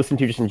good feed to listen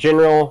to just in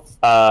general.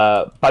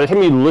 By the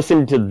time you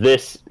listen to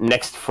this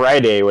next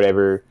Friday,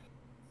 whatever,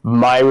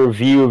 my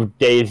review of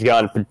Days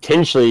Gone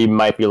potentially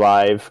might be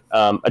live.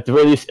 At the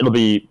very least, it'll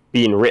be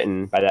being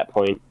written by that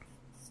point.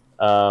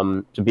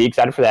 So be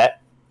excited for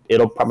that.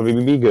 It'll probably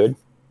be good.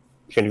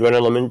 Trying to go on a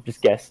limb and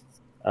just guess.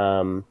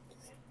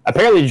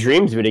 Apparently,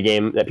 Dreams video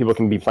game that people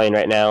can be playing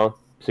right now.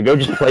 So go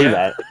just play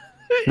that.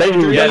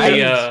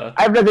 I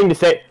have nothing to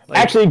say. Like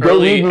actually,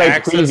 go read my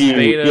preview.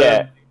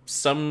 Beta,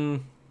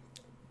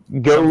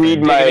 Go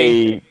read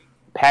my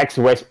PAX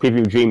West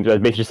preview of Dreams. I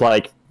was basically just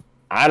like,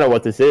 I don't know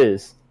what this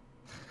is.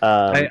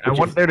 I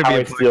want there to be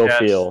a still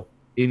feel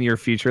in your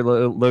future,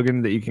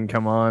 Logan, that you can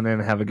come on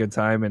and have a good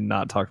time and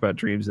not talk about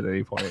Dreams at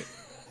any point.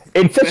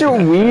 It's such a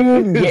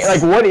weird game.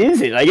 Like, what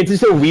is it? Like, it's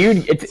just so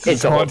weird.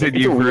 It's haunted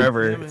you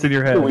forever. It's in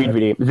your head. It's a weird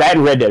video. That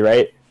and Red Dead,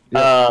 right?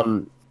 Yeah.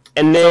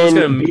 And then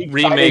someone's gonna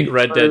remake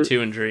Red Dead 2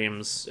 in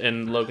Dreams,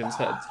 and Logan's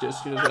head's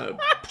just gonna.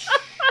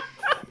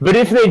 But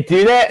if they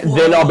do that,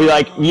 then I'll be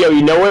like, yo,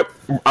 you know what?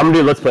 I'm gonna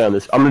do Let's Play on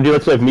this. I'm gonna do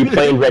Let's Play of me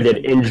playing Red Dead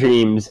in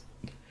Dreams.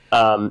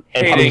 And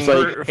hating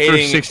for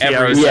 60 every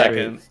hours.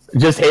 second.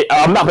 Just hate.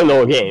 I'm not playing the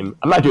whole game.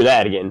 I'm not doing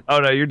that again. Oh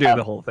no, you're doing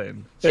the whole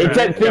thing. It's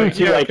that thing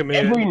too. Like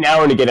every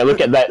now and again, I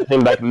look at that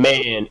thing like,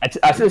 man.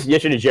 I said this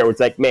yesterday to Jared. It's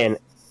like, man,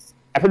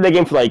 I played that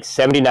game for like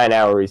 79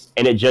 hours,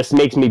 and it just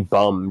makes me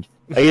bummed.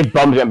 Like, it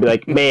bums me. I'd be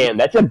like, man,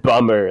 that's a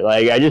bummer.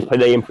 Like, I just played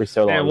that game for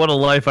so long. Man, what a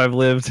life I've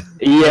lived.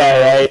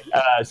 Yeah, right.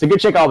 So go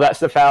check all that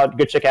stuff out.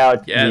 Go check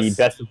out the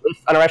best of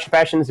on Irrational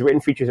Passions. The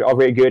written features are all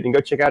very good, and go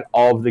check out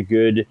all of the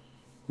good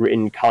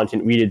written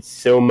content. We did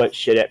so much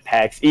shit at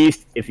PAX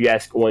East. If you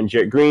ask one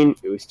Jarrett Green,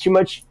 it was too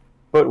much,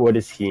 but what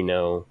does he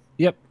know?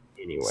 Yep.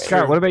 Anyway.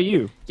 Scott, what about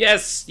you?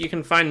 Yes, you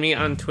can find me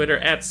on Twitter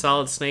at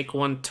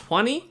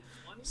SolidSnake120.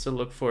 So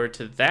look forward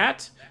to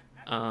that.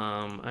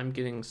 I'm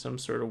getting some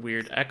sort of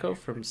weird echo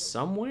from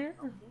somewhere.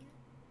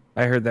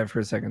 I heard that for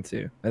a second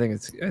too. I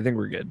think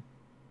we're good.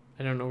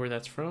 I don't know where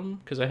that's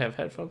from because I have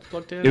headphones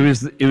plugged in. It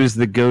was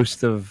the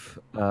ghost of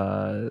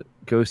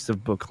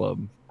book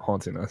club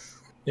haunting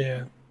us.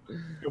 Yeah.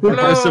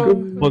 Ghost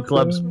of book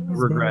club's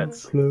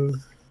regrets.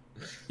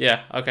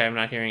 Yeah. Okay, I'm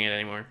not hearing it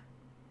anymore.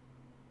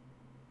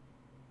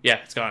 Yeah,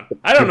 it's gone.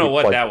 I don't know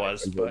what that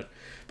was, but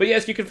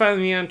yes, you can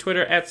find me on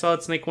Twitter at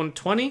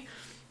SolidSnake120.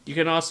 You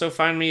can also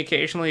find me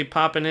occasionally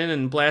popping in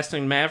and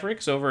blasting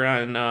Mavericks over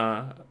on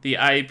the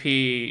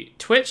IP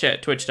Twitch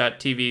at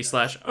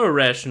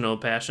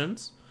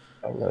twitch.tv/irrationalpassions.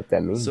 I don't know what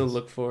that means. So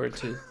look forward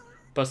to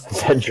busting.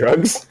 Is that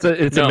drugs?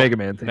 It's a Mega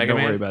Man thing.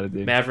 Don't worry about it,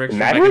 dude.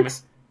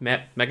 Mavericks?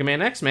 Mega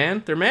Man X,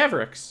 man. They're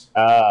Mavericks.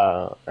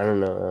 I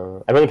don't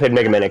know. I've only played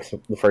Mega Man X,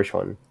 the first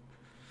one.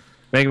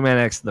 Mega Man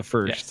X, the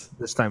first. Yes.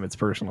 This time it's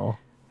personal.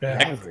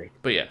 Yeah.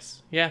 But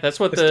yes. Yeah, that's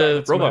what This the time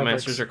it's Robot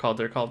Mavericks. Masters are called.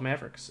 They're called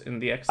Mavericks in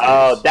the X.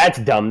 Oh, that's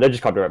dumb. They're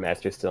just called Robot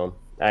Masters still.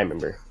 I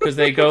remember. Because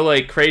they go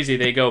like crazy.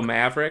 They go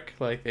Maverick.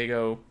 Like they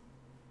go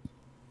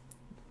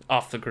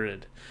off the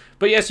grid.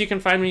 But yes, you can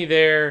find me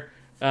there.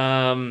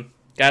 Got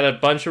a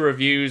bunch of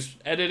reviews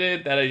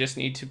edited that I just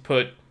need to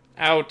put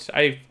out.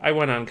 I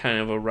went on kind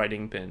of a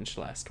writing binge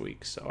last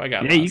week, so I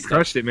got. Yeah, you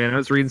crushed it, man. I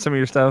was reading some of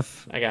your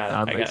stuff.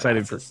 I'm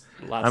excited for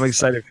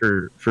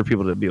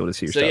people to be able to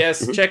see your stuff. So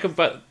yes, check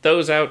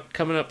those out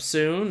coming up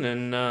soon,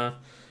 and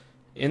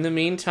in the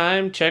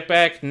meantime, check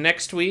back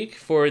next week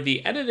for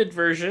the edited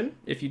version.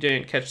 If you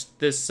didn't catch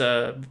this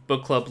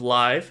book club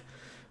live,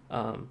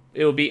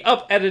 it will be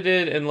up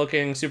edited and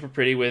looking super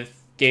pretty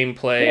with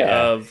gameplay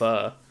of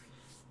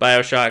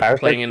Bioshock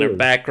playing in the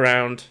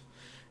background.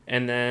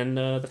 And then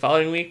the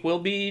following week we'll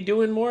be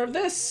doing more of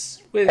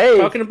this with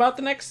talking about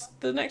the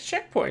next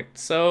checkpoint.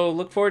 So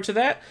look forward to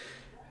that.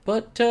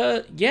 But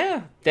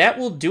yeah, that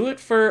will do it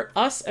for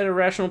us at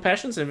Irrational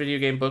Passions and Video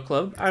Game Book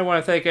Club. I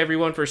want to thank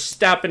everyone for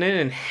stopping in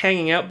and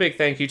hanging out. Big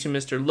thank you to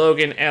Mr.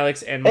 Logan,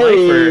 Alex, and Mike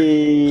for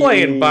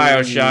playing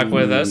Bioshock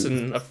with us,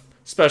 and a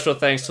special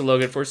thanks to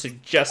Logan for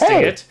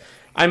suggesting it.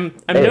 I'm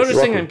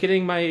noticing I'm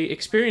getting my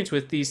experience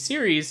with these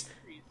series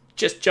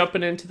just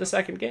jumping into the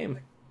second game.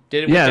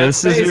 Did it with Dead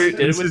Space, did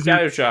it with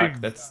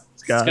BioShock. That's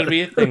going to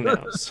be a thing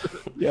now. So.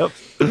 Yep.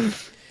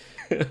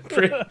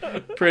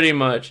 Pretty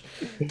much.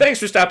 Thanks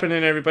for stopping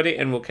in, everybody,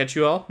 and we'll catch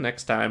you all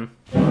next time.